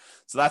before.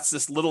 So that's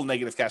this little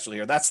negative cash flow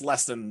here. That's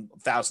less than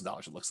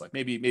 $1,000. It looks like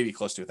maybe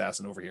close to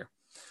 1,000 over here.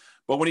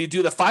 But when you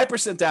do the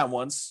 5% down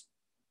ones,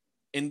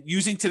 and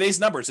using today's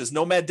numbers as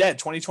Nomad Dead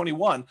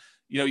 2021,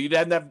 you'd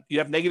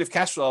have negative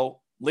cash flow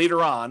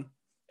later on,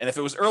 and if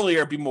it was earlier,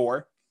 it'd be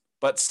more.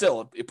 But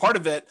still, part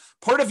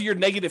of your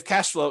negative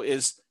cash flow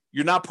is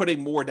you're not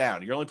putting more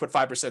down. You only put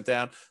 5%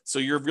 down, so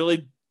you're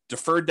really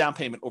deferred down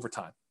payment over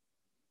time.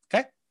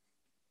 Okay.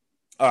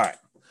 All right.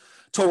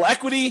 Total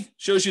equity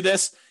shows you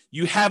this.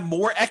 You have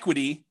more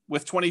equity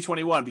with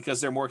 2021 because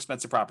they're more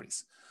expensive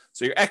properties.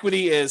 So your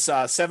equity is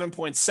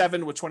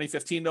 7.7 with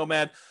 2015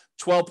 Nomad,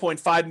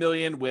 12.5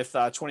 million with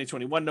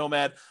 2021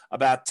 Nomad,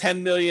 about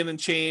 10 million and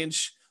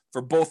change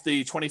for both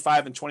the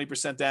 25 and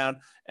 20% down.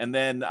 And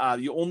then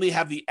you only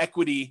have the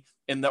equity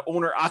in the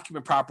owner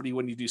occupant property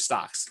when you do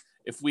stocks.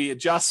 If we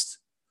adjust,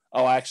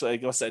 I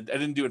guess I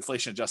didn't do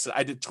inflation adjusted.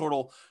 I did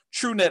total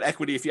true net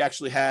equity if you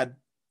actually had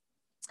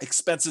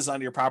expenses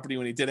on your property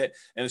when you did it.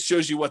 And it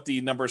shows you what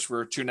the numbers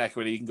for true net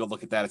equity. You can go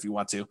look at that if you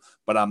want to,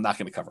 but I'm not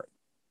going to cover it.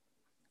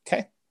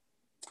 Okay.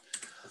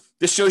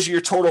 This shows you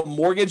your total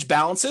mortgage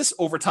balances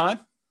over time.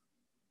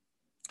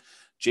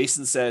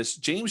 Jason says,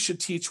 James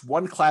should teach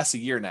one class a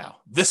year now.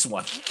 This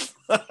one.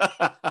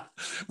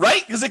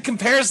 Right? Because it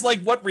compares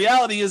like what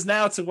reality is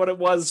now to what it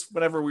was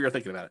whenever we were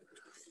thinking about it.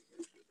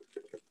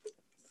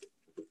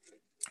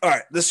 All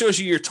right. This shows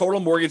you your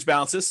total mortgage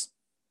balances.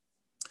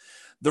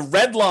 The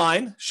red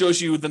line shows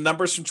you the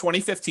numbers from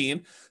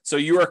 2015. So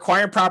you were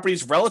acquiring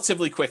properties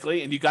relatively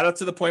quickly, and you got up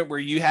to the point where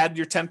you had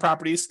your 10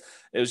 properties.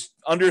 It was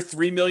under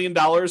 $3 million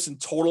in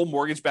total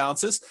mortgage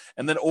balances.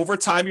 And then over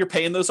time, you're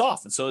paying those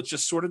off. And so it's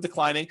just sort of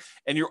declining,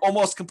 and you're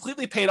almost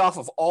completely paid off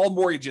of all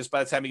mortgages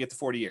by the time you get to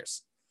 40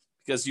 years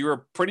because you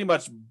were pretty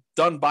much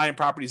done buying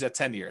properties at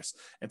 10 years.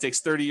 It takes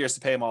 30 years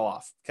to pay them all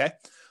off. Okay.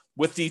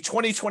 With the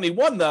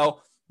 2021, though,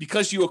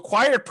 because you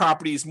acquired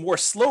properties more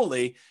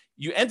slowly,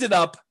 you ended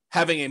up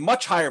having a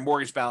much higher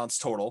mortgage balance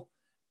total,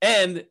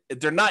 and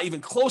they're not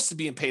even close to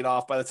being paid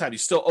off by the time you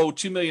still owe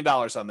 $2 million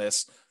on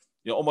this,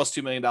 almost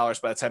 $2 million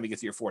by the time you get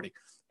to your 40.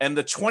 And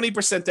the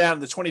 20% down,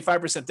 the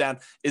 25% down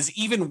is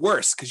even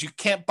worse because you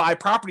can't buy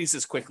properties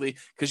as quickly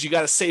because you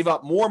got to save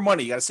up more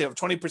money. You got to save up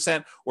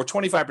 20% or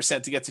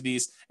 25% to get to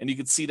these, and you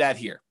can see that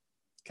here.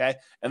 Okay.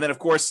 And then, of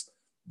course,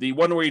 the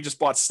one where you just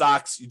bought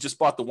stocks, you just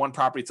bought the one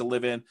property to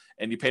live in,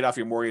 and you paid off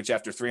your mortgage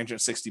after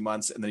 360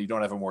 months, and then you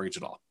don't have a mortgage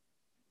at all.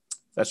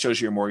 That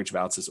shows you your mortgage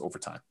balances over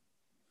time.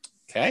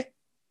 Okay.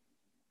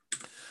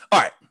 All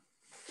right.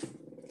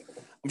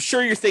 I'm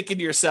sure you're thinking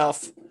to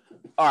yourself,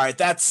 all right,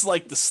 that's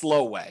like the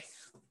slow way.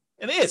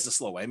 And it is the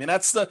slow way. I mean,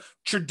 that's the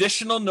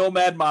traditional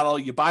nomad model.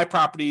 You buy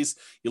properties,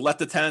 you let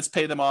the tenants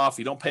pay them off.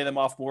 You don't pay them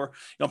off more.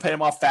 You don't pay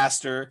them off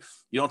faster.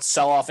 You don't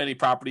sell off any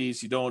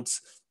properties. You don't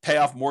pay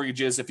off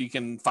mortgages if you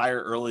can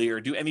fire early or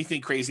do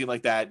anything crazy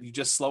like that. You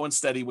just slow and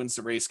steady wins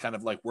the race, kind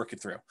of like work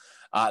it through.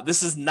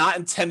 This is not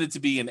intended to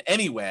be in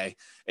any way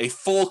a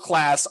full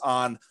class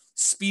on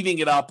speeding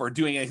it up or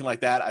doing anything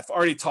like that. I've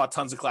already taught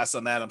tons of classes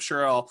on that. I'm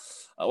sure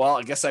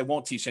I guess I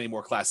won't teach any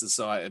more classes,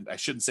 so I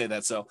shouldn't say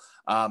that. So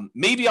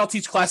maybe I'll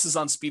teach classes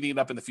on speeding it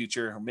up in the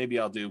future, or maybe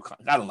I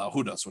don't know.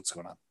 Who knows what's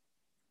going on?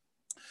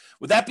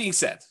 With that being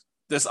said,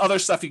 there's other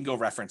stuff you can go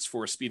reference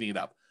for speeding it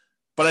up.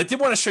 But I did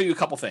want to show you a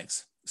couple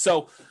things.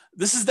 So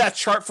this is that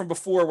chart from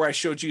before where I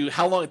showed you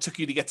how long it took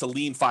you to get to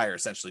lean fire,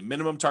 essentially,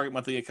 minimum target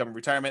monthly income in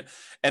retirement.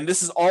 And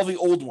this is all the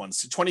old ones.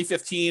 So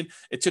 2015,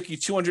 it took you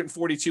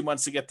 242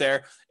 months to get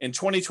there. In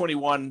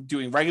 2021,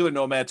 doing regular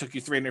Nomad took you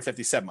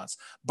 357 months.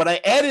 But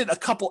I added a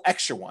couple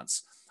extra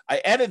ones. I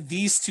added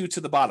these two to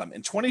the bottom.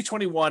 In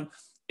 2021,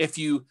 if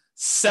you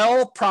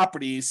sell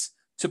properties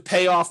to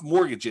pay off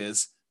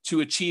mortgages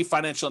to achieve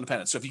financial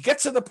independence. So if you get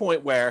to the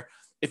point where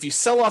if you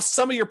sell off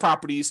some of your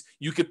properties,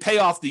 you could pay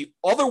off the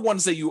other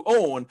ones that you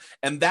own,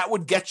 and that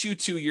would get you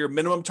to your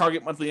minimum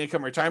target monthly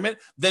income retirement,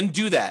 then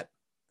do that.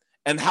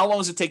 And how long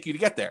does it take you to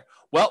get there?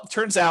 Well, it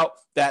turns out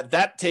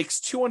that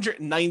takes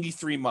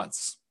 293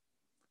 months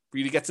for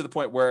you to get to the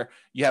point where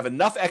you have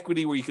enough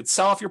equity where you could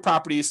sell off your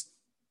properties,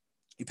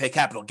 you pay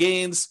capital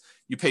gains,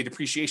 you pay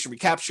depreciation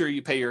recapture,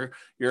 you pay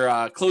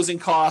your closing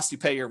costs, you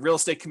pay your real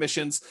estate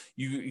commissions,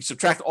 you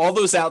subtract all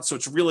those out. So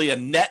it's really a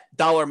net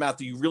dollar amount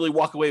that you really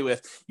walk away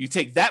with. You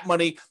take that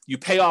money, you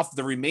pay off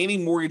the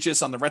remaining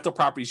mortgages on the rental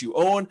properties you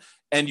own,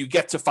 and you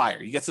get to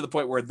fire. You get to the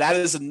point where that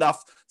is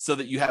enough so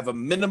that you have a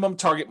minimum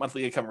target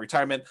monthly income in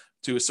retirement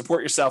to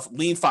support yourself,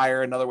 lean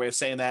fire, another way of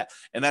saying that.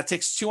 And that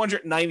takes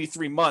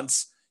 293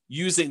 months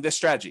using this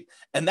strategy.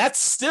 And that's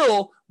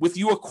still with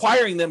you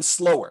acquiring them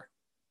slower.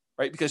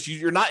 Right? Because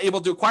you're not able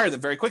to acquire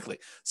them very quickly.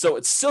 So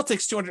it still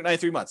takes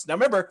 293 months. Now,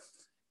 remember,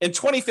 in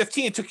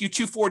 2015, it took you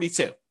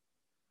 242.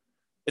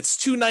 It's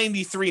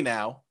 293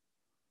 now,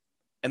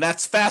 and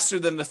that's faster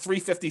than the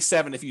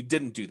 357 if you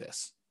didn't do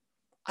this.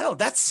 I don't know.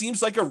 That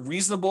seems like a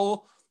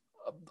reasonable,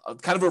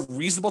 kind of a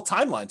reasonable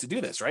timeline to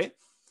do this, right?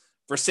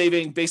 For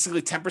saving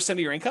basically 10% of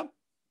your income.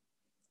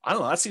 I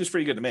don't know. That seems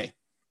pretty good to me.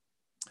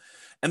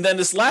 And then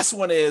this last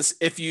one is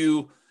if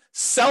you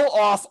sell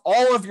off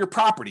all of your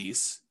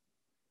properties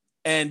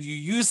and you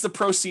use the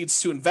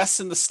proceeds to invest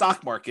in the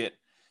stock market,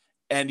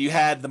 and you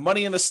had the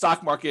money in the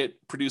stock market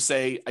produce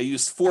I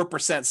used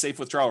 4% safe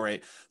withdrawal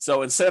rate.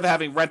 So instead of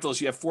having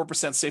rentals, you have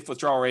 4% safe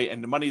withdrawal rate,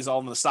 and the money is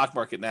all in the stock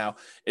market now.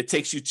 It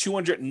takes you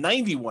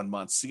 291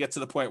 months to get to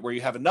the point where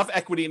you have enough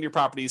equity in your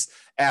properties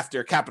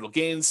after capital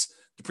gains,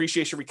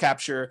 depreciation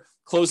recapture,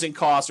 closing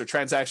costs or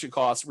transaction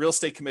costs, real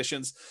estate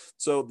commissions.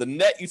 So the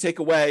net you take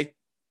away,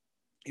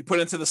 you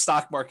put into the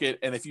stock market,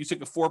 and if you took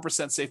a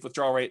 4% safe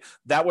withdrawal rate,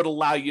 that would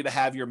allow you to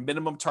have your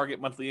minimum target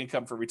monthly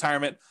income for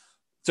retirement.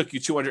 It took you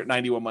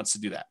 291 months to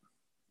do that,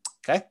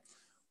 okay?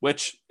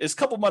 Which is a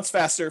couple months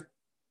faster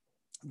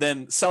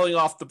than selling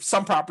off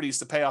some properties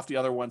to pay off the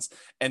other ones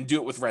and do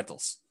it with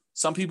rentals.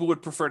 Some people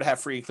would prefer to have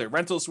free and clear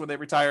rentals when they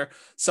retire.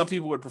 Some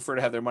people would prefer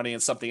to have their money in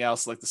something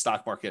else like the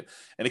stock market,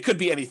 and it could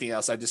be anything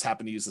else. I just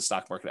happen to use the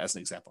stock market as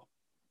an example,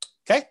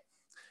 okay?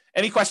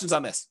 Any questions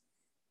on this?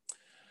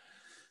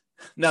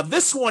 Now,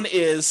 this one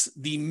is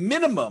the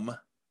minimum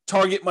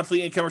target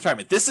monthly income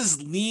retirement. This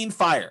is lean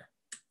fire.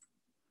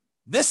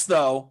 This,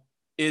 though,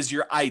 is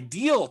your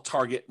ideal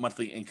target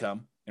monthly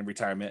income in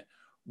retirement,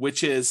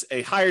 which is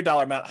a higher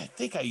dollar amount. I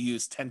think I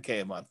use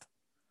 $10K a month.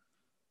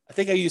 I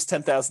think I use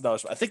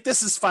 $10,000. I think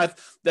this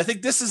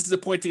is the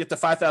point to get to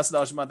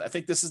 $5,000 a month. I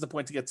think this is the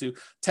point to get to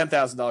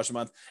 $10,000 a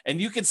month.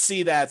 And you can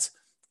see that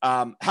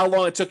how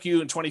long it took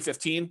you in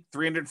 2015,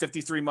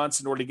 353 months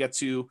in order to get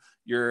to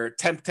your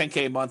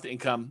 10K a month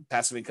income,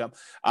 passive income,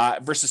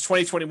 versus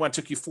 2021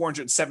 took you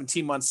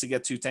 417 months to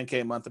get to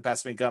 10K a month of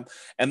passive income.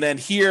 And then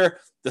here,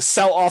 the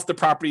sell off the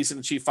properties and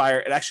achieve fire,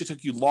 it actually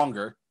took you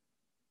longer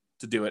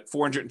to do it,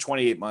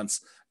 428 months,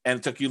 and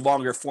it took you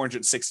longer,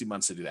 460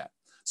 months to do that.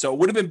 So it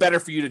would have been better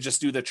for you to just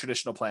do the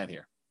traditional plan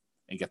here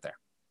and get there.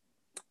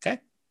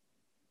 Okay.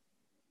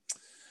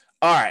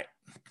 All right.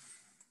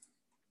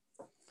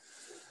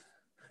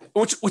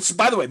 Which,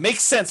 by the way,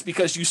 makes sense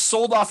because you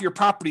sold off your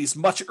properties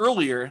much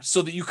earlier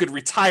so that you could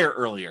retire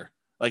earlier.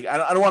 Like,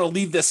 I don't want to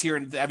leave this here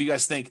and have you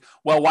guys think,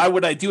 well, why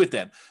would I do it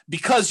then?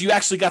 Because you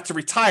actually got to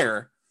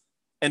retire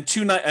at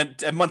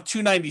month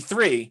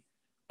 293,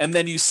 and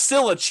then you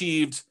still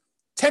achieved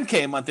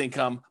 10K a month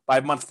income by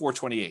month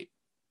 428.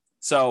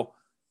 So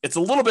it's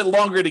a little bit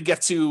longer to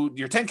get to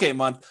your 10K a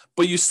month,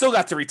 but you still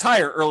got to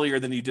retire earlier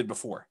than you did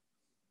before.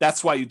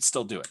 That's why you'd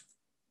still do it.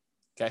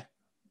 Okay?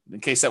 In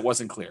case that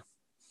wasn't clear.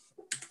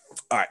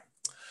 All right.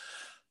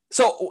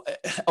 So,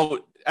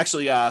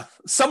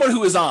 someone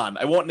who is on,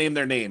 I won't name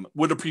their name,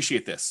 would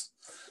appreciate this.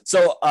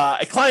 So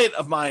a client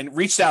of mine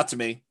reached out to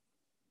me.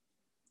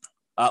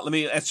 Let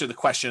me answer the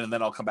question and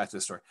then I'll come back to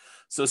the story.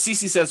 So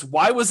Cece says,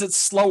 why was it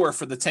slower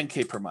for the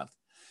 10K per month?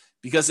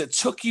 Because it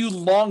took you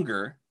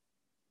longer.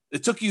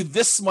 It took you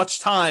this much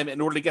time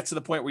in order to get to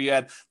the point where you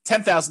had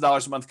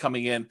 $10,000 a month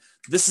coming in.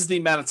 This is the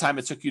amount of time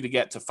it took you to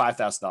get to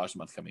 $5,000 a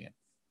month coming in.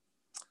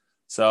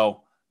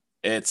 So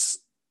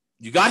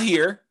you got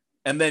here,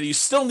 and then you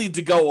still need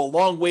to go a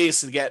long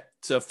ways to get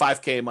to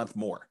 5K a month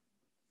more.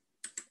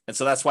 And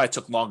so that's why it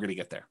took longer to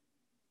get there.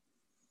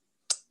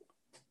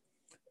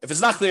 If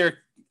it's not clear,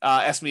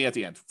 ask me at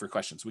the end for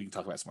questions. We can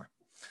talk about it some more.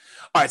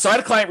 All right. So I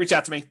had a client reach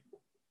out to me,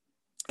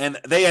 and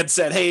they had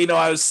said, hey,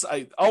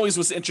 I always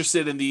was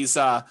interested in these,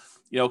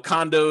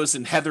 condos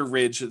in Heather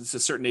Ridge. It's a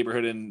certain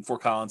neighborhood in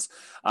Fort Collins,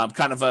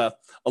 kind of a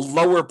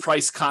lower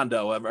price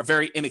condo, a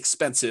very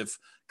inexpensive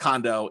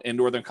condo in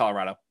Northern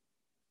Colorado.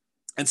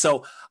 And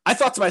so I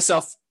thought to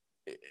myself,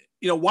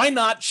 why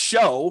not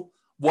show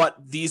what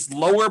these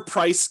lower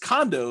price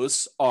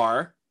condos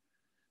are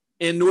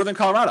in Northern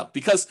Colorado?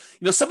 Because,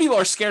 some people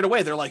are scared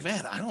away. They're like,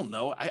 man, I don't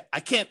know.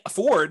 I can't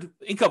afford,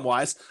 income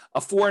wise,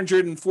 a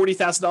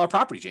 $440,000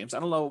 property, James.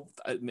 I don't know.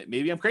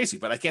 Maybe I'm crazy,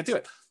 but I can't do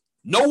it.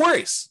 No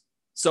worries.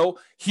 So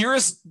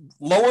here's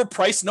lower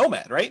price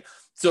Nomad, right?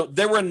 So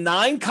there were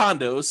 9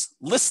 condos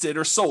listed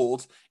or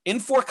sold in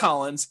Fort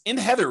Collins, in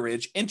Heather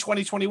Ridge in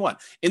 2021,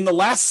 in the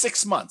last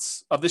 6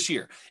 months of this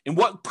year, in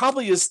what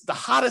probably is the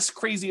hottest,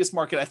 craziest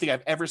market I think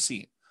I've ever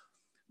seen.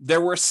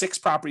 There were 6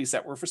 properties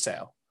that were for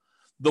sale.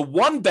 The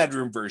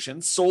 1-bedroom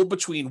version sold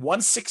between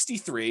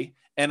 $163,000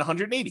 and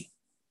 $180,000.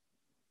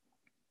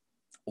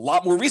 A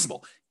lot more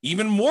reasonable,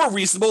 even more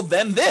reasonable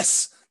than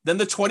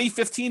the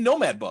 2015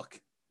 Nomad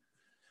book.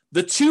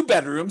 The 2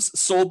 bedrooms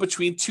sold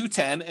between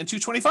 $210,000 and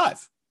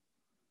 $225,000.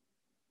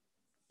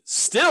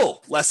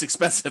 Still less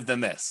expensive than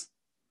this.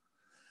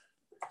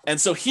 And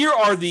so here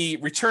are the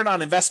return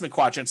on investment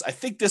quadrants. I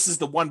think this is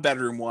the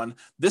 1-bedroom one.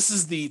 This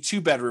is the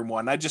 2-bedroom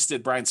one. I just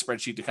did Brian's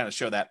spreadsheet to kind of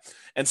show that.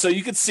 And so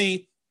you could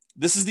see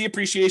this is the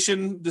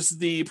appreciation. This is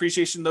the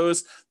appreciation.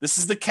 This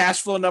is the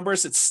cash flow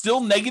numbers. It's still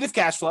negative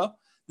cash flow.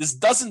 This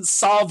doesn't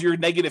solve your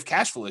negative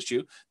cash flow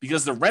issue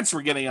because the rents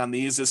we're getting on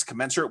these is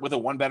commensurate with a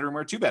 1-bedroom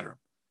or a 2-bedroom.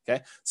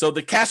 Okay. So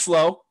the cash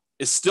flow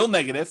is still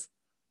negative,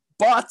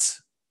 but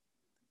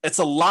it's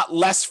a lot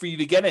less for you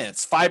to get in.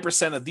 It's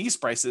 5% of these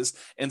prices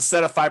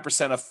instead of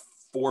 5% of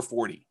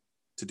 440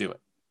 to do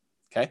it.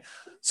 Okay.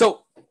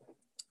 So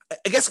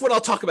I guess what I'll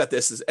talk about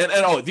this is,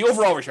 the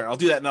overall return, I'll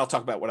do that and I'll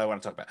talk about what I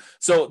want to talk about.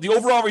 So the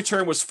overall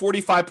return was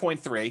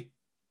 45.3,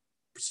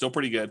 still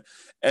pretty good.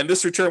 And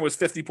this return was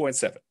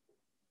 50.7.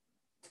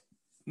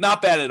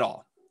 Not bad at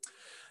all.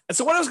 And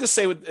so what I was going to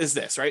say is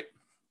this, right?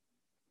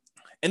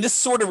 And this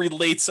sort of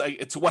relates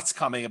to what's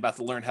coming about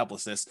the learned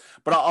helplessness,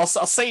 but I'll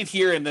say it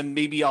here, and then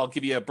maybe I'll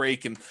give you a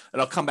break, and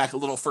I'll come back a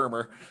little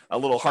firmer, a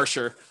little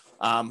harsher,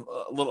 a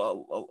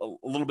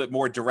little bit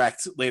more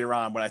direct later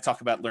on when I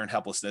talk about learned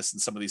helplessness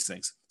and some of these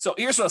things. So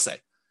here's what I'll say: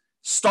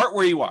 start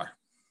where you are.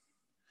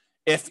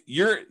 If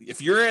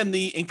you're in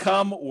the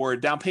income or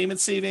down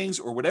payment savings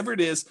or whatever it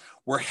is,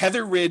 where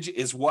Heather Ridge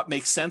is what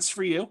makes sense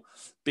for you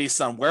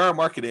based on where our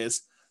market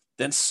is,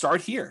 then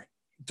start here.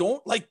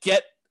 Don't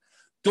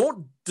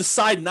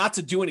decide not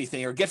to do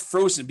anything or get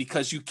frozen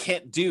because you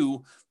can't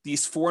do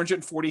these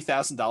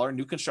 $440,000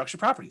 new construction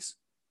properties.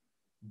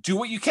 Do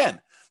what you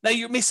can. Now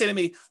you may say to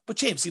me, but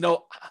James,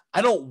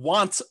 I don't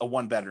want a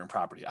 1-bedroom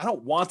property. I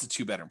don't want a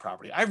 2-bedroom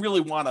property. I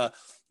really want a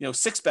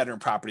 6-bedroom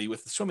property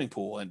with a swimming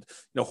pool and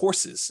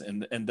horses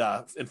and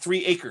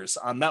 3 acres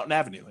on Mountain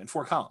Avenue in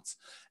Fort Collins.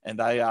 And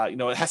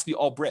it has to be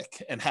all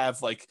brick and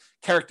have like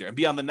character and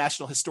be on the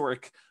National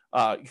Historic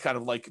kind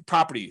of like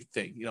property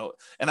thing,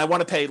 and I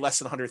want to pay less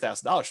than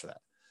 $100,000 for that.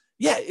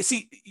 Yeah.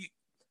 See,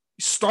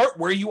 start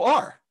where you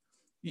are.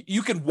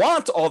 You can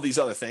want all these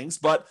other things,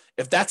 but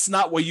if that's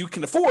not what you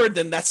can afford,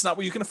 then that's not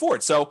what you can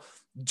afford. So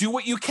do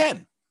what you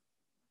can.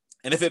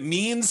 And if it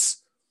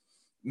means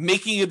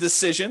making a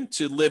decision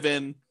to live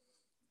in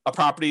a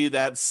property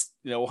that's,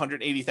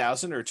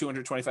 $180,000 or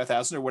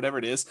 $225,000 or whatever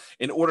it is,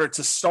 in order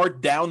to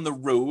start down the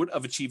road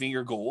of achieving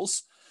your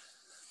goals,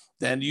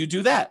 then you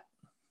do that.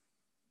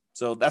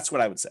 So that's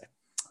what I would say.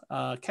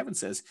 Kevin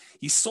says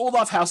he sold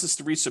off houses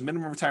to reach the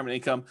minimum retirement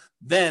income.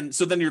 Then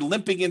you're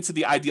limping into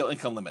the ideal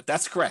income limit.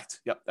 That's correct.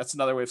 Yep. That's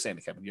another way of saying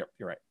it, Kevin. Yep.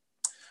 You're right.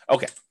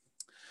 Okay.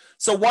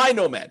 So why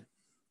Nomad?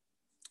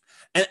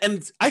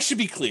 And I should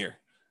be clear.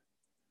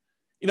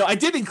 I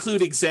did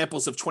include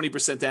examples of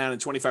 20% down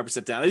and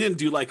 25% down. I didn't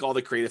do like all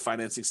the creative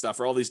financing stuff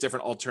or all these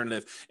different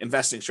alternative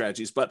investing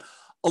strategies, but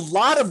a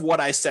lot of what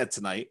I said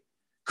tonight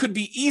could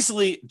be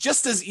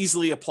just as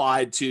easily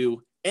applied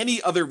to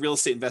any other real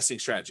estate investing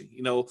strategy.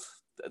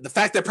 The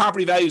fact that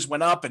property values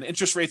went up and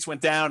interest rates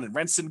went down and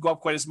rents didn't go up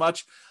quite as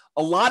much.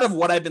 A lot of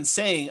what I've been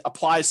saying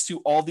applies to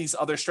all these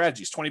other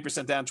strategies: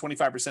 20% down,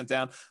 25%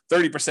 down,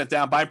 30%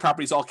 down, buying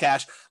properties all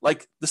cash.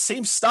 Like the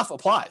same stuff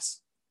applies.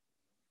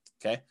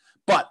 Okay.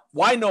 But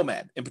why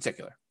Nomad in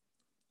particular?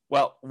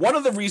 Well, one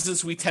of the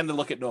reasons we tend to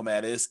look at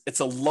Nomad is it's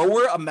a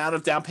lower amount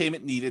of down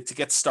payment needed to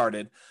get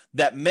started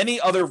than many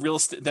other real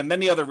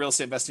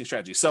estate investing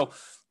strategies. So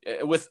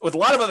with a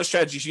lot of other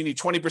strategies, you need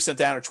 20%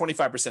 down or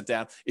 25%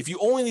 down. If you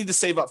only need to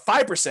save up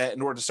 5%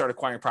 in order to start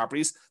acquiring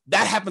properties,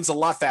 that happens a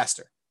lot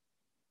faster.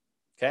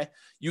 Okay.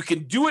 You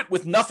can do it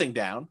with nothing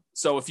down.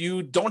 So if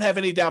you don't have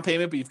any down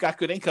payment, but you've got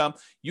good income,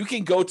 you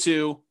can go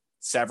to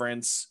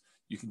Severance,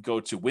 you can go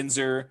to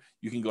Windsor,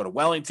 you can go to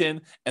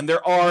Wellington, and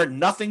there are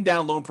nothing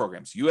down loan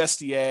programs,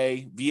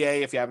 USDA,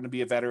 VA, if you happen to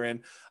be a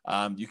veteran.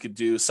 You could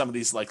do some of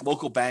these like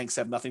local banks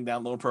have nothing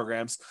down loan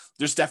programs.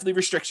 There's definitely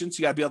restrictions.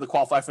 You got to be able to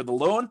qualify for the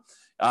loan.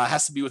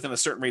 has to be within a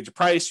certain range of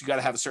price. You got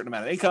to have a certain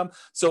amount of income.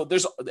 So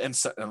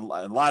and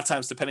a lot of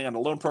times, depending on the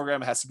loan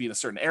program, it has to be in a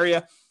certain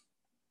area.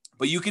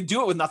 But you can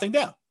do it with nothing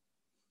down.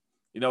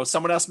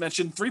 Someone else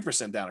mentioned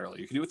 3% down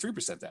earlier. You can do it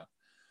 3% down.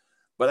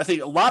 But I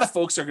think a lot of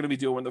folks are going to be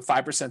doing the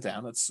 5%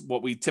 down. That's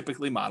what we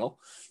typically model.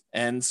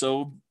 And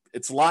so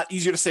it's a lot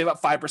easier to save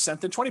up 5%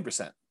 than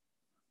 20%.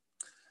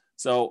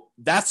 So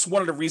that's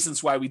one of the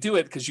reasons why we do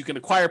it, because you can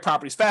acquire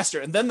properties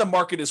faster, and then the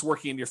market is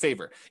working in your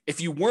favor.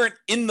 If you weren't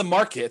in the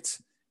market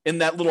in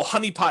that little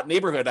honeypot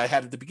neighborhood I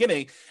had at the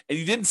beginning, and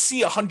you didn't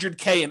see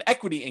 $100K in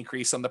equity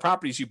increase on the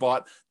properties you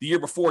bought the year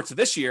before to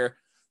this year,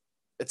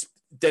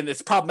 then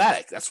it's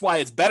problematic. That's why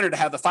it's better to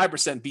have the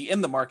 5% be in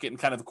the market and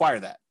kind of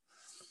acquire that.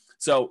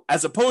 So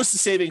as opposed to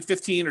saving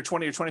 15 or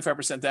 20 or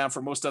 25% down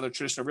for most other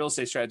traditional real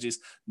estate strategies,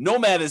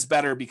 Nomad is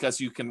better because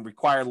you can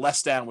require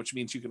less down, which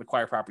means you can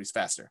acquire properties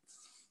faster.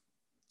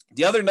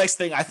 The other nice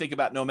thing I think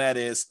about Nomad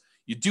is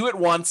you do it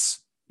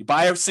once, you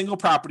buy a single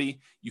property,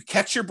 you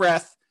catch your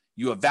breath,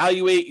 you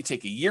evaluate, you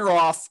take a year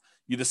off,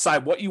 you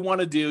decide what you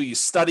want to do, you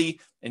study,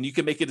 and you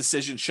can make a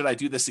decision. Should I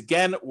do this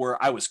again?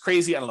 Or I was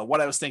crazy. I don't know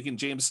what I was thinking.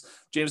 James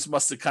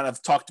must have kind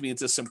of talked me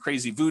into some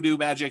crazy voodoo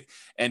magic,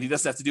 and he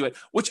doesn't have to do it,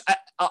 which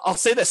I'll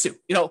say this too.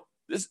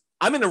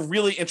 I'm in a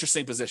really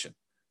interesting position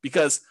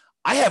because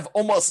I have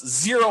almost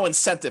zero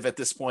incentive at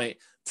this point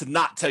to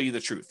not tell you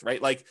the truth,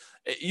 right? Like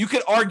you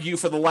could argue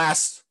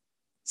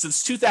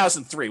since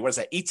 2003, what is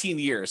that, 18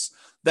 years,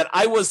 that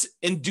I was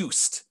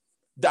induced,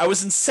 that I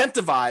was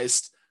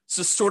incentivized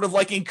to sort of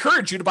like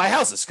encourage you to buy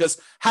houses, because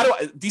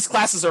these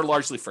classes are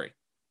largely free.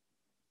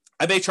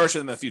 I may charge for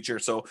them in the future.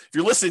 So if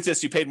you're listening to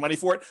this, you paid money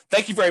for it.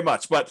 Thank you very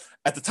much. But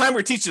at the time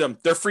we're teaching them,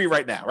 they're free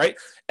right now, right?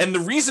 And the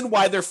reason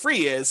why they're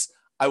free is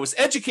I was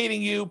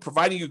educating you,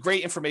 providing you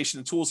great information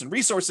and tools and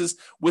resources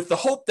with the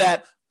hope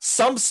that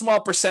some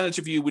small percentage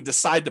of you would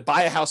decide to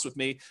buy a house with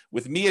me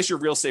as your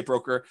real estate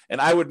broker,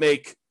 and I would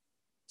make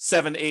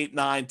 $7, $8,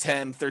 $9,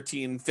 $10,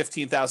 $13,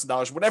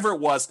 $15,000, whatever it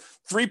was.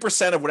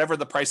 3% of whatever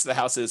the price of the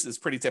house is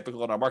pretty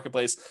typical in our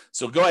marketplace.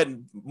 So go ahead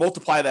and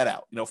multiply that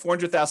out.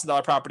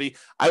 $400,000 property,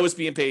 I was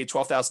being paid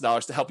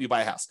 $12,000 to help you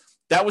buy a house.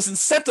 That was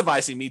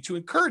incentivizing me to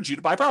encourage you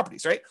to buy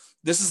properties, right?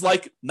 This is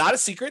like not a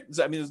secret.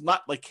 I mean, it's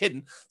not like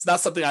hidden. It's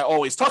not something I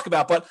always talk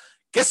about, but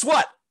guess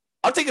what?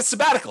 I'm taking a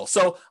sabbatical.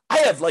 So I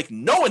have like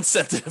no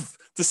incentive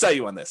to sell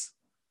you on this.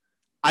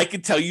 I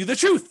can tell you the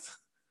truth.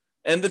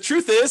 And the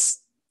truth is,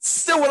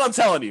 still what I'm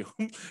telling you.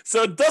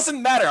 So it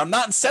doesn't matter. I'm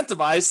not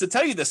incentivized to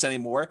tell you this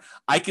anymore.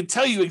 I can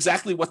tell you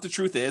exactly what the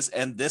truth is,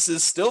 and this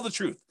is still the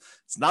truth.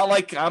 It's not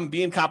like I'm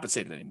being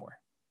compensated anymore.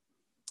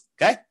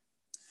 Okay?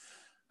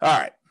 All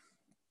right.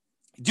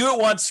 Do it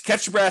once,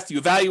 catch your breath, you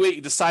evaluate,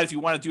 you decide if you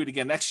want to do it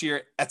again next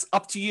year. That's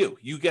up to you.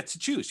 You get to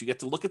choose. You get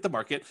to look at the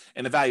market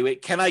and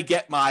evaluate, can I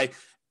get my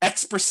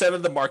X percent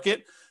of the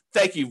market?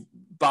 Thank you,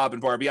 Bob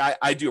and Barbie.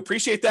 I do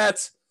appreciate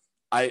that.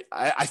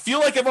 I feel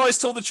like I've always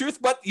told the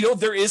truth, but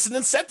there is an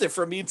incentive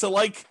for me to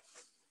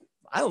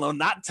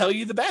not tell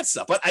you the bad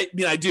stuff. But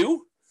I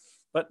do.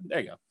 But there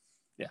you go.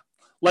 Yeah.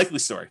 Likely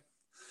story.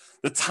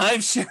 The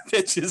timeshare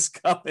pitch is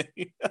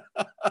coming.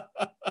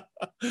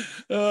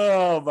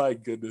 Oh my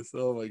goodness.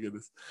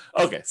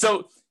 Okay.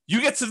 So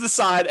you get to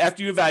decide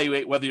after you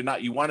evaluate whether or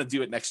not you want to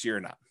do it next year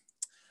or not.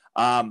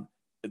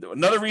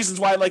 Another reasons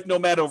why I like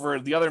Nomad over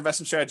the other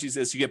investment strategies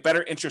is you get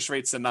better interest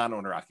rates than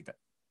non-owner occupant.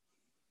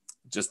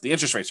 Just the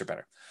interest rates are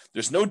better.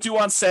 There's no due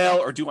on sale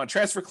or due on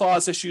transfer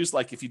clause issues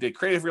like if you did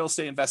creative real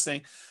estate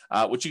investing,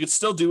 which you could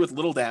still do with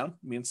little down.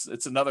 I mean,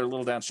 it's another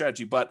little down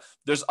strategy, but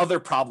there's other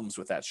problems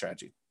with that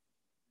strategy.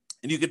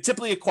 And you could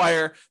typically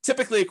acquire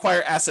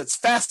assets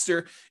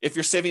faster if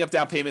you're saving up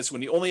down payments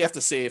when you only have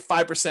to save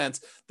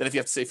 5% than if you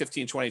have to save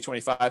 15, 20,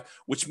 25,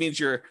 which means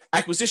your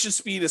acquisition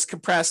speed is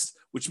compressed,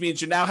 which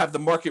means you now have the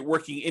market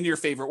working in your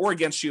favor or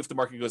against you if the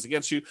market goes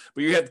against you,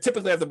 but you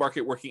typically have the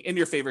market working in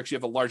your favor because you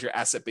have a larger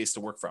asset base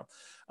to work from.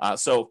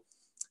 So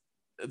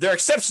there are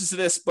exceptions to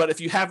this, but if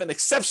you have an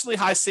exceptionally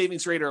high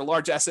savings rate or a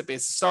large asset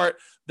base to start,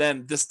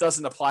 then this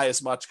doesn't apply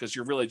as much because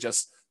you're really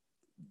just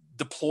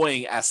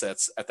deploying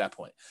assets at that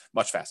point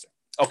much faster.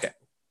 Okay.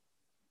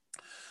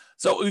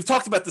 So we've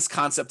talked about this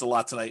concept a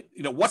lot tonight.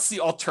 What's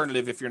the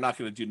alternative if you're not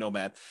going to do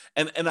Nomad?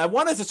 And I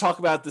wanted to talk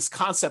about this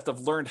concept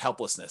of learned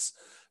helplessness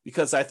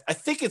because I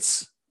think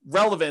it's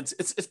relevant.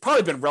 It's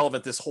probably been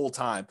relevant this whole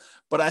time,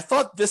 but I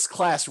thought this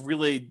class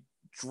really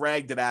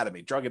drug it out of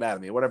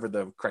me, whatever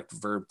the correct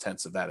verb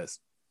tense of that is.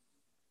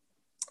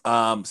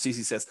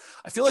 CC says,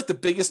 I feel like the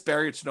biggest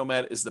barrier to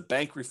Nomad is the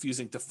bank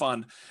refusing to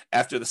fund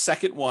after the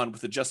second one with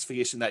the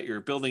justification that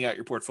you're building out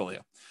your portfolio.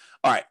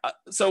 All right.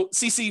 So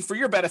CC, for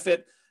your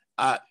benefit,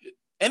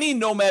 any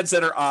Nomads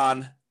that are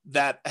on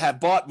that have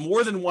bought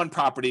more than one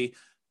property,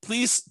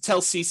 please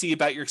tell CC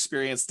about your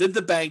experience. Did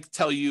the bank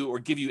tell you or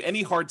give you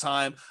any hard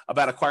time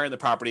about acquiring the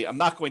property? I'm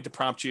not going to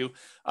prompt you.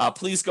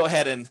 Please go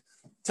ahead and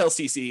tell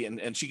CC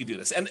and she can do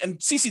this. And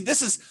CC,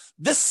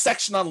 this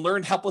section on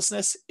learned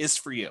helplessness is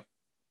for you.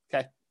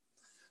 Okay.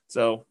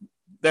 So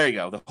there you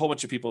go. The whole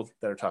bunch of people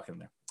that are talking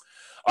there.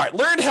 All right.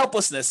 Learned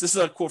helplessness. This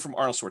is a quote from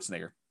Arnold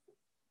Schwarzenegger.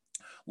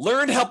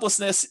 Learned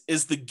helplessness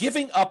is the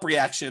giving up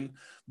reaction,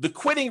 the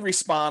quitting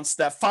response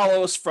that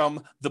follows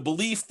from the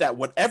belief that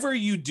whatever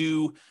you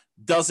do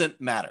doesn't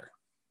matter.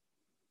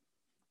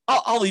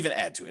 I'll even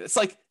add to it. It's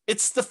like,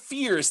 it's the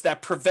fears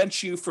that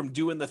prevent you from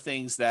doing the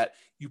things that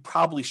you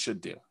probably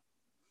should do.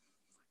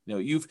 You know,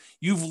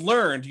 you've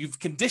learned, you've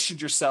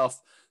conditioned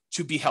yourself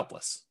to be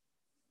helpless,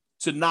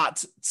 to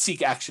not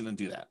seek action and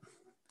do that.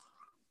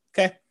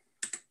 Okay.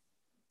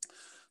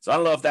 So I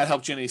don't know if that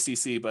helped you in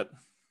ACC, but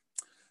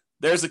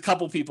there's a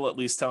couple people at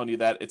least telling you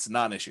that it's a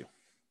non-issue.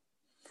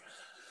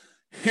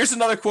 Here's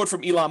another quote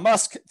from Elon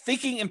Musk.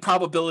 Thinking in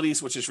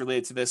probabilities, which is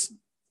related to this.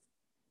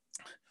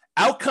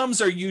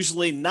 Outcomes are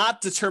usually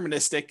not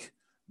deterministic.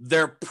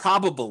 They're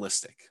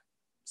probabilistic.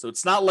 So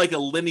it's not like a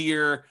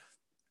linear,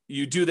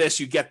 you do this,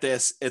 you get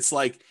this. It's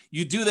like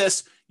you do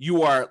this,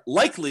 you are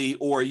likely,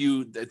 or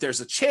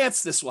there's a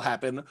chance this will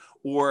happen,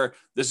 or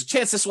there's a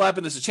chance this will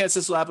happen, there's a chance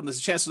this will happen, there's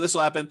a chance this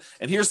will happen.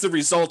 And here's the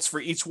results for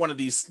each one of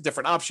these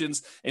different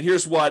options. And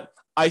here's what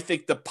I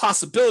think the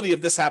possibility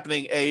of this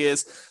happening A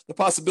is, the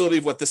possibility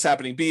of what this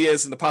happening B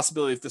is, and the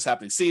possibility of this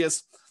happening C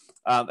is.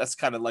 That's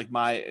kind of like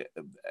my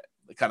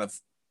kind of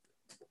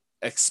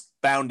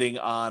expounding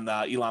on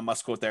Elon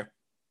Musk's quote there.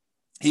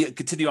 He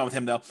continued on with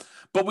him though,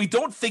 but we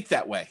don't think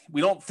that way.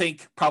 We don't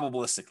think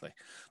probabilistically.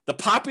 The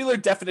popular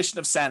definition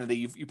of sanity,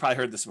 you've probably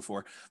heard this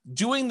before,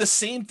 doing the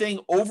same thing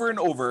over and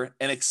over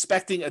and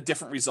expecting a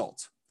different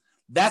result.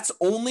 That's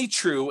only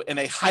true in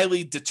a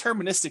highly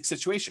deterministic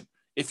situation.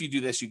 If you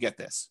do this, you get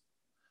this.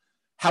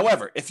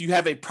 However, if you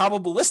have a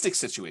probabilistic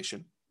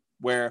situation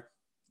where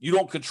you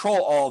don't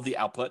control all of the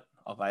output,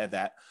 I'll add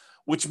that,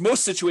 which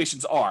most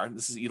situations are,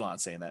 this is Elon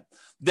saying that,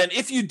 then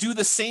if you do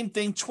the same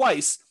thing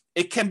twice,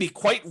 it can be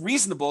quite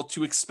reasonable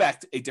to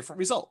expect a different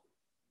result.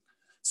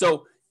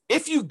 So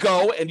if you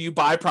go and you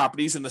buy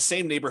properties in the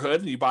same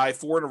neighborhood and you buy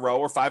 4 in a row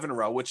or 5 in a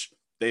row, which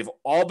they've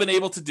all been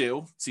able to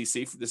do,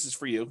 CC, this is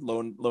for you,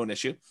 loan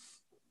issue.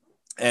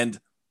 And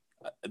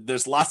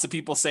there's lots of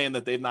people saying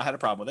that they've not had a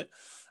problem with it.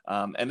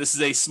 And this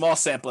is a small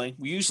sampling.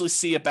 We usually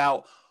see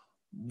about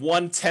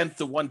 1/10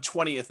 to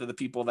 1/20 of the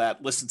people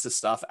that listen to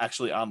stuff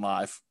actually on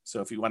live.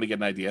 So if you want to get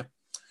an idea,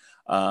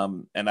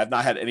 and I've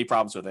not had any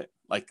problems with it,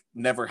 like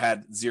never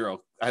had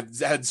zero. I've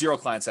had 0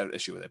 clients that had an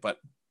issue with it, but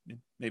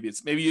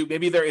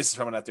maybe there is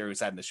someone out there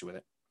who's had an issue with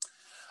it.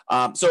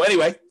 So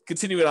anyway,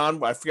 continuing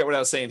on, I forget what I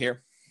was saying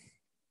here.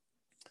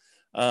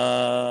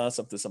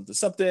 Something,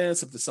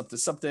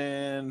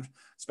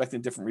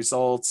 expecting different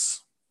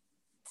results.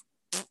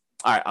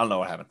 All right, I don't know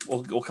what happened.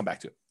 We'll come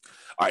back to it.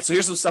 All right, so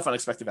here's some stuff on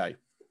expected value.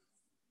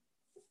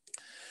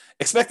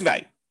 Expected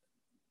value.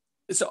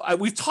 So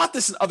we've taught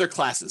this in other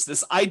classes,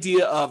 this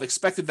idea of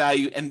expected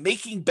value and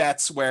making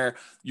bets where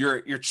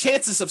your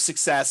chances of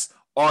success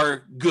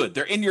are good.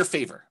 They're in your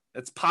favor.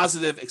 That's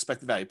positive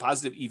expected value,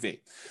 positive EV.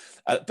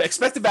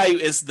 Expected value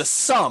is the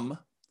sum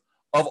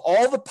of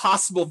all the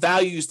possible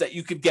values that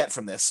you could get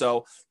from this.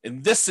 So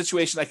in this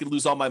situation, I could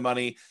lose all my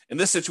money. In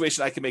this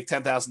situation, I can make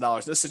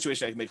 $10,000. In this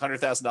situation, I can make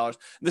 $100,000.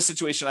 In this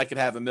situation, I could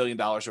have $1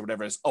 million or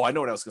whatever it is. Oh, I know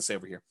what I was going to say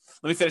over here.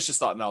 Let me finish this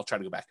thought and I'll try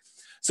to go back.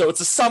 So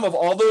it's a sum of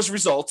all those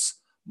results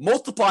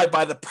multiplied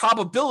by the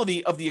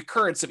probability of the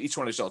occurrence of each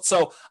one of the results.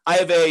 So I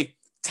have a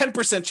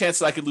 10% chance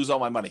that I could lose all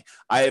my money.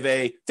 I have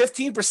a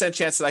 15%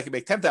 chance that I can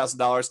make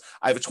 $10,000.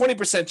 I have a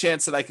 20%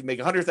 chance that I can make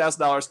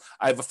 $100,000.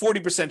 I have a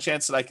 40%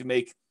 chance that I can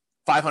make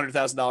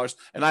 $500,000.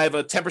 And I have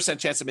a 10%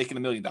 chance of making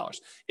 $1 million.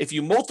 If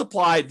you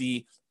multiply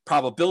the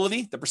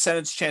probability, the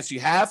percentage chance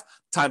you have,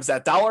 times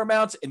that dollar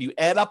amount, and you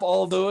add up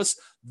all of those,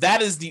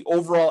 that is the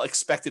overall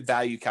expected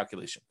value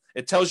calculation.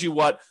 It tells you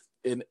what,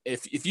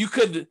 if you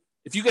could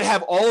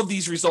have all of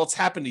these results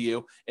happen to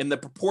you in the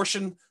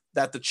proportion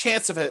that the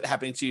chance of it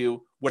happening to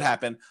you would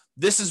happen,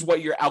 this is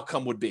what your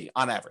outcome would be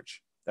on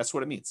average. That's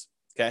what it means.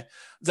 Okay.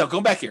 So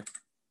going back here.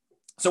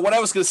 So what I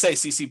was going to say,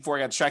 CC, before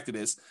I got distracted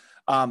is,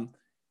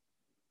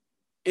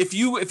 if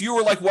you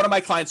were like one of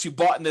my clients who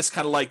bought in this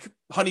kind of like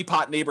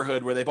honeypot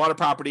neighborhood where they bought a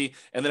property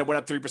and then it went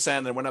up 3%,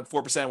 then it went up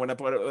 4%, went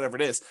up whatever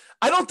it is,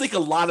 I don't think a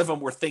lot of them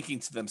were thinking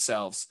to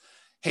themselves,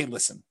 hey,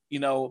 listen,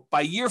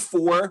 by year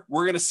 4,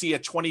 we're going to see a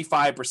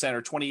 25%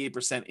 or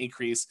 28%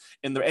 increase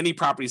in any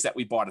properties that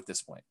we bought at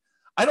this point.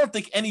 I don't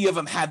think any of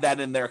them had that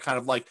in their kind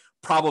of like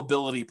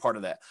probability part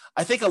of that.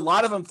 I think a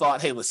lot of them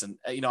thought, hey, listen,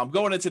 I'm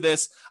going into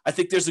this. I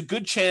think there's a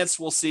good chance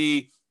we'll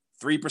see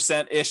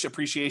 3%-ish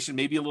appreciation,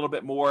 maybe a little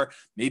bit more,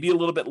 maybe a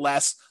little bit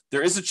less.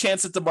 There is a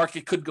chance that the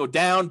market could go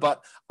down,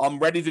 but I'm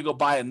ready to go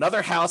buy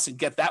another house and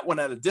get that one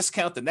at a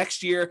discount the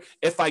next year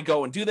if I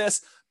go and do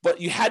this.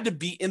 But you had to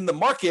be in the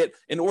market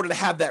in order to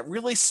have that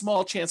really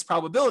small chance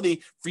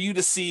probability for you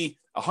to see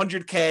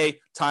 100K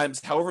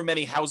times however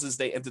many houses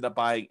they ended up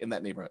buying in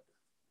that neighborhood.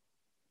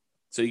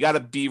 So you got to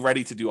be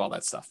ready to do all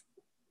that stuff.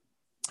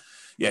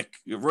 Yeah,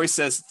 Roy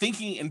says,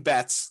 Thinking in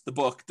Bets, the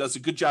book, does a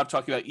good job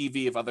talking about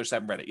EV if others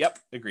haven't read it. Yep,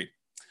 agreed.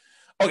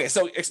 Okay,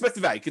 so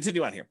expected value.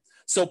 Continue on here.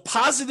 So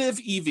positive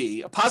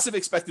EV, a positive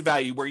expected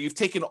value, where you've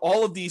taken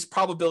all of these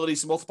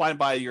probabilities and multiplying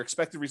by your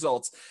expected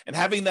results and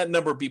having that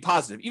number be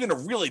positive, even a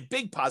really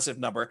big positive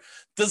number,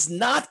 does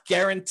not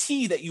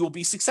guarantee that you will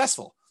be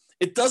successful.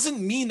 It doesn't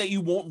mean that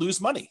you won't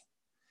lose money.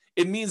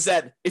 It means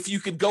that if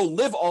you could go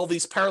live all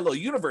these parallel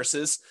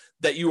universes,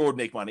 that you would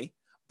make money,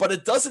 but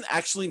it doesn't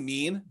actually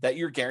mean that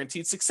you're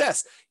guaranteed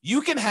success.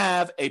 You can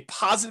have a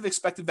positive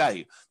expected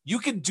value. You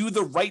can do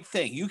the right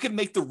thing. You can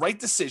make the right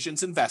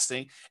decisions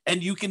investing,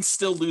 and you can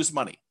still lose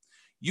money.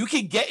 You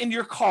can get in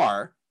your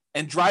car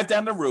and drive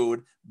down the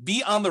road,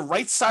 be on the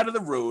right side of the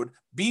road,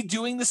 be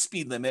doing the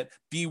speed limit,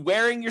 be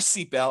wearing your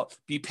seatbelt,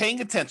 be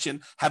paying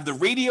attention, have the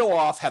radio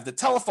off, have the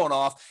telephone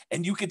off,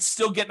 and you could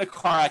still get in a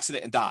car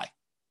accident and die.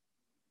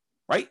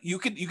 Right? You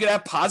could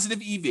have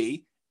positive EV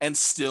and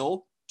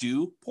still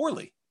do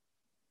poorly.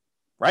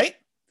 Right?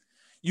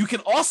 You can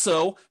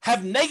also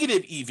have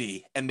negative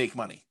EV and make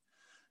money.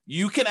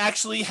 You can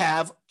actually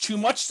have too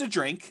much to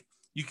drink.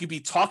 You could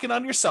be talking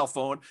on your cell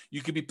phone.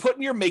 You could be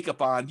putting your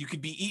makeup on. You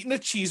could be eating a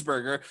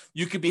cheeseburger.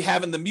 You could be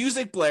having the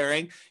music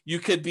blaring. You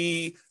could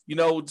be,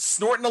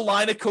 snorting a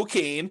line of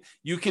cocaine.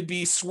 You could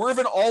be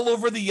swerving all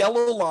over the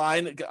yellow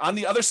line on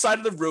the other side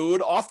of the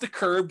road, off the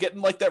curb,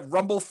 getting like that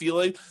rumble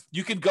feeling.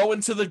 You could go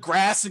into the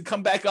grass and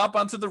come back up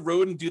onto the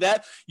road and do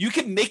that. You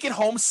can make it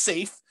home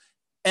safe.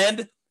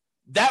 And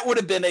that would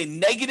have been a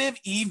negative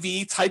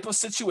EV type of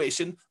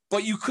situation,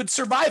 but you could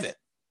survive it.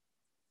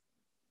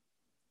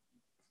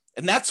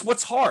 And that's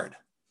what's hard.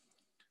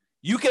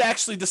 You could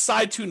actually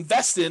decide to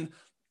invest in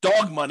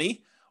dog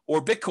money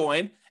or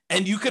Bitcoin,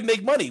 and you could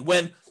make money.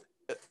 When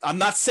I'm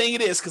not saying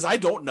it is, because I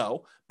don't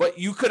know, but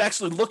you could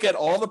actually look at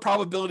all the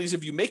probabilities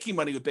of you making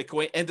money with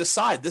Bitcoin and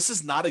decide this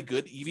is not a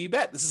good EV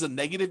bet. This is a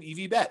negative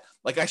EV bet.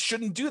 Like, I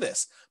shouldn't do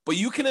this. But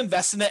you can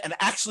invest in it and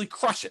actually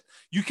crush it.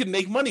 You can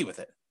make money with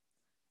it.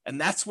 And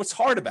that's what's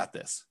hard about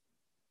this.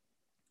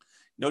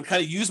 To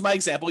kind of use my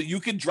example, you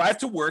could drive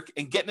to work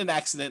and get in an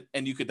accident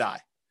and you could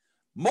die.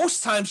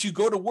 Most times you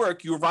go to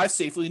work, you arrive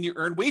safely, and you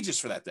earn wages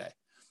for that day.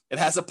 It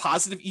has a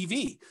positive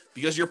EV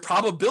because your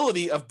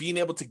probability of being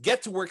able to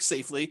get to work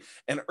safely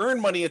and earn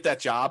money at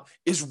that job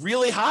is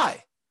really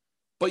high.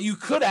 But you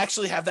could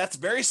actually have that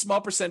very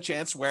small percent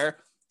chance where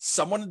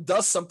someone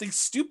does something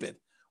stupid,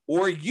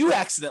 or you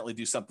accidentally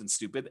do something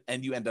stupid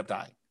and you end up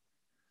dying.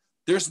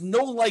 There's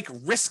no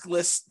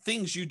riskless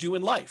things you do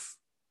in life.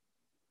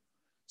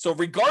 So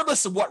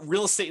regardless of what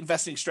real estate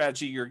investing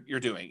strategy you're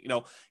doing,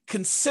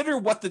 consider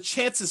what the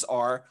chances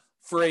are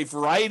for a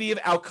variety of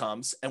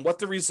outcomes and what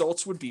the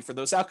results would be for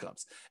those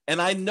outcomes.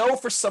 And I know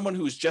for someone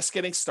who's just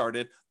getting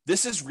started,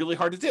 this is really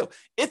hard to do.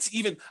 It's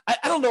even, I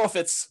don't know if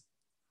it's,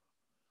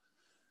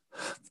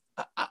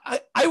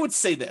 I would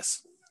say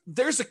this,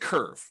 there's a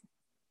curve.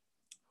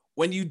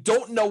 When you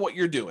don't know what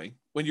you're doing,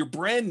 when you're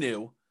brand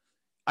new,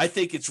 I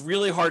think it's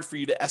really hard for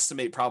you to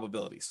estimate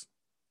probabilities.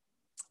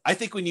 I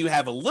think when you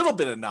have a little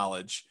bit of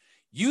knowledge,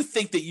 you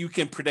think that you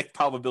can predict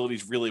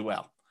probabilities really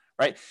well,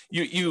 right?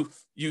 You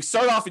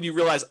start off and you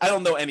realize, I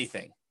don't know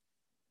anything.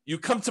 You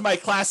come to my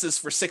classes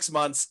for 6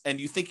 months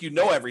and you think you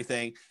know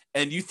everything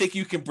and you think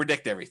you can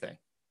predict everything.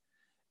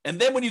 And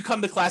then when you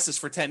come to classes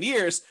for 10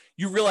 years,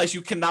 you realize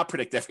you cannot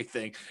predict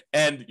everything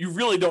and you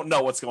really don't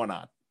know what's going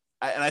on.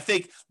 And I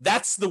think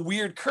that's the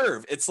weird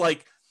curve. It's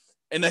like,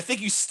 and I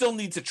think you still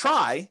need to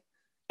try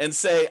and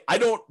say,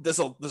 there's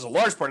a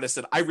large part of this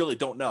that I really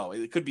don't know.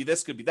 It could be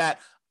this, could be that.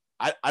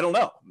 I don't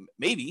know,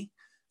 maybe.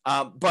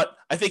 But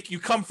I think you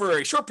come for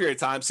a short period of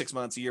time, 6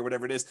 months, a year,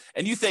 whatever it is,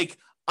 and you think,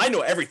 I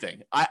know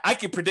everything. I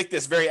can predict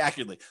this very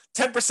accurately.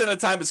 10% of the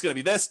time it's going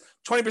to be this,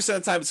 20% of the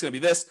time it's going to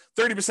be this,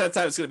 30% of the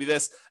time it's going to be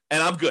this,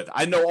 and I'm good.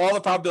 I know all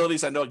the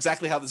probabilities. I know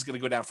exactly how this is going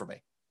to go down for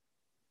me.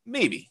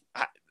 Maybe.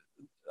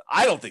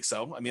 I don't think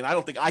so. I mean, I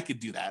don't think I could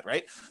do that,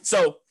 right?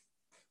 So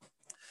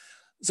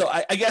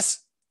I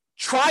guess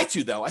try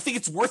to, though. I think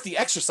it's worth the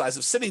exercise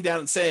of sitting down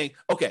and saying,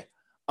 okay,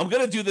 I'm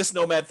going to do this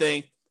Nomad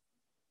thing.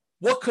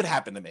 What could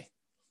happen to me?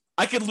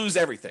 I could lose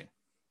everything.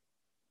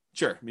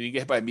 Sure. I mean, you get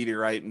hit by a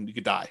meteorite and you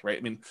could die, right?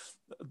 I mean,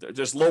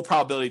 there's low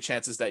probability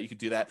chances that you could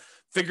do that.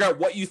 Figure out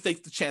what you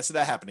think the chance of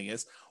that happening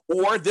is.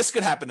 Or this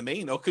could happen to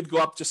me, it could go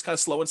up just kind of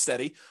slow and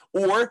steady.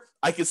 Or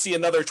I could see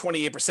another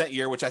 28%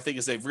 year, which I think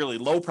is a really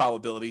low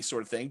probability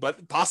sort of thing,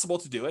 but possible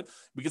to do it.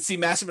 We could see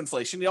massive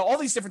inflation. All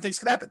these different things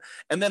could happen.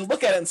 And then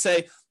look at it and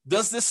say,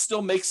 does this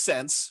still make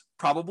sense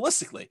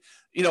probabilistically?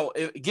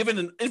 Given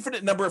an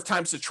infinite number of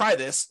times to try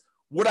this,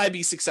 would I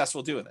be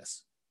successful doing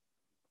this?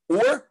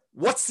 Or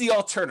what's the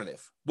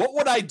alternative? What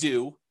would I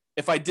do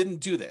if I didn't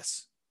do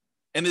this?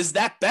 And is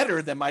that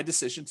better than my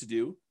decision to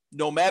do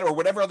Nomad or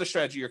whatever other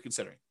strategy you're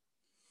considering?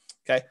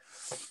 Okay.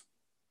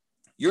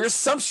 Your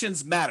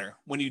assumptions matter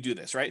when you do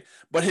this, right?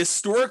 But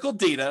historical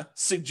data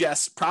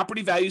suggests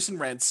property values and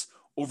rents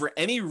over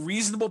any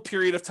reasonable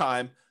period of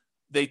time,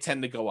 they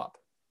tend to go up.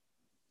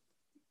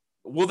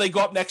 Will they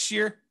go up next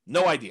year?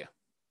 No idea.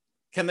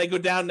 Can they go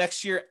down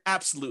next year?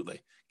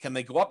 Absolutely. Can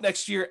they go up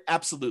next year?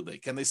 Absolutely.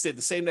 Can they stay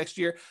the same next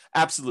year?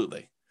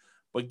 Absolutely.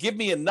 But give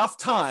me enough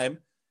time,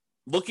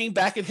 looking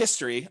back at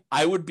history,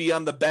 I would be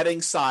on the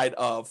betting side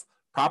of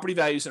Property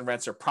values and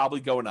rents are probably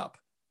going up.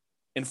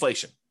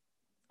 Inflation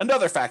and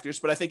other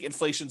factors, but I think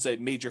inflation's a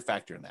major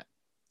factor in that.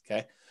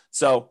 Okay.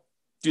 So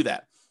do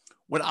that.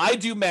 When I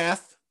do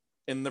math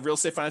in the real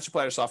estate financial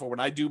planner software, when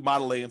I do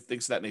modeling and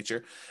things of that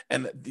nature,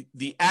 and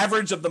the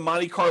average of the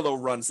Monte Carlo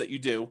runs that you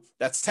do,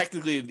 that's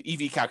technically an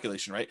EV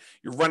calculation, right?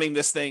 You're running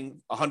this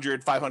thing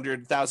 100, 500,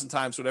 1,000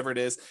 times, whatever it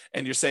is.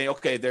 And you're saying,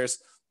 okay, there's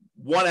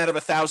 1 out of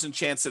 1,000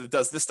 chance that it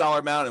does this dollar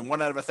amount and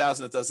 1 out of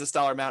 1,000 that does this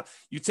dollar amount.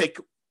 You take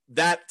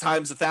that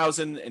times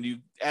 1,000 and you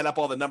add up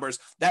all the numbers.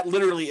 That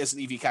literally is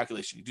an EV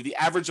calculation. You do the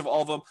average of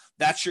all of them.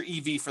 That's your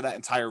EV for that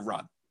entire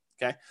run.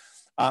 Okay.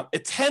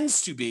 It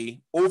tends to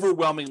be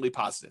overwhelmingly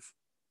positive.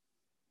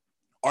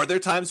 Are there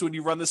times when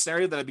you run this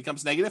scenario that it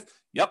becomes negative?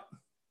 Yep,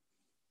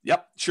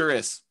 sure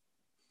is.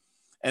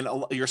 And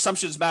your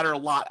assumptions matter a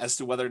lot as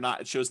to whether or not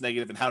it shows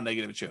negative and how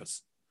negative it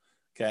shows.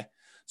 Okay.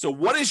 So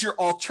what is your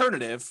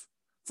alternative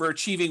for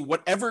achieving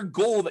whatever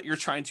goal that you're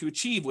trying to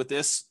achieve with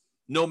this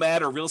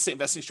nomad or real estate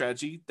investing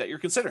strategy that you're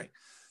considering?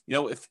 You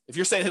know, if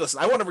you're saying, hey, listen,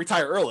 I want to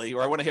retire early,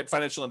 or I want to hit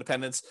financial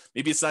independence,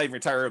 maybe it's not even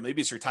retire,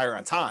 maybe it's retire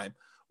on time,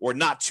 or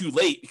not too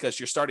late because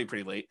you're starting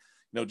pretty late.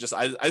 You know,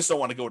 I just don't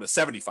want to go to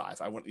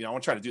 75. I want to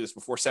try to do this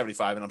before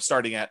 75, and I'm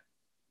starting at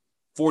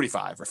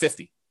 45 or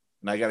 50,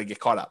 and I got to get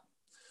caught up.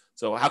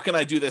 So how can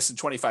I do this in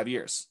 25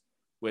 years?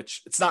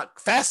 Which it's not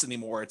fast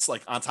anymore. It's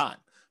like on time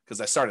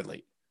because I started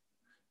late,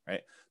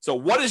 right? So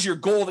what is your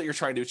goal that you're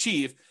trying to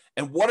achieve?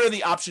 And what are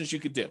the options you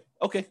could do?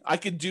 Okay, I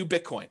could do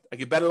Bitcoin. I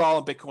could bet it all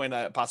on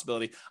Bitcoin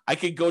possibility. I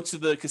could go to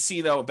the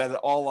casino and bet it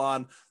all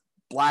on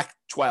Black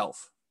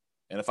 12.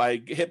 And if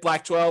I hit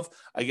Black 12,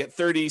 I get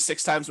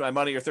 36 times my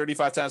money or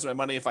 35 times my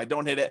money. If I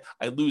don't hit it,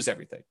 I lose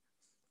everything.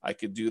 I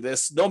could do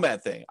this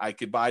Nomad thing. I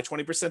could buy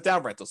 20%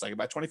 down rentals. I could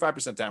buy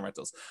 25% down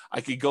rentals. I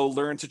could go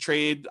learn to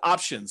trade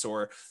options,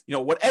 or, you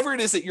know, whatever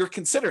it is that you're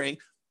considering.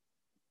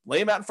 Lay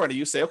them out in front of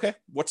you. Say, okay,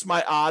 what's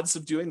my odds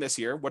of doing this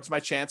here? What's my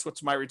chance?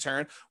 What's my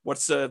return?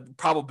 What's the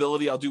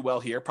probability I'll do well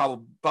here?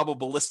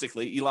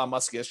 Probabilistically, Elon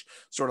Musk-ish,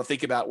 sort of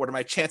think about what are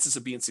my chances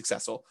of being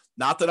successful?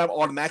 Not that I'm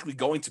automatically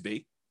going to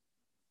be,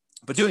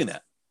 but doing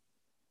that.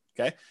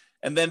 Okay.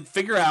 And then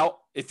figure out,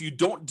 if you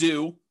don't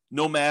do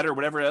Nomad or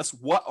whatever else,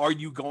 what are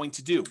you going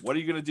to do? What are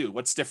you going to do?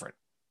 What's different?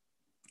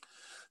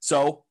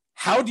 So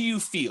how do you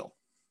feel?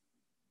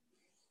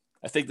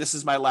 I think this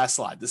is my last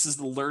slide. This is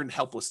the learned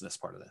helplessness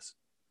part of this.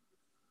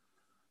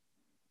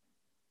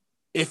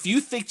 If you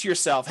think to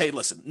yourself, hey,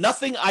 listen,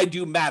 nothing I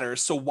do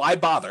matters, so why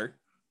bother?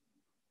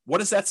 What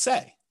does that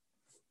say?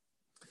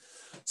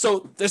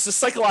 So there's a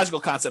psychological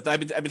concept. I've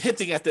been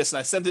hinting at this, and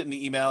I sent it in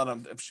the email,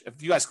 and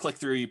if you guys click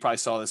through, you probably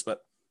saw this, but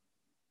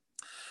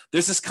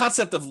there's this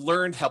concept of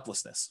learned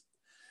helplessness.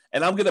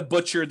 And I'm going to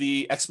butcher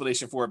the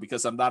explanation for it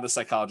because I'm not a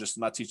psychologist.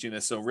 I'm not teaching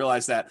this. So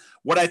realize that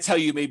what I tell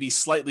you may be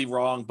slightly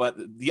wrong, but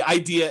the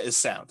idea is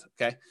sound.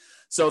 Okay.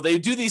 So they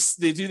do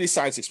these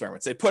science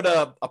experiments. They put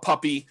a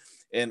puppy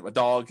and a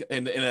dog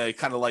in a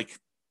kind of like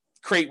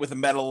crate with a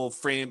metal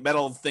thing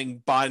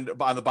on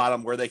the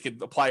bottom where they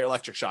could apply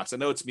electric shocks. I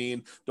know it's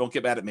mean. Don't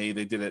get mad at me.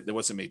 They did it. It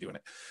wasn't me doing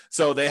it.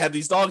 So they had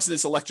these dogs in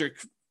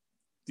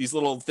these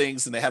little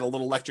things, and they had a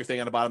little electric thing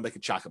on the bottom. They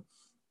could shock them.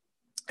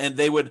 And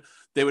they would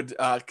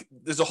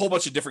there's a whole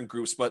bunch of different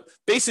groups, but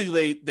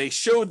basically they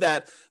showed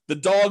that the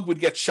dog would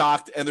get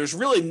shocked, and there's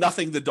really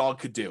nothing the dog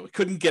could do. It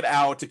couldn't get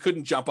out. It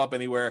couldn't jump up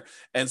anywhere.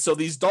 And so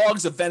these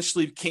dogs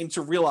eventually came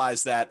to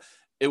realize that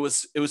it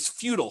was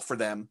futile for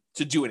them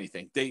to do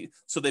anything.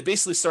 So they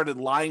basically started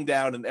lying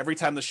down, and every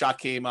time the shock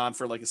came on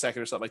for like a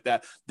second or something like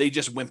that, they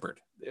just whimpered.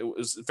 It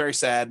was very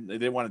sad. They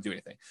didn't want to do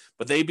anything,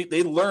 but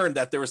they learned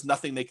that there was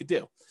nothing they could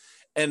do.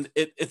 And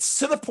it's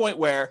to the point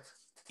where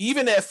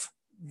even if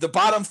the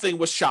bottom thing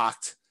was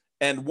shocked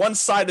and one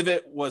side of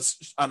it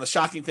was on a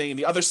shocking thing and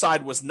the other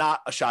side was not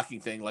a shocking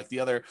thing, like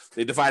the other,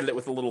 they divided it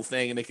with a little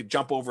thing and they could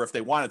jump over if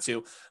they wanted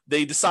to.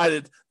 They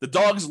decided, the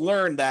dogs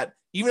learned that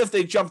even if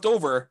they jumped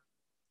over,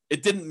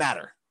 it didn't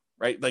matter,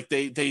 right? Like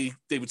they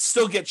would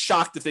still get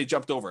shocked if they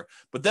jumped over.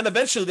 But then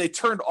eventually they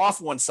turned off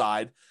one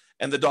side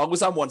and the dog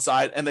was on one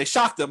side and they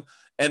shocked them.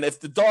 And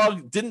if the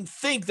dog didn't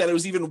think that it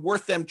was even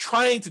worth them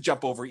trying to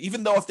jump over,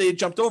 even though if they had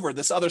jumped over,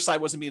 this other side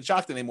wasn't being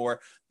shocked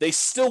anymore, they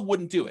still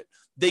wouldn't do it.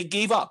 They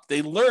gave up.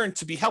 They learned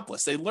to be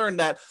helpless. They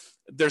learned that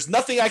there's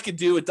nothing I could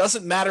do. It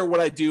doesn't matter what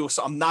I do,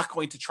 so I'm not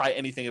going to try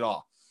anything at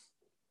all.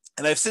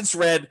 And I've since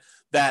read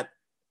that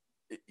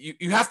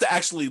you have to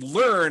actually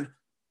learn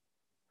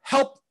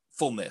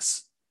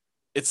helpfulness.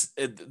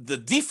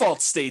 The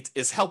default state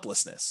is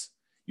helplessness.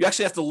 You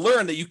actually have to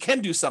learn that you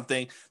can do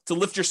something to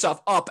lift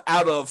yourself up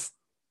out of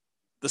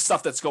the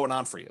stuff that's going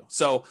on for you.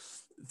 So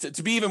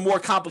to be even more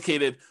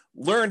complicated,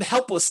 learned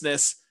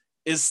helplessness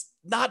is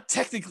not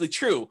technically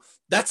true.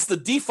 That's the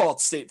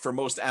default state for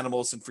most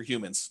animals and for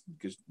humans,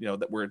 because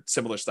that we're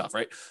similar stuff,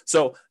 right?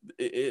 So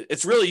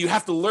it's really, you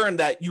have to learn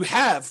that you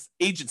have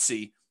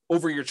agency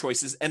over your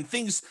choices, and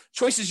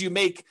choices you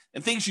make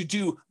and things you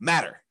do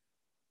matter.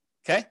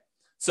 Okay.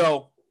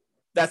 So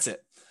that's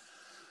it.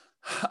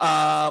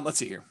 Let's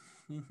see here.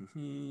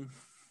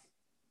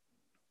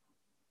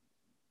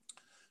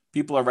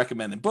 People are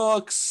recommending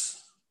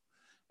books.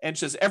 And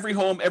says, every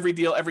home, every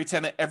deal, every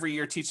tenant, every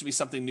year teaches me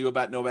something new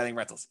about nomading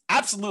rentals.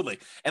 Absolutely.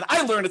 And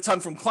I learn a ton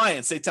from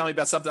clients. They tell me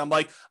about something. I'm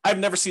like, I've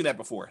never seen that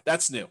before.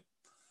 That's new.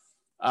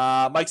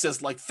 Mike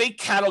says, like fake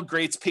cattle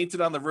grates painted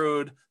on the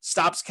road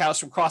stops cows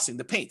from crossing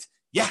the paint.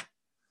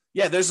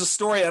 Yeah, there's a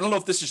story. I don't know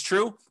if this is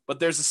true, but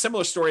there's a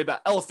similar story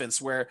about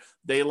elephants where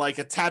they like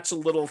attach a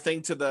little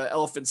thing to the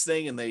elephant's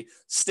thing and they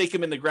stake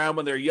them in the ground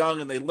when they're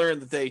young, and they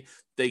learn that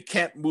they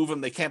can't move them,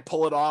 they can't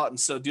pull it out, and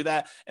so do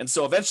that. And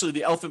so eventually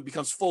the elephant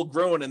becomes full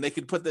grown, and they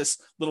can put this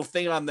little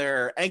thing on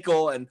their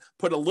ankle and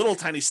put a little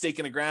tiny stake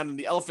in the ground, and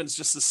the elephants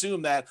just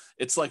assume that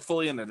it's like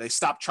fully in there. They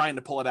stop trying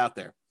to pull it out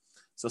there.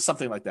 So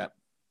something like that.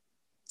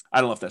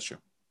 I don't know if that's true.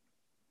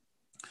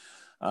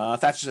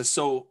 Thatcher says,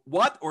 so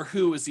what or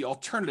who is the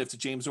alternative to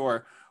James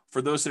Orr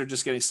for those that are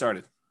just getting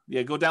started?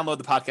 Yeah, go download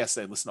the podcast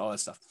today, listen to all that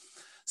stuff.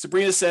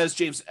 Sabrina says,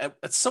 James,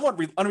 a somewhat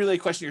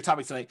unrelated question to your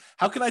topic tonight.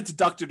 How can I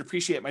deduct or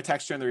depreciate my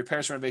tax return the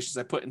repairs and renovations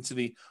I put into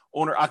the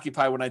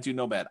owner-occupied when I do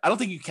Nomad? I don't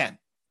think you can.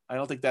 I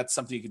don't think that's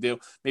something you can do.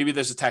 Maybe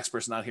there's a tax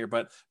person out here,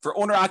 but for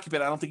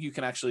owner-occupied, I don't think you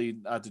can actually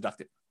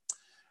deduct it.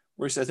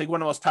 Where he says, I think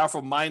one of the most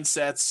powerful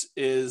mindsets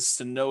is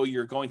to know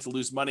you're going to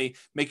lose money.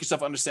 Make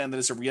yourself understand that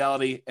it's a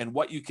reality and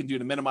what you can do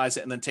to minimize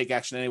it, and then take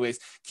action anyways.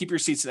 Keep your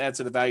receipts and add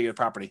to the value of the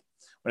property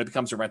when it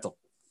becomes a rental.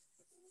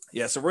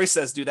 Yeah, so Royce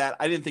says do that.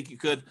 I didn't think you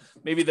could.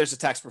 Maybe there's a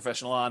tax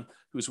professional on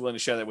who's willing to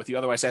share that with you.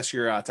 Otherwise, ask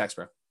your tax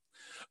pro.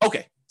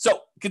 Okay,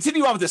 so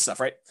continue on with this stuff,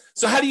 right?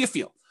 So how do you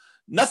feel?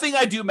 Nothing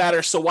I do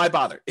matters, so why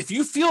bother? If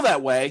you feel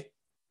that way,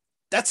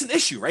 that's an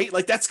issue, right?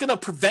 Like that's going to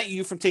prevent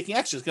you from taking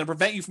action. It's going to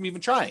prevent you from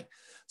even trying.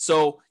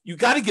 So you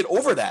got to get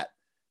over that.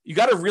 You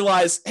got to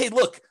realize, hey,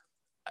 look,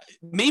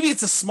 maybe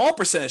it's a small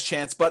percentage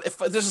chance, but if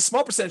there's a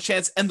small percentage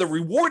chance and the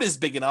reward is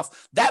big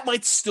enough, that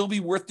might still be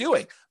worth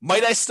doing.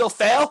 Might I still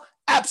fail?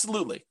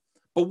 Absolutely.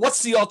 But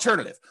what's the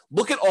alternative?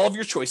 Look at all of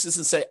your choices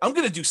and say, I'm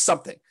going to do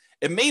something.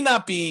 It may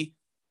not be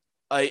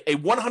a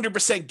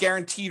 100%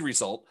 guaranteed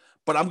result,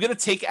 but I'm going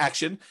to take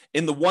action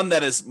in the one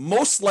that is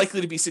most likely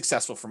to be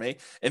successful for me.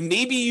 And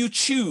maybe you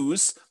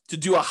choose to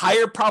do a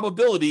higher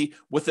probability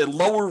with a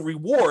lower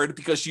reward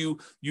because you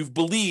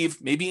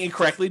believe, maybe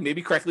incorrectly,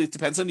 maybe correctly, it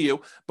depends on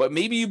you, but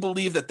maybe you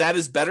believe that that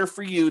is better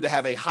for you to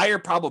have a higher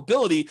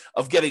probability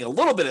of getting a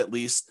little bit at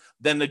least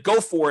than to go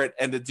for it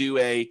and to do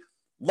a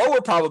lower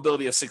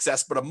probability of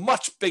success, but a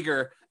much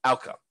bigger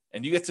outcome.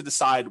 And you get to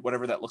decide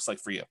whatever that looks like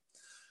for you.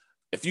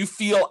 If you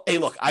feel, hey,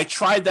 look, I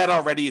tried that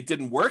already, it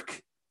didn't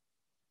work.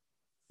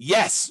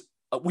 Yes,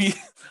 we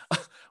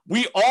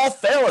all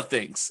fail at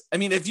things. I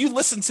mean, if you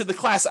listen to the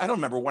class, I don't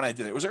remember when I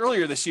did it. It was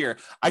earlier this year.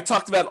 I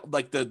talked about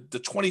like the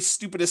 20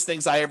 stupidest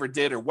things I ever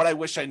did or what I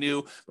wish I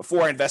knew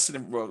before I invested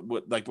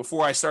in, like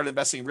before I started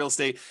investing in real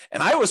estate.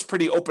 And I was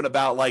pretty open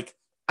about like,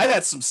 I've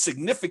had some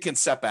significant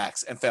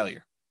setbacks and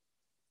failure.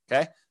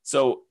 Okay.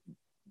 So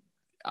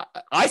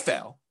I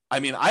fail.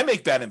 I mean, I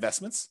make bad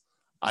investments.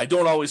 I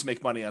don't always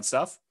make money on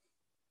stuff.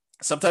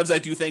 Sometimes I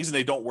do things and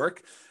they don't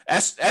work.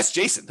 Ask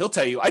Jason. He'll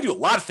tell you I do a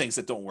lot of things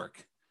that don't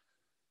work,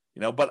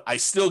 but I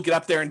still get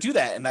up there and do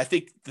that. And I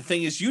think the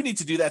thing is you need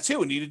to do that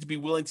too. And you need to be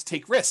willing to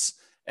take risks.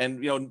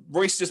 And,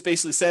 Royce just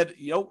basically said,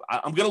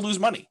 I'm going to lose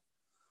money.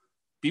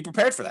 Be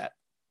prepared for that.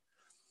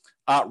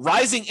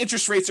 Rising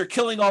interest rates are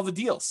killing all the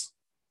deals.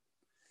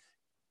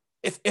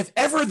 If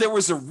ever there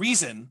was a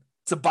reason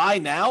to buy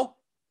now,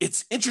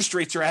 it's interest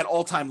rates are at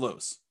all-time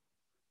lows.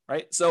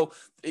 Right. So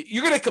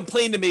you're going to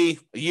complain to me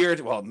a year,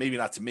 well, maybe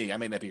not to me, I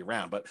may not be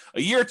around, but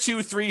a year,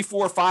 2, 3,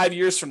 4, 5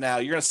 years from now,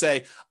 you're going to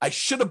say, I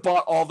should have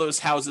bought all those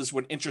houses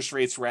when interest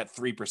rates were at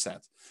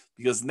 3%,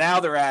 because now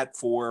they're at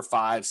 4,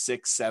 5,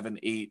 6, 7,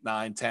 8,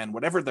 9, 10,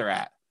 whatever they're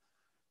at.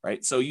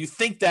 Right. So you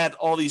think that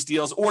all these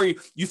deals, or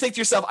you think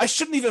to yourself, I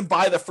shouldn't even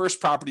buy the first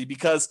property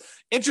because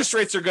interest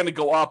rates are going to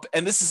go up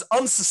and this is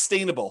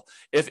unsustainable.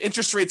 If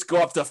interest rates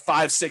go up to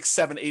 5, 6,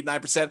 7, 8,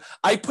 9%,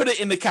 I put it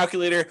in the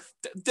calculator.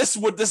 This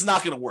is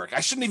not going to work.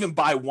 I shouldn't even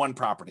buy one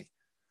property.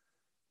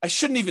 I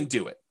shouldn't even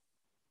do it.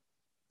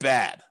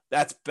 Bad.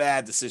 That's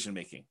bad decision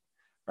making.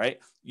 Right.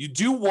 You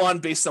do one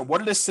based on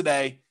what it is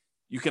today.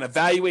 You can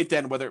evaluate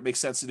then whether it makes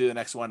sense to do the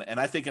next one. And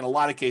I think in a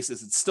lot of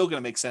cases, it's still going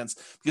to make sense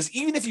because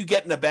even if you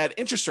get in a bad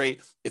interest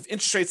rate, if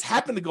interest rates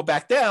happen to go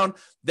back down,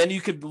 then you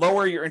could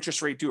lower your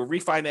interest rate, do a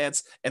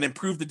refinance and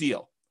improve the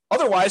deal.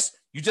 Otherwise,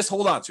 you just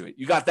hold on to it.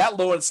 You got that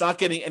low and it's not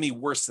getting any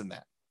worse than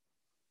that.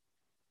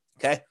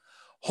 Okay.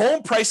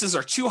 Home prices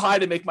are too high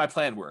to make my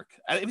plan work.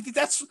 I think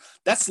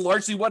that's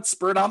largely what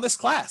spurred on this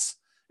class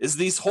is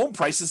these home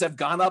prices have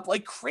gone up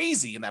like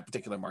crazy in that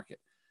particular market.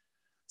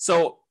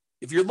 So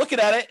if you're looking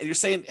at it and you're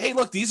saying, hey,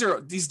 look,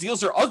 these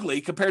deals are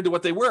ugly compared to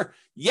what they were.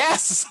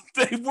 Yes,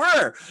 they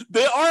were.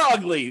 They are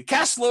ugly.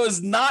 Cash flow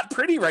is not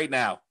pretty right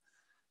now.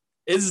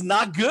 It is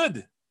not good.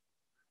 I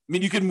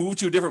mean, you can move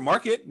to a different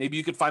market. Maybe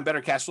you could find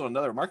better cash flow in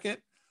another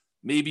market.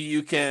 Maybe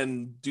you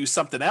can do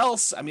something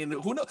else. I mean,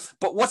 who knows?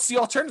 But what's the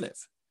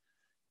alternative?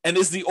 And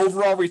is the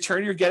overall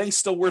return you're getting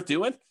still worth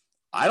doing?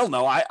 I don't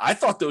know. I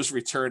thought those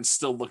returns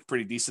still looked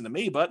pretty decent to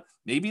me, but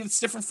maybe it's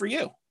different for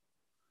you,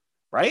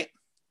 right?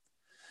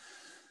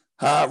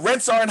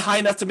 Rents aren't high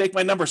enough to make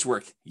my numbers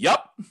work.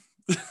 Yup.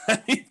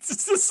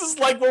 This is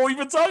like what we've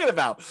been talking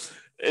about.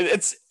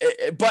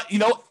 But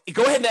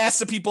go ahead and ask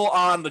the people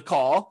on the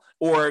call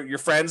or your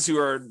friends who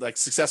are like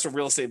successful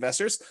real estate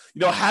investors.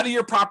 How do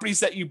your properties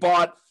that you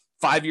bought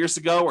 5 years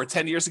ago or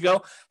 10 years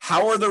ago,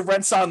 how are the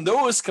rents on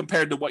those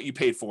compared to what you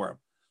paid for them?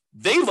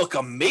 They look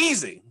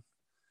amazing.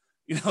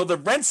 The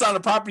rents on a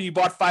property you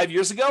bought 5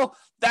 years ago,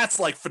 that's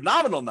like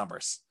phenomenal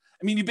numbers.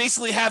 I mean, you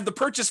basically have the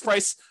purchase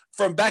price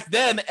from back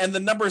then and the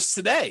numbers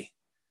today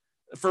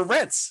for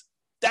rents.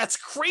 That's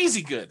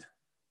crazy good,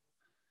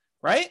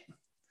 right?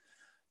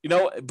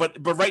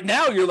 But right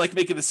now you're like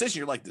making a decision.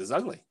 You're like, this is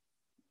ugly.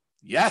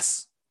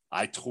 Yes,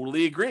 I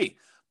totally agree.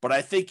 But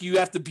I think you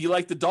have to be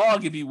like the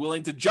dog and be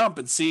willing to jump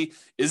and see,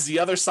 is the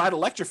other side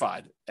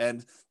electrified?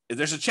 And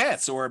there's a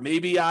chance, or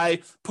maybe I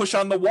push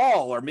on the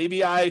wall, or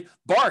maybe I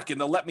bark and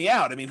they'll let me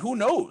out. I mean, who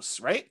knows,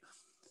 right?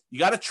 You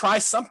got to try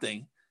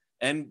something.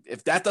 And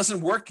if that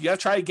doesn't work, you got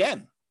to try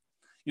again.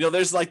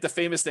 There's like the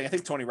famous thing. I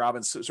think Tony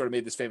Robbins sort of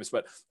made this famous,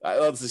 but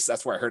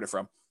that's where I heard it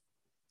from.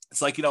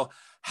 It's like,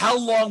 how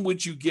long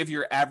would you give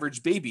your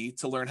average baby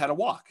to learn how to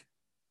walk?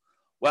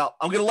 Well,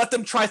 I'm going to let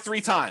them try 3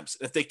 times.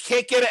 If they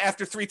can't get it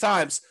after 3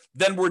 times,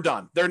 then we're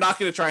done. They're not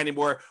going to try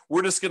anymore.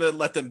 We're just going to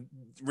let them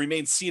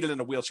remain seated in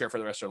a wheelchair for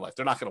the rest of their life.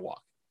 They're not going to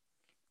walk.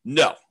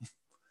 No.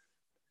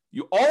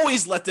 You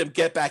always let them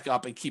get back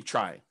up and keep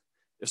trying.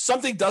 If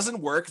something doesn't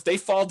work, if they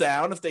fall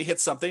down, if they hit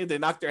something, they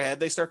knock their head,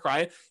 they start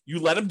crying, you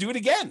let them do it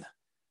again.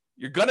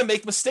 You're going to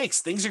make mistakes.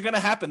 Things are going to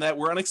happen that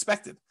were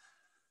unexpected.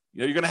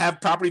 You're going to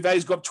have property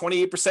values go up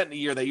 28% in a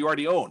year that you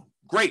already own.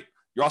 Great.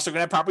 You're also going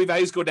to have property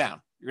values go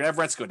down. You're going to have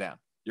rents go down.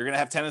 You're going to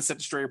have tenants that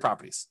destroy your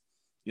properties.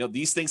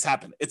 These things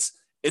happen.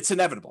 It's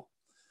inevitable.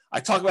 I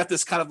talk about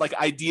this kind of like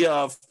idea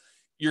of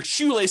your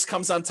shoelace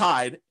comes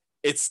untied.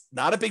 It's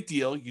not a big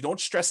deal. You don't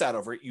stress out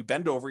over it. You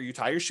bend over, you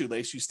tie your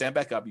shoelace, you stand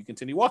back up, you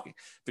continue walking.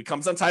 If it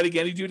comes untied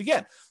again, you do it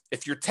again.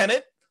 If your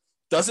tenant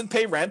doesn't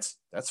pay rent,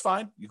 that's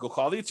fine. You go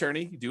call the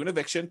attorney, you do an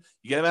eviction,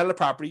 you get them out of the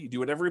property, you do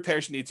whatever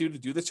repairs you need to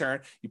do the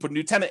turn, you put a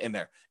new tenant in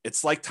there.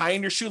 It's like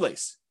tying your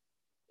shoelace.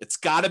 It's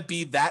got to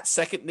be that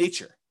second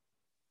nature.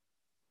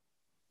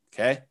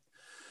 Okay.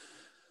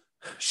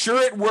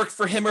 Sure, it worked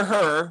for him or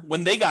her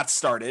when they got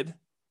started.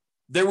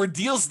 There were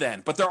deals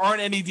then, but there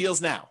aren't any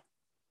deals now.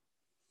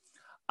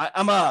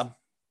 I'm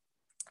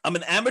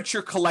an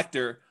amateur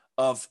collector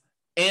of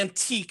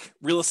antique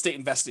real estate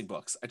investing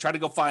books. I try to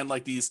go find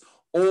like these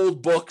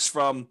old books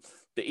from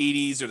the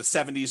 80s or the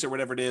 70s or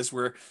whatever it is,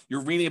 where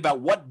you're reading about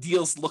what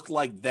deals look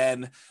like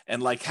then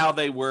and like how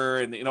they were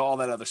and all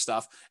that other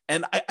stuff.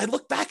 And I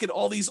look back at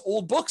all these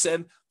old books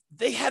and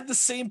they had the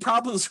same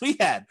problems we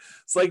had.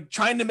 It's like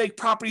trying to make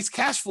properties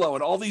cash flow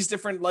and all these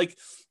different like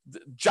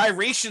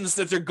gyrations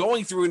that they're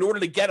going through in order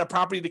to get a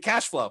property to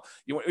cash flow.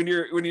 When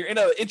you're in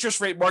an interest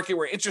rate market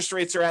where interest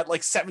rates are at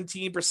like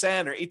 17%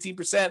 or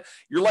 18%,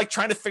 you're like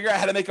trying to figure out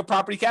how to make a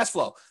property cash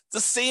flow. It's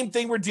the same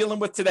thing we're dealing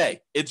with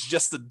today. It's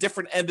just the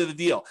different end of the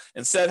deal.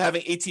 Instead of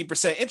having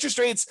 18% interest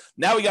rates,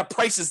 now we got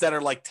prices that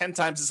are like 10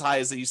 times as high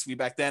as they used to be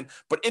back then,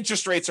 but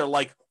interest rates are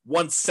like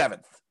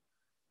 1/7.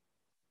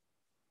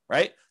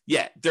 Right?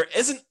 Yeah, there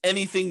isn't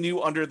anything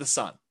new under the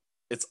sun.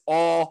 It's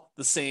all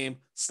the same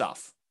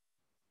stuff.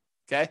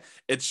 Okay?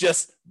 It's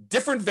just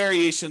different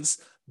variations,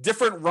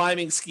 different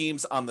rhyming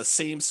schemes on the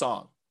same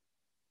song.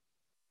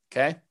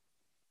 Okay?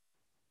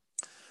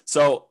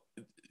 So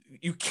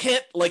you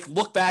can't like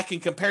look back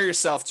and compare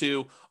yourself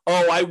to,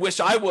 oh, I wish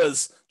I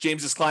was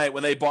James's client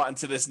when they bought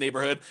into this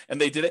neighborhood and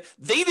they did it.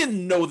 They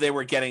didn't know they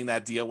were getting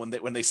that deal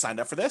when they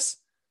signed up for this.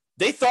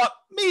 They thought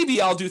maybe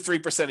I'll do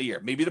 3% a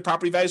year. Maybe the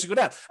property values would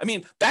go down. I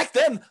mean, back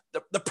then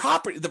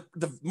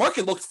the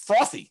market looked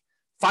frothy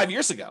 5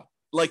 years ago.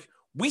 Like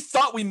we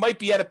thought we might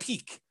be at a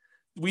peak.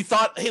 We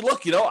thought, hey,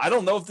 look, I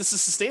don't know if this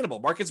is sustainable.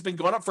 Market's been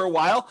going up for a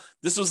while.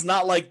 This was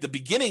not like the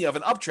beginning of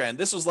an uptrend.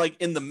 This was like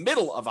in the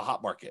middle of a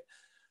hot market.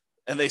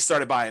 And they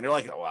started buying. They're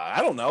like, well,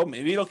 I don't know.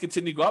 Maybe it'll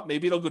continue to go up.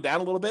 Maybe it'll go down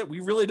a little bit.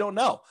 We really don't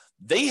know.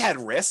 They had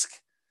risk.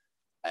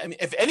 I mean,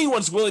 if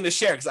anyone's willing to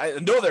share, because I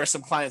know there are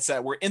some clients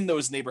that were in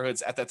those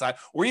neighborhoods at that time,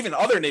 or even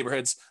other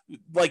neighborhoods,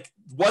 like,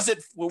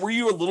 were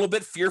you a little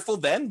bit fearful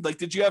then?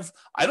 Like,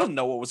 I don't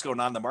know what was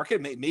going on in the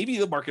market. Maybe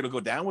the market will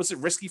go down. Was it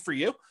risky for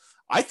you?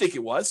 I think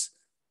it was.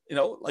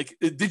 Like,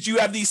 did you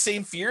have these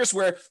same fears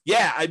where,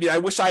 yeah, I mean, I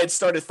wish I had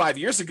started 5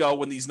 years ago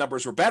when these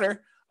numbers were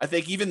better. I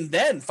think even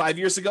then, 5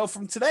 years ago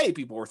from today,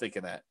 people were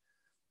thinking that.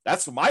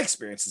 That's what my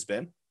experience has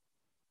been.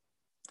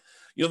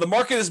 The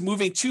market is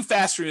moving too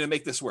fast for me to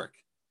make this work.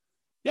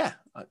 Yeah,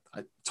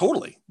 I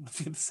totally.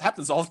 This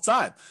happens all the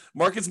time.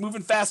 Market's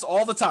moving fast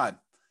all the time,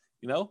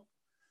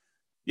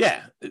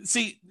 Yeah.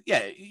 See,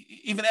 yeah,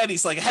 even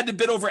Eddie's like, I had to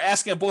bid over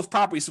asking on both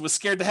properties, so was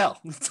scared to hell.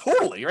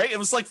 Totally, right? It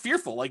was like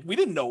fearful. Like we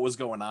didn't know what was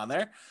going on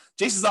there.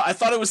 Jason's I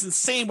thought it was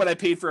insane what I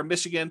paid for a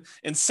Michigan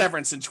in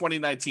Severance in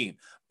 2019.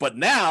 But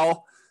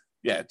now,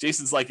 yeah,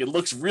 Jason's like, it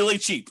looks really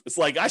cheap. It's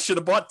like, I should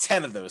have bought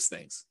 10 of those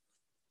things.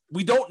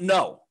 We don't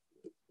know.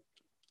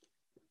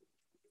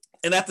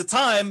 And at the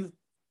time,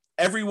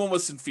 everyone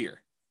was in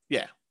fear.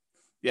 Yeah.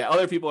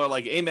 Other people are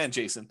like, amen,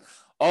 Jason.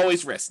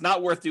 Always risk.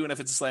 Not worth doing if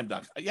it's a slam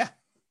dunk. Yeah.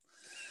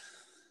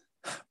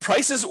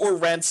 prices or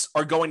rents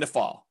are going to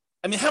fall.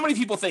 I mean, how many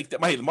people think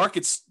that the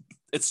market's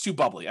it's too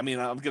bubbly? I mean,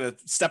 I'm going to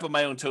step on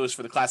my own toes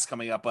for the class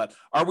coming up, but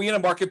are we in a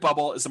market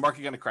bubble? Is the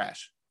market going to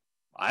crash?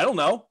 I don't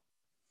know.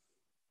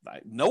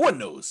 No one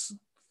knows.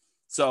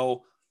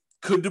 So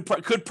could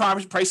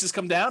prices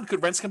come down?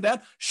 Could rents come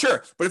down?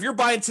 Sure. But if you're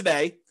buying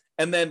today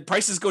and then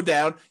prices go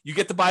down, you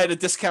get to buy at a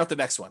discount the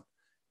next one.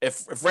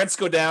 If rents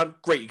go down,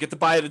 great. You get to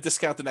buy at a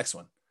discount the next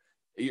one.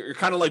 You're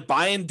kind of like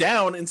buying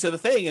down into the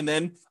thing, and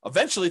then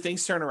eventually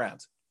things turn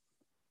around.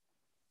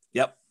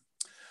 Yep.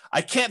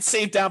 I can't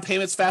save down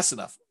payments fast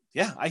enough.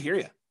 Yeah, I hear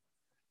you.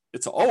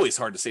 It's always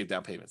hard to save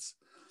down payments.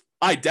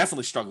 I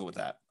definitely struggle with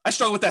that. I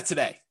struggle with that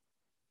today.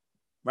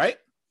 Right?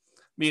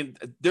 I mean,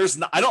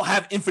 I don't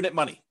have infinite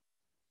money.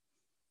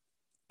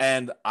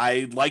 And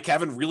I like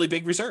having really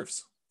big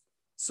reserves.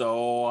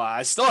 So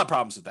I still have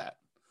problems with that.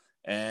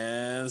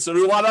 And so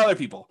do a lot of other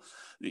people.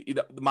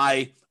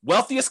 My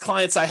wealthiest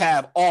clients I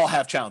have all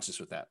have challenges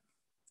with that.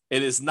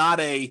 It is not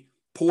a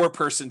poor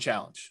person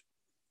challenge.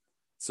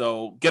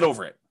 So get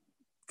over it,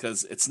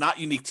 because it's not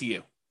unique to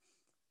you.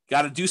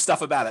 Got to do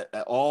stuff about it.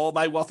 All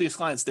my wealthiest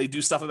clients, they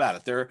do stuff about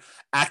it. They're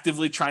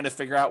actively trying to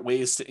figure out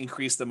ways to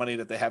increase the money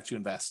that they have to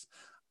invest.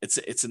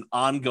 It's an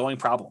ongoing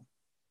problem.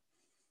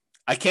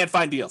 I can't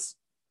find deals.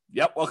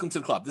 Yep, welcome to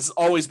the club. This has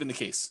always been the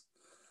case.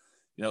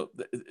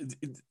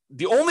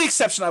 The only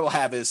exception I will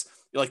have is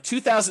like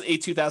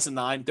 2008,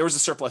 2009, there was a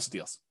surplus of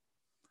deals.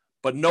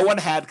 But no one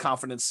had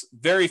confidence.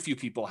 Very few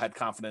people had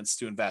confidence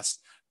to invest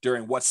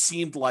during what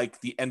seemed like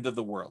the end of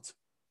the world.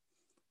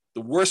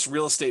 The worst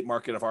real estate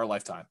market of our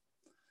lifetime.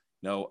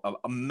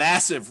 A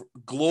massive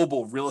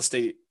global real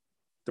estate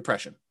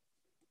depression.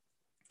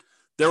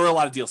 There were a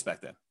lot of deals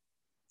back then.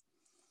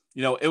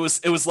 It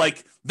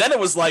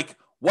was like,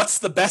 what's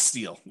the best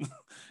deal?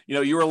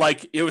 You were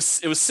like, it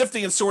was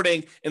sifting and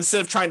sorting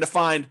instead of trying to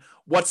find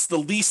what's the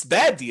least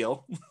bad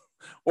deal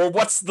or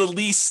what's the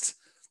least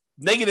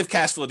negative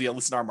cash flow deal, at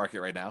least in our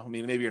market right now. I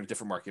mean, maybe you're in a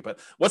different market, but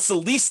what's the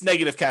least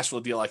negative cash flow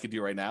deal I could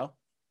do right now?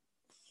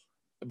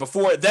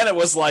 Before then it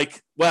was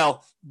like,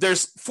 well,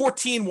 there's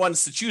 14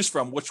 ones to choose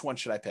from. Which one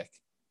should I pick?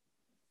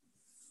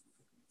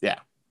 Yeah.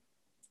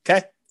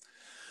 Okay.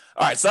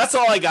 All right. So that's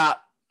all I got.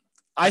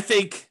 I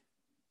think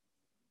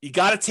you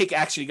got to take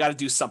action. You got to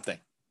do something.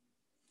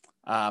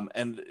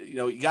 And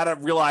you got to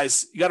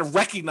realize, you got to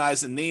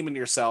recognize and name in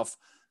yourself,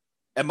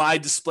 am I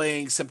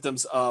displaying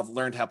symptoms of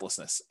learned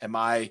helplessness? Am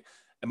I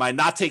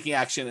not taking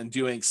action and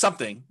doing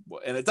something?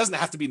 And it doesn't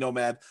have to be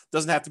Nomad,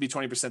 doesn't have to be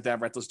 20% down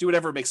rentals. Do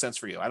whatever makes sense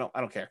for you. I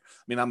don't care.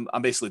 I mean,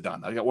 I'm basically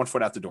done. I got one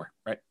foot out the door,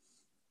 right?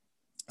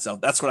 So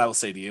that's what I will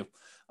say to you.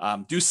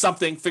 Do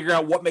something, figure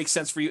out what makes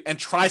sense for you, and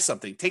try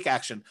something. Take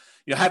action.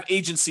 Have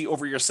agency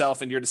over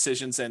yourself and your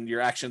decisions and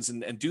your actions,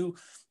 and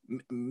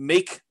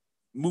make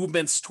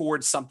movements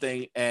towards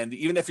something. And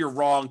even if you're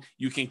wrong,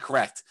 you can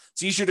correct.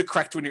 It's easier to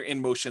correct when you're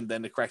in motion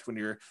than to correct when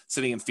you're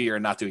sitting in fear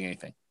and not doing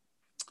anything.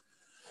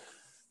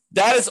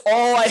 That is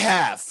all I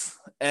have.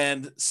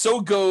 And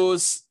so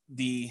goes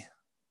the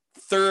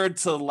third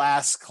to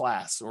last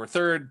class, or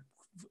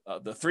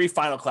the three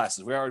final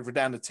classes. We're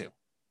down to two.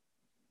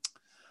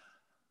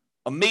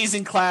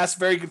 Amazing class,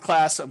 very good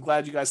class. I'm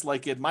glad you guys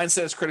like it.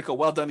 Mindset is critical.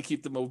 Well done to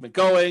keep the movement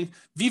going.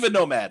 Viva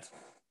Nomad.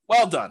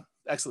 Well done.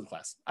 Excellent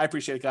class. I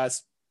appreciate it,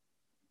 guys.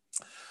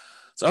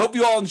 So I hope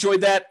you all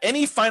enjoyed that.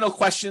 Any final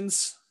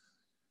questions?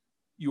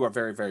 You are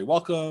very, very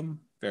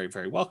welcome. Very,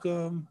 very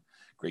welcome.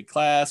 Great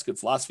class. Good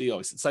philosophy.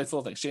 Always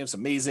insightful. Thanks, James.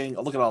 Amazing.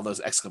 Look at all those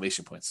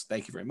exclamation points.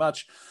 Thank you very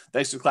much.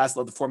 Thanks for the class.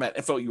 Love the format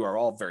info. You are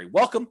all very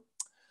welcome.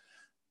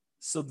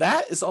 So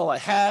that is all I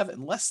have,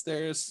 unless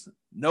there's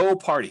no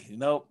party.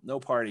 No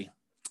party.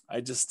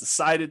 I just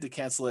decided to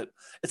cancel it.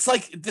 It's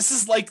like, this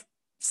is like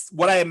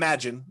what I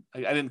imagine. I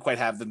didn't quite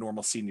have the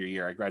normal senior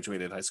year. I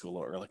graduated high school a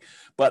little early,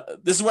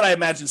 but this is what I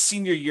imagine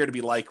senior year to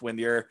be like when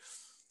you're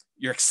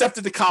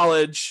accepted to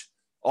college.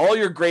 All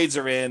your grades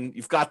are in.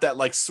 You've got that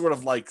like sort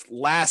of like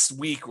last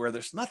week where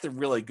there's nothing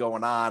really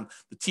going on.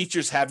 The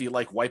teachers have you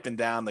like wiping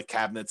down the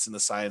cabinets in the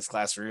science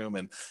classroom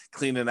and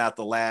cleaning out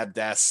the lab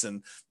desks.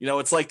 And,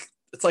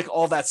 it's like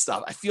all that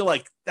stuff. I feel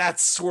like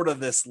that's sort of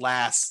this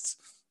last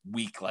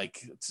week.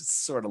 Like it's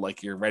sort of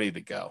like you're ready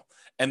to go.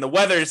 And the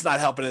weather is not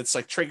helping. It's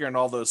like triggering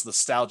all those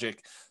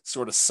nostalgic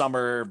sort of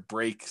summer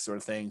break sort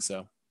of thing.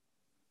 So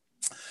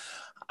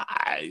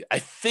I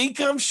think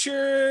I'm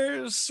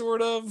sure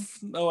sort of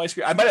no ice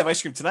cream. I might have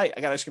ice cream tonight.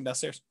 I got ice cream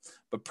downstairs,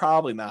 but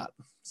probably not.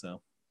 So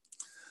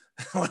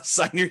I want to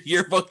sign your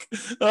yearbook.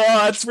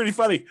 Oh, that's pretty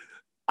funny.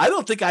 I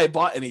don't think I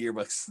bought any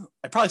yearbooks.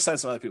 I probably signed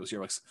some other people's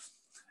yearbooks.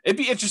 It'd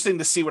be interesting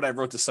to see what I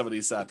wrote to some of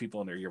these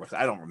people in their yearbooks.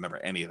 I don't remember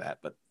any of that,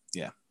 but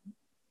yeah.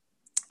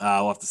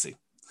 We'll have to see.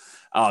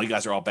 Oh, you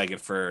guys are all begging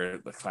for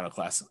the final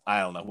class. I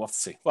don't know. We'll have to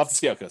see. We'll have to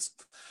see how it goes.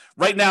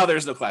 Right now,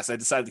 there's no class. I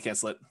decided to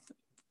cancel it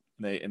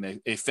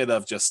in a fit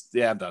of just,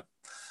 yeah, I'm done.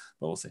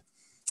 But we'll see.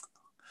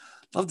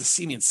 Love to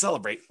see me and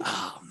celebrate.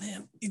 Oh,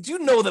 man. You do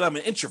know that I'm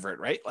an introvert,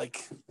 right?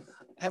 Like,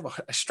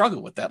 I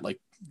struggle with that. Like,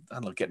 I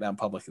don't know, getting out in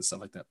public and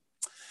stuff like that.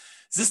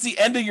 Is this the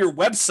end of your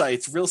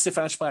website, Real Estate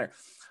Financial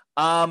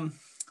Planner?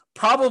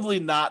 Probably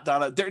not,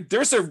 Donna.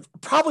 There's a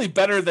probably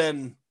better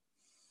than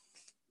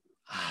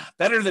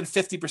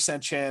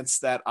 50% chance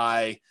that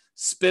I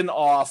spin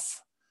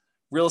off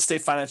Real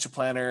Estate Financial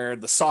Planner,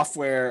 the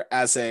software,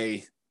 as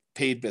a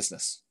paid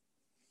business.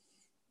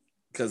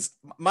 Because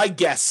my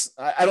guess,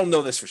 I don't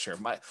know this for sure.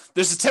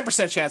 There's a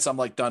 10% chance I'm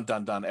like,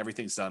 done.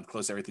 Everything's done.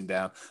 Close everything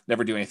down.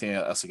 Never do anything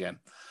else again.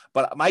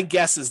 But my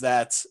guess is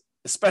that,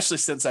 especially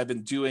since I've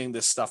been doing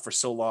this stuff for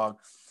so long,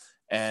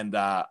 and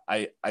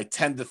I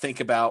tend to think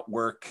about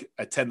work.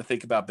 I tend to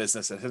think about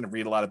business. I tend to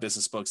read a lot of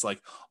business books.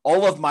 Like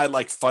all of my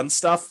like fun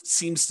stuff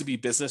seems to be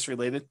business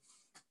related.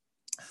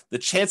 The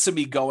chance of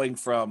me going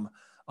from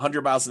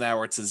 100 miles an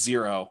hour to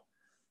 0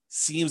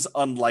 seems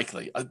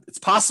unlikely. It's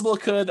possible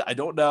it could. I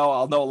don't know.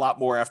 I'll know a lot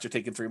more after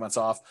taking 3 months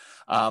off.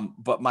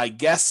 But my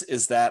guess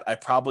is that I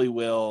probably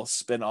will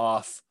spin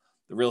off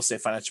the Real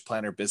Estate Financial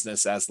Planner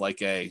business as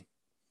like a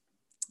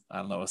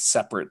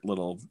separate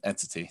little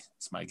entity.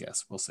 It's my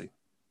guess. We'll see.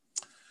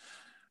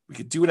 We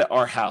could do it at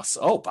our house.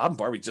 Oh, Bob and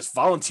Barbie just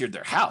volunteered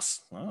their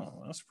house.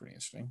 Oh, that's pretty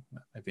interesting.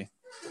 Maybe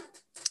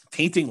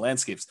painting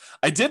landscapes.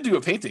 I did do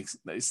a painting.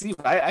 See,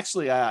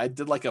 I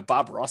did like a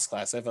Bob Ross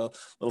class. I have a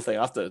little thing.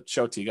 I'll have to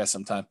show it to you guys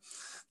sometime.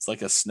 It's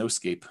like a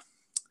snowscape.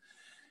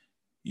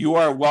 You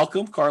are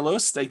welcome,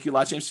 Carlos. Thank you a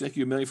lot, James. Thank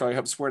you a million for all your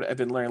help and support. I've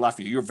been learning a lot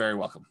from you. You're very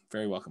welcome.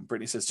 Very welcome.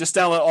 Brittany says, just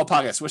download all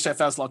podcasts. Wish I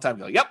found this a long time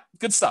ago. Yep.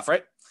 Good stuff,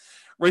 right?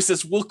 Ray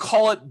says, we'll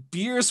call it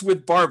Beers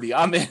with Barbie.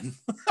 I'm in.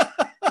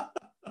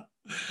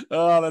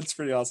 Oh, that's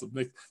pretty awesome.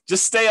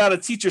 Just stay on a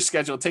teacher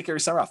schedule. Take every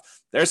summer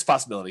off. There's a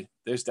possibility.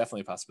 There's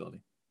definitely a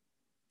possibility.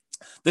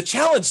 The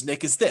challenge,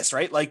 Nick, is this,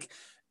 right? Like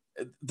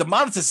the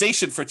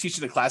monetization for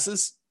teaching the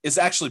classes is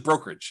actually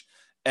brokerage.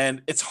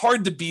 And it's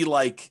hard to be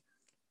like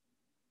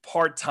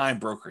part-time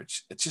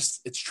brokerage. It's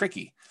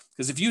tricky.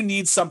 Because if you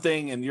need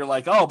something and you're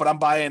like, oh, but I'm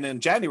buying in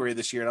January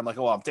this year. And I'm like,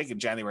 oh, well, I'm taking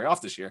January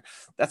off this year.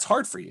 That's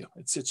hard for you.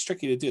 It's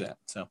tricky to do that.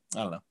 So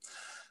I don't know.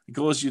 The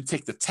goal is you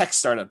take the tech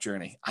startup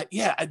journey.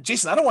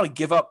 Jason, I don't want to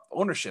give up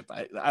ownership.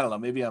 I don't know.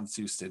 Maybe I'm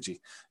too stingy.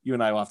 You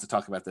and I will have to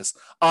talk about this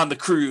on the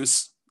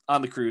cruise.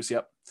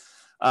 Yep.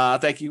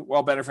 Thank you. We're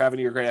all better for having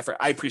your great effort.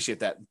 I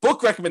appreciate that.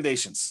 Book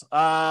recommendations.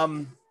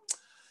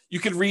 You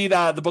can read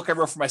the book I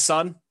wrote for my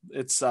son.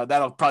 It's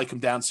that'll probably come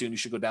down soon. You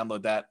should go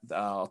download that.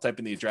 I'll type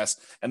in the address.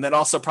 And then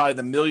also probably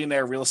The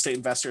Millionaire Real Estate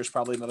Investor is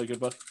probably another good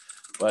book.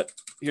 But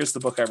here's the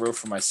book I wrote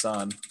for my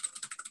son.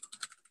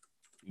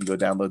 You can go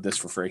download this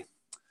for free.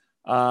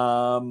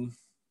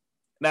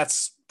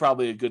 That's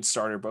probably a good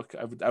starter book.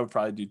 I would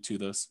probably do 2 of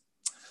those.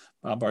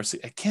 Barcy,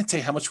 I can't tell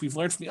you how much we've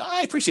learned from you.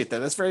 I appreciate that.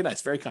 That's very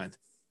nice. Very kind.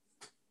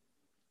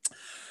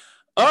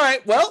 All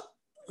right. Well,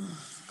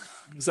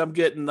 because I'm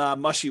getting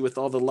mushy with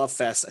all the love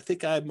fest, I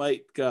think I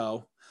might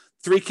go.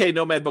 3K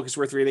Nomad book is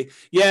worth reading.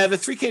 Yeah, the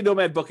 3K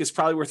Nomad book is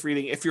probably worth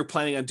reading if you're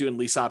planning on doing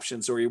lease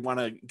options or you want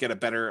to get a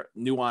better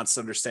nuanced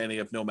understanding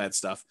of Nomad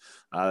stuff.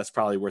 That's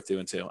probably worth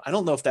doing too. I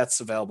don't know if that's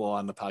available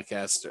on the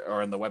podcast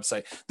or on the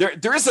website.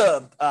 There is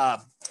a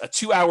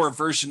 2-hour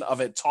version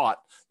of it taught.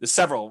 There's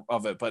several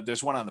of it, but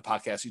there's one on the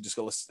podcast. You just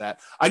go listen to that.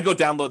 I'd go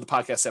download the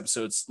podcast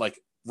episodes like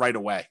right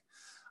away.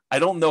 I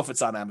don't know if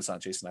it's on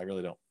Amazon, Jason. I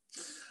really don't.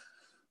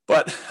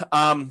 But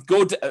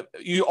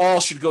you all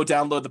should go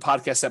download the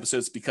podcast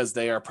episodes because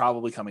they are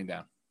probably coming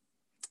down.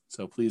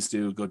 So please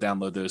do go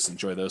download those,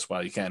 enjoy those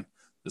while you can.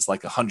 There's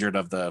like 100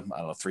 of the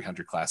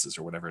 300 classes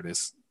or whatever it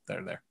is that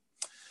are there.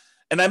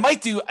 And I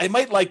might do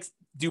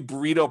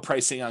burrito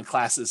pricing on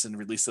classes and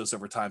release those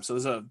over time. So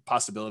there's a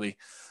possibility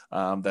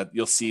that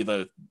you'll see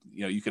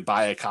you could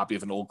buy a copy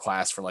of an old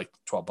class for like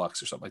 $12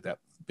 or something like that.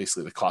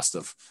 Basically the cost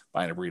of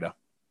buying a burrito.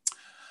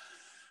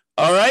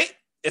 All right.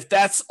 If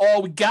that's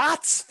all we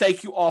got,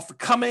 thank you all for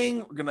coming.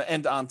 We're going to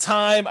end on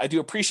time. I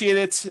do appreciate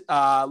it.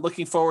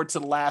 Looking forward to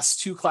the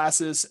last 2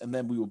 classes, and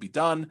then we will be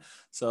done.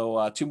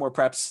 So 2 more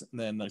preps, and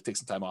then take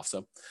some time off.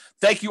 So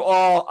thank you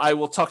all. I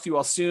will talk to you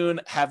all soon.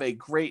 Have a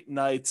great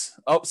night.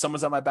 Oh,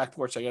 someone's on my back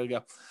porch. I got to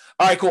go.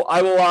 All right, cool.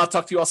 I will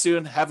talk to you all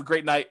soon. Have a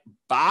great night.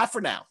 Bye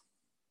for now.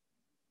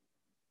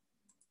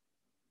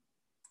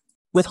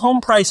 With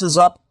home prices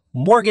up,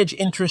 mortgage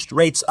interest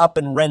rates up,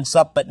 and rents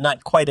up, but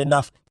not quite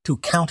enough to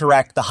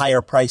counteract the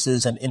higher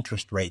prices and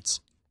interest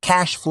rates,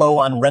 cash flow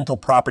on rental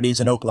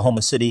properties in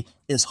Oklahoma City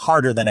is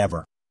harder than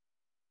ever.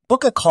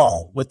 Book a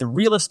call with the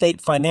Real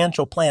Estate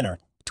Financial Planner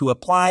to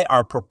apply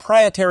our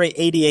proprietary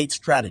 88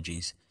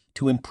 strategies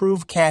to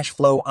improve cash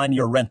flow on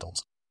your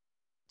rentals.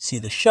 See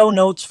the show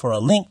notes for a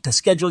link to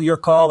schedule your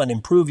call and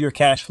improve your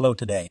cash flow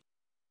today.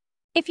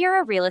 If you're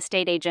a real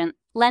estate agent,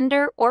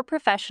 lender, or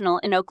professional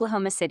in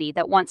Oklahoma City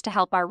that wants to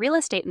help our real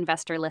estate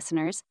investor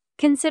listeners,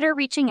 consider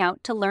reaching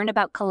out to learn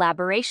about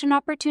collaboration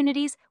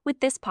opportunities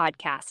with this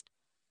podcast.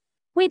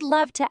 We'd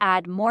love to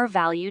add more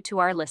value to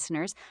our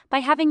listeners by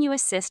having you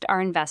assist our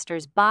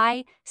investors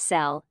buy,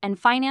 sell, and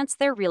finance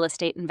their real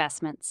estate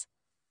investments.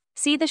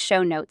 See the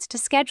show notes to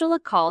schedule a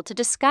call to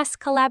discuss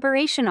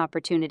collaboration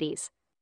opportunities.